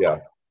 there you go.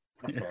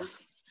 That's fair.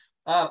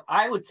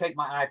 I would take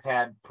my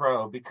iPad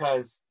Pro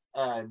because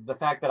the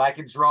fact that I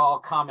could draw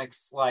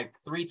comics like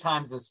 3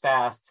 times as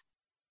fast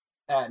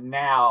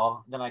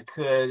now than I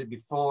could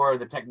before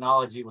the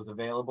technology was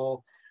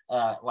available.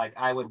 Like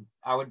I would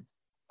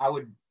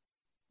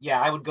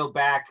go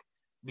back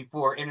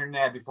before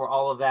internet, before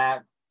all of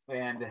that,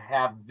 and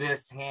have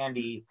this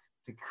handy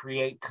to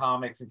create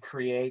comics and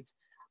create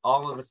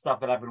all of the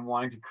stuff that I've been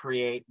wanting to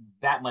create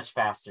that much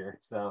faster.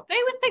 So they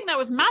would think that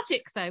was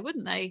magic, though,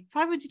 wouldn't they?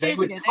 500 years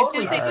ago,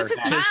 totally they'd just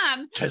think, this is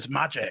man. Tis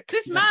magic.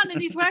 This man,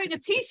 and he's wearing a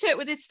T-shirt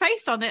with his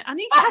face on it, and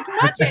he has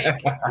magic.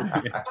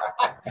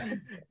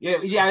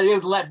 Yeah, it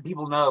would let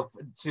people know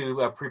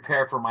to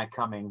prepare for my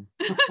coming.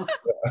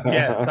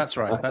 Yeah, that's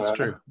right. That's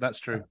true.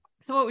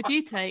 So what would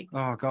you take?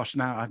 Oh gosh,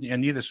 now I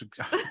knew this.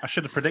 I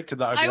should have predicted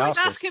that. I would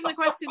asked ask him the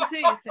question too.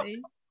 You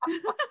see,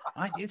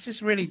 it's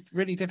just really,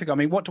 really difficult. I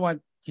mean, what do I,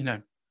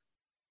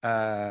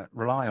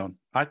 rely on?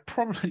 I'd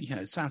probably,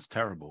 it sounds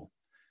terrible,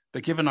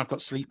 but given I've got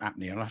sleep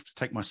apnea, I'll have to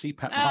take my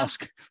CPAP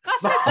mask.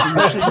 That's so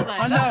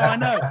I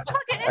know. Plug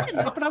it in.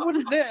 But I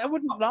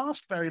wouldn't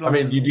last very long. I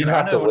mean, you do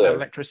have to live.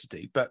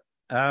 Electricity, but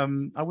I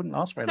wouldn't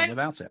last very long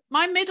without it.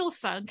 My middle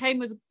son came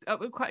with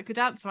quite a good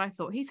answer, I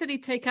thought. He said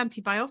he'd take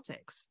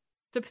antibiotics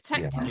to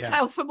protect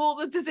himself from all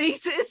the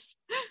diseases.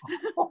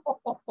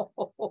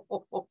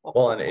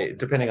 Well, and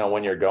depending on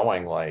when you're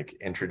going, like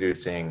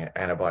introducing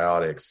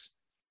antibiotics,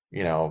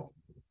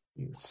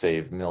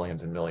 save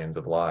millions and millions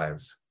of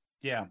lives.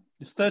 Yeah,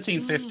 it's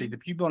 1350. The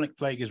bubonic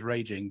plague is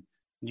raging,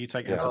 and you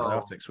take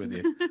antibiotics with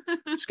you.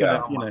 It's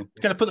gonna,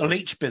 gonna put the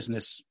leech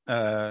business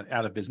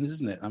out of business,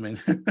 isn't it? I mean,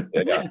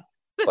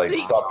 like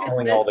stop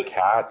killing all the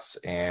cats,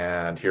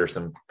 and here's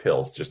some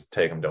pills. Just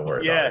take them. Don't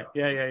worry about it.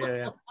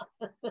 Yeah.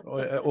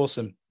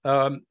 Awesome.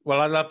 Well,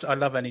 I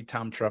love any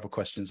time travel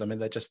questions. I mean,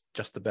 they're just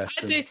the best.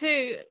 I do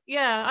too.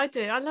 Yeah, I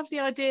do. I love the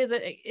idea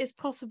that it is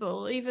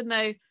possible, even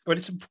though. But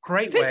it's a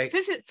great way.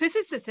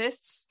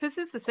 Physicists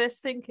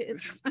think it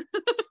is.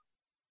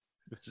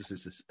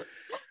 Physicists.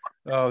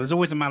 Oh, there's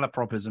always a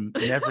malapropism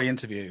in every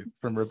interview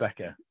from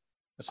Rebecca.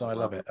 So I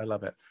love it.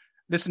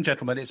 Listen,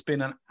 gentlemen, it's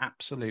been an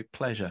absolute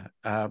pleasure.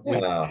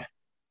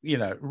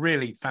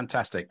 Really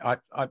fantastic. I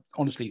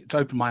honestly, it's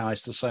opened my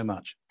eyes to so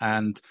much,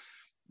 and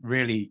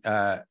really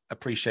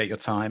appreciate your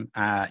time,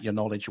 your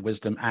knowledge, your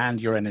wisdom,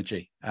 and your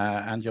energy,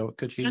 and your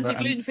good humor, and your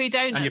gluten-free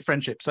donuts, and your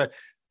friendship. So,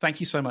 thank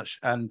you so much.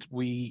 And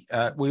we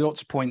ought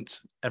to point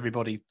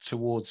everybody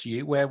towards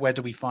you. Where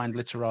do we find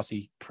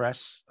Literati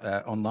Press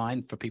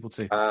online for people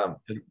to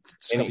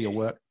discover your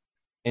work?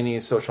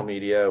 Any social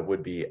media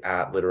would be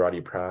at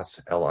Literati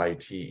Press,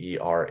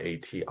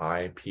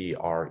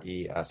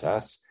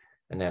 LITERATIPRESS.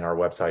 And then our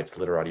website's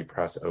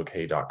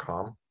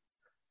literatipressok.com.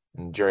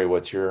 And Jerry,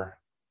 what's your?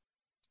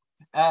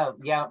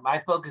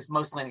 I focus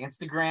mostly on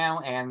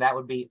Instagram, and that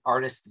would be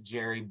artist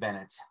Jerry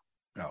Bennett.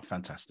 Oh,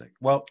 fantastic.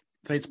 Well,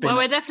 it's been. Well,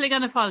 we're definitely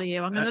going to follow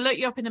you. I'm going to look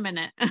you up in a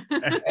minute.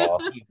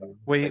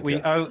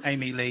 we owe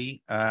Amy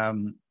Lee a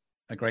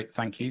great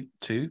thank you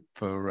too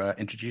for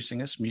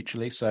introducing us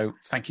mutually. So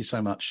thank you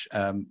so much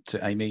to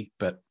Amy.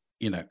 But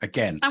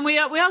again, and we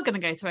are going to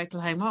go to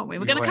Oklahoma, aren't we?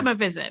 We're going to come and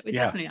visit. We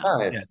definitely are.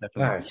 Nice. Yeah,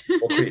 definitely. Nice.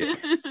 We'll treat you.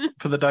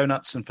 For the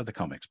donuts and for the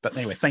comics. But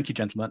anyway, thank you,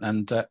 gentlemen,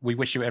 and we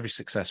wish you every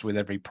success with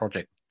every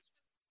project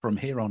from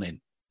here on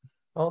in.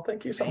 Oh,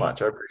 thank you so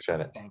much. I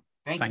appreciate it.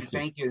 Thank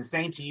you. And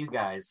same to you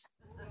guys.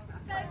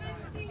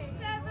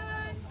 77.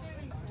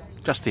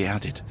 Just the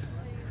added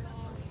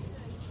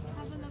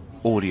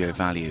audio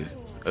value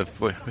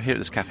of we're here at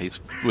this cafe.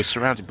 We're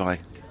surrounded by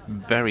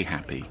very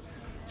happy,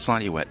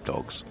 slightly wet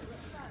dogs.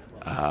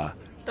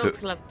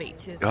 Dogs love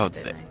beaches. Oh,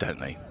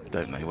 don't they?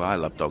 Well, I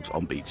love dogs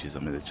on beaches. I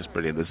mean, it's just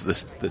brilliant.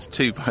 There's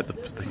two.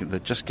 They're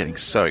just getting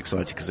so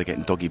excited because they're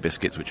getting doggy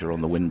biscuits, which are on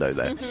the window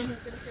there.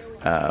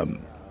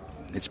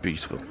 It's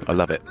beautiful. I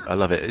love it.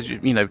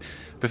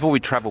 Before we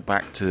travel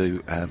back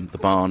to the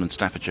barn and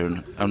Staffordshire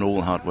and all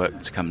the hard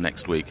work to come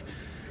next week,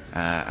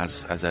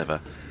 as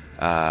ever.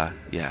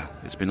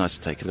 It's been nice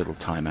to take a little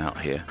time out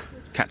here,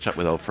 catch up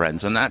with old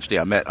friends. And actually,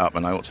 I met up,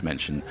 and I ought to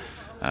mention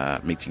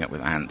meeting up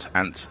with Ant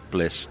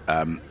Bliss.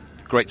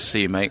 Great to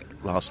see you, mate.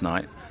 Last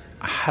night,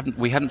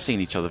 we hadn't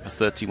seen each other for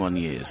 31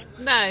 years.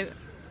 No,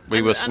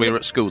 We were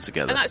at school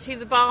together. And actually,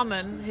 the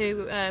barman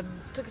who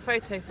took a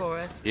photo for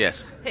us.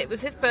 Yes. It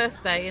was his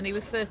birthday, and he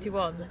was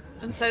 31,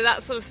 and so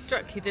that sort of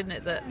struck you, didn't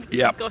it?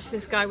 That gosh,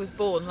 this guy was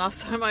born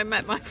last time I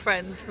met my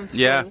friend from school.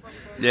 Yeah.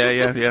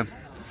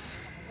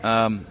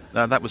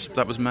 That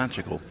was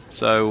magical.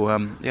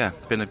 So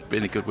been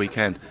a good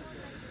weekend.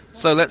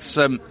 So let's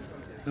got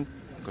a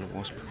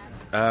wasp.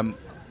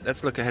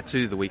 Let's look ahead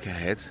to the week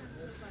ahead.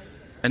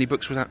 Any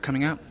books without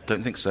coming out?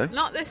 Don't think so.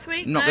 Not this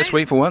week. Not no. this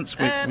week for once.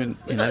 We've got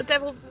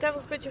the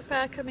Devil's Bridge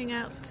Affair coming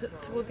out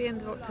towards the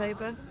end of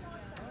October.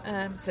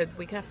 So the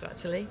week after,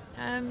 actually.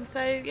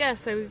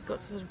 So we've got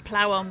to sort of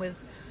plough on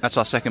with. That's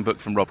our second book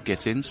from Rob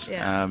Gittins.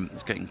 Yeah.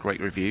 It's getting great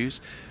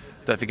reviews.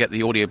 Don't forget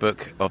the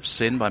audiobook of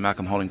Sin by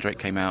Malcolm Hollingdrake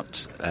came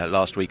out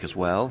last week as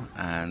well,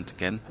 and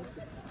again,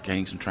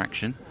 gaining some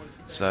traction.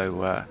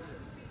 So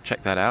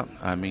check that out.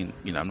 I mean,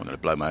 I'm not going to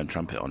blow my own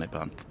trumpet on it,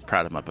 but I'm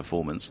proud of my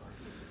performance,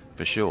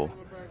 for sure.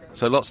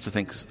 So lots of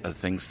things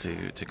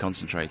to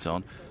concentrate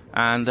on.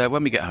 And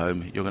when we get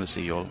home, you're going to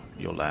see your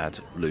lad,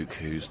 Luke,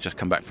 who's just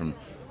come back from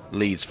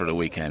Leeds for the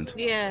weekend.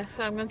 Yeah,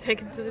 so I'm going to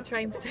take him to the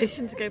train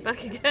station to go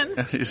back again.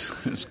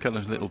 It's kind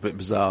of a little bit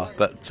bizarre,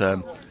 but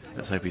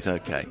let's hope he's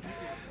okay.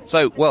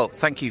 So, well,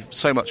 thank you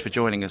so much for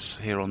joining us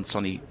here on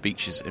sunny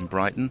beaches in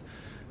Brighton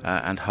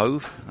and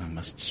Hove. I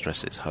must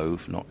stress it's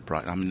Hove, not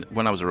Brighton. I mean,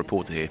 when I was a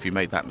reporter here, if you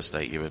made that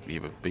mistake, you would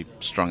be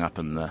strung up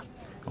on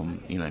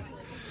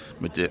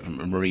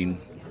Marine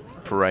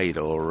Parade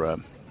or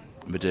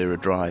Madeira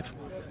Drive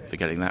for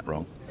getting that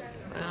wrong.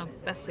 Well,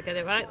 best to get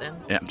it right then.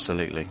 Yeah,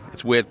 absolutely.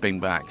 It's weird being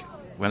back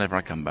whenever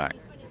I come back,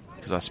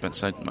 because I spent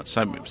so much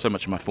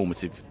of my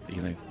formative,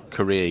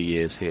 career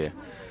years here.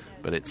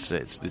 But it's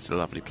a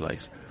lovely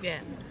place. Yeah,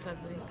 it's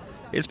lovely.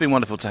 It's been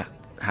wonderful to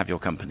have your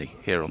company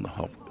here on the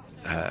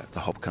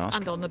Hobcast.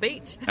 And on the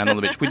beach. And on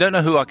the beach. We don't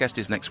know who our guest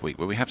is next week,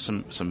 but we have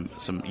some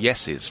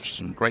yeses,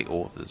 some great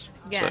authors.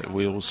 Yes. So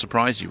we will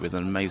surprise you with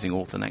an amazing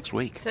author next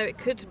week. So it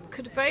could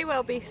very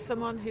well be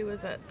someone who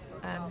was at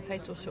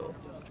Fatal Shore.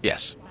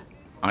 Yes,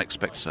 I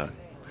expect so.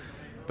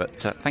 But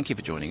thank you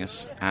for joining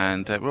us.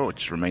 And it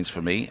just remains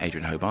for me,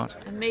 Adrian Hobart.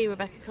 And me,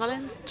 Rebecca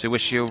Collins. To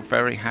wish you a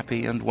very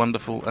happy and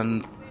wonderful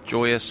and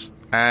joyous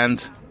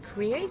and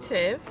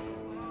creative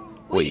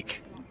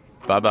week.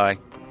 Bye-bye.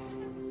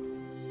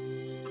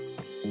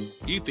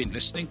 You've been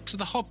listening to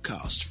the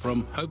Hobcast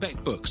from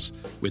Hobeck Books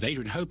with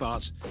Adrian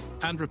Hobart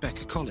and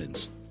Rebecca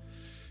Collins.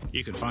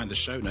 You can find the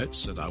show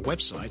notes at our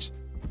website,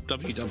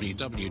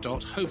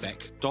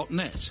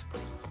 www.hobeck.net.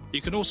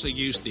 You can also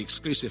use the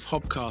exclusive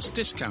Hobcast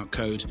discount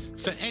code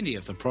for any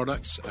of the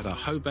products at our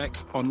Hobeck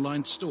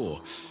online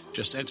store.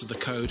 Just enter the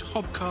code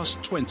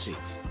HOBCAST20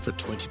 for a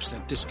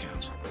 20%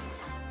 discount.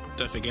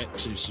 Don't forget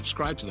to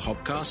subscribe to the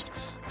Hobcast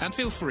and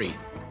feel free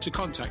to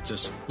contact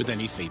us with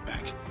any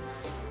feedback.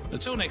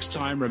 Until next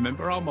time,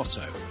 remember our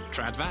motto,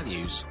 Trad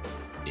Values,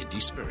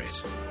 Indie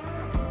Spirit.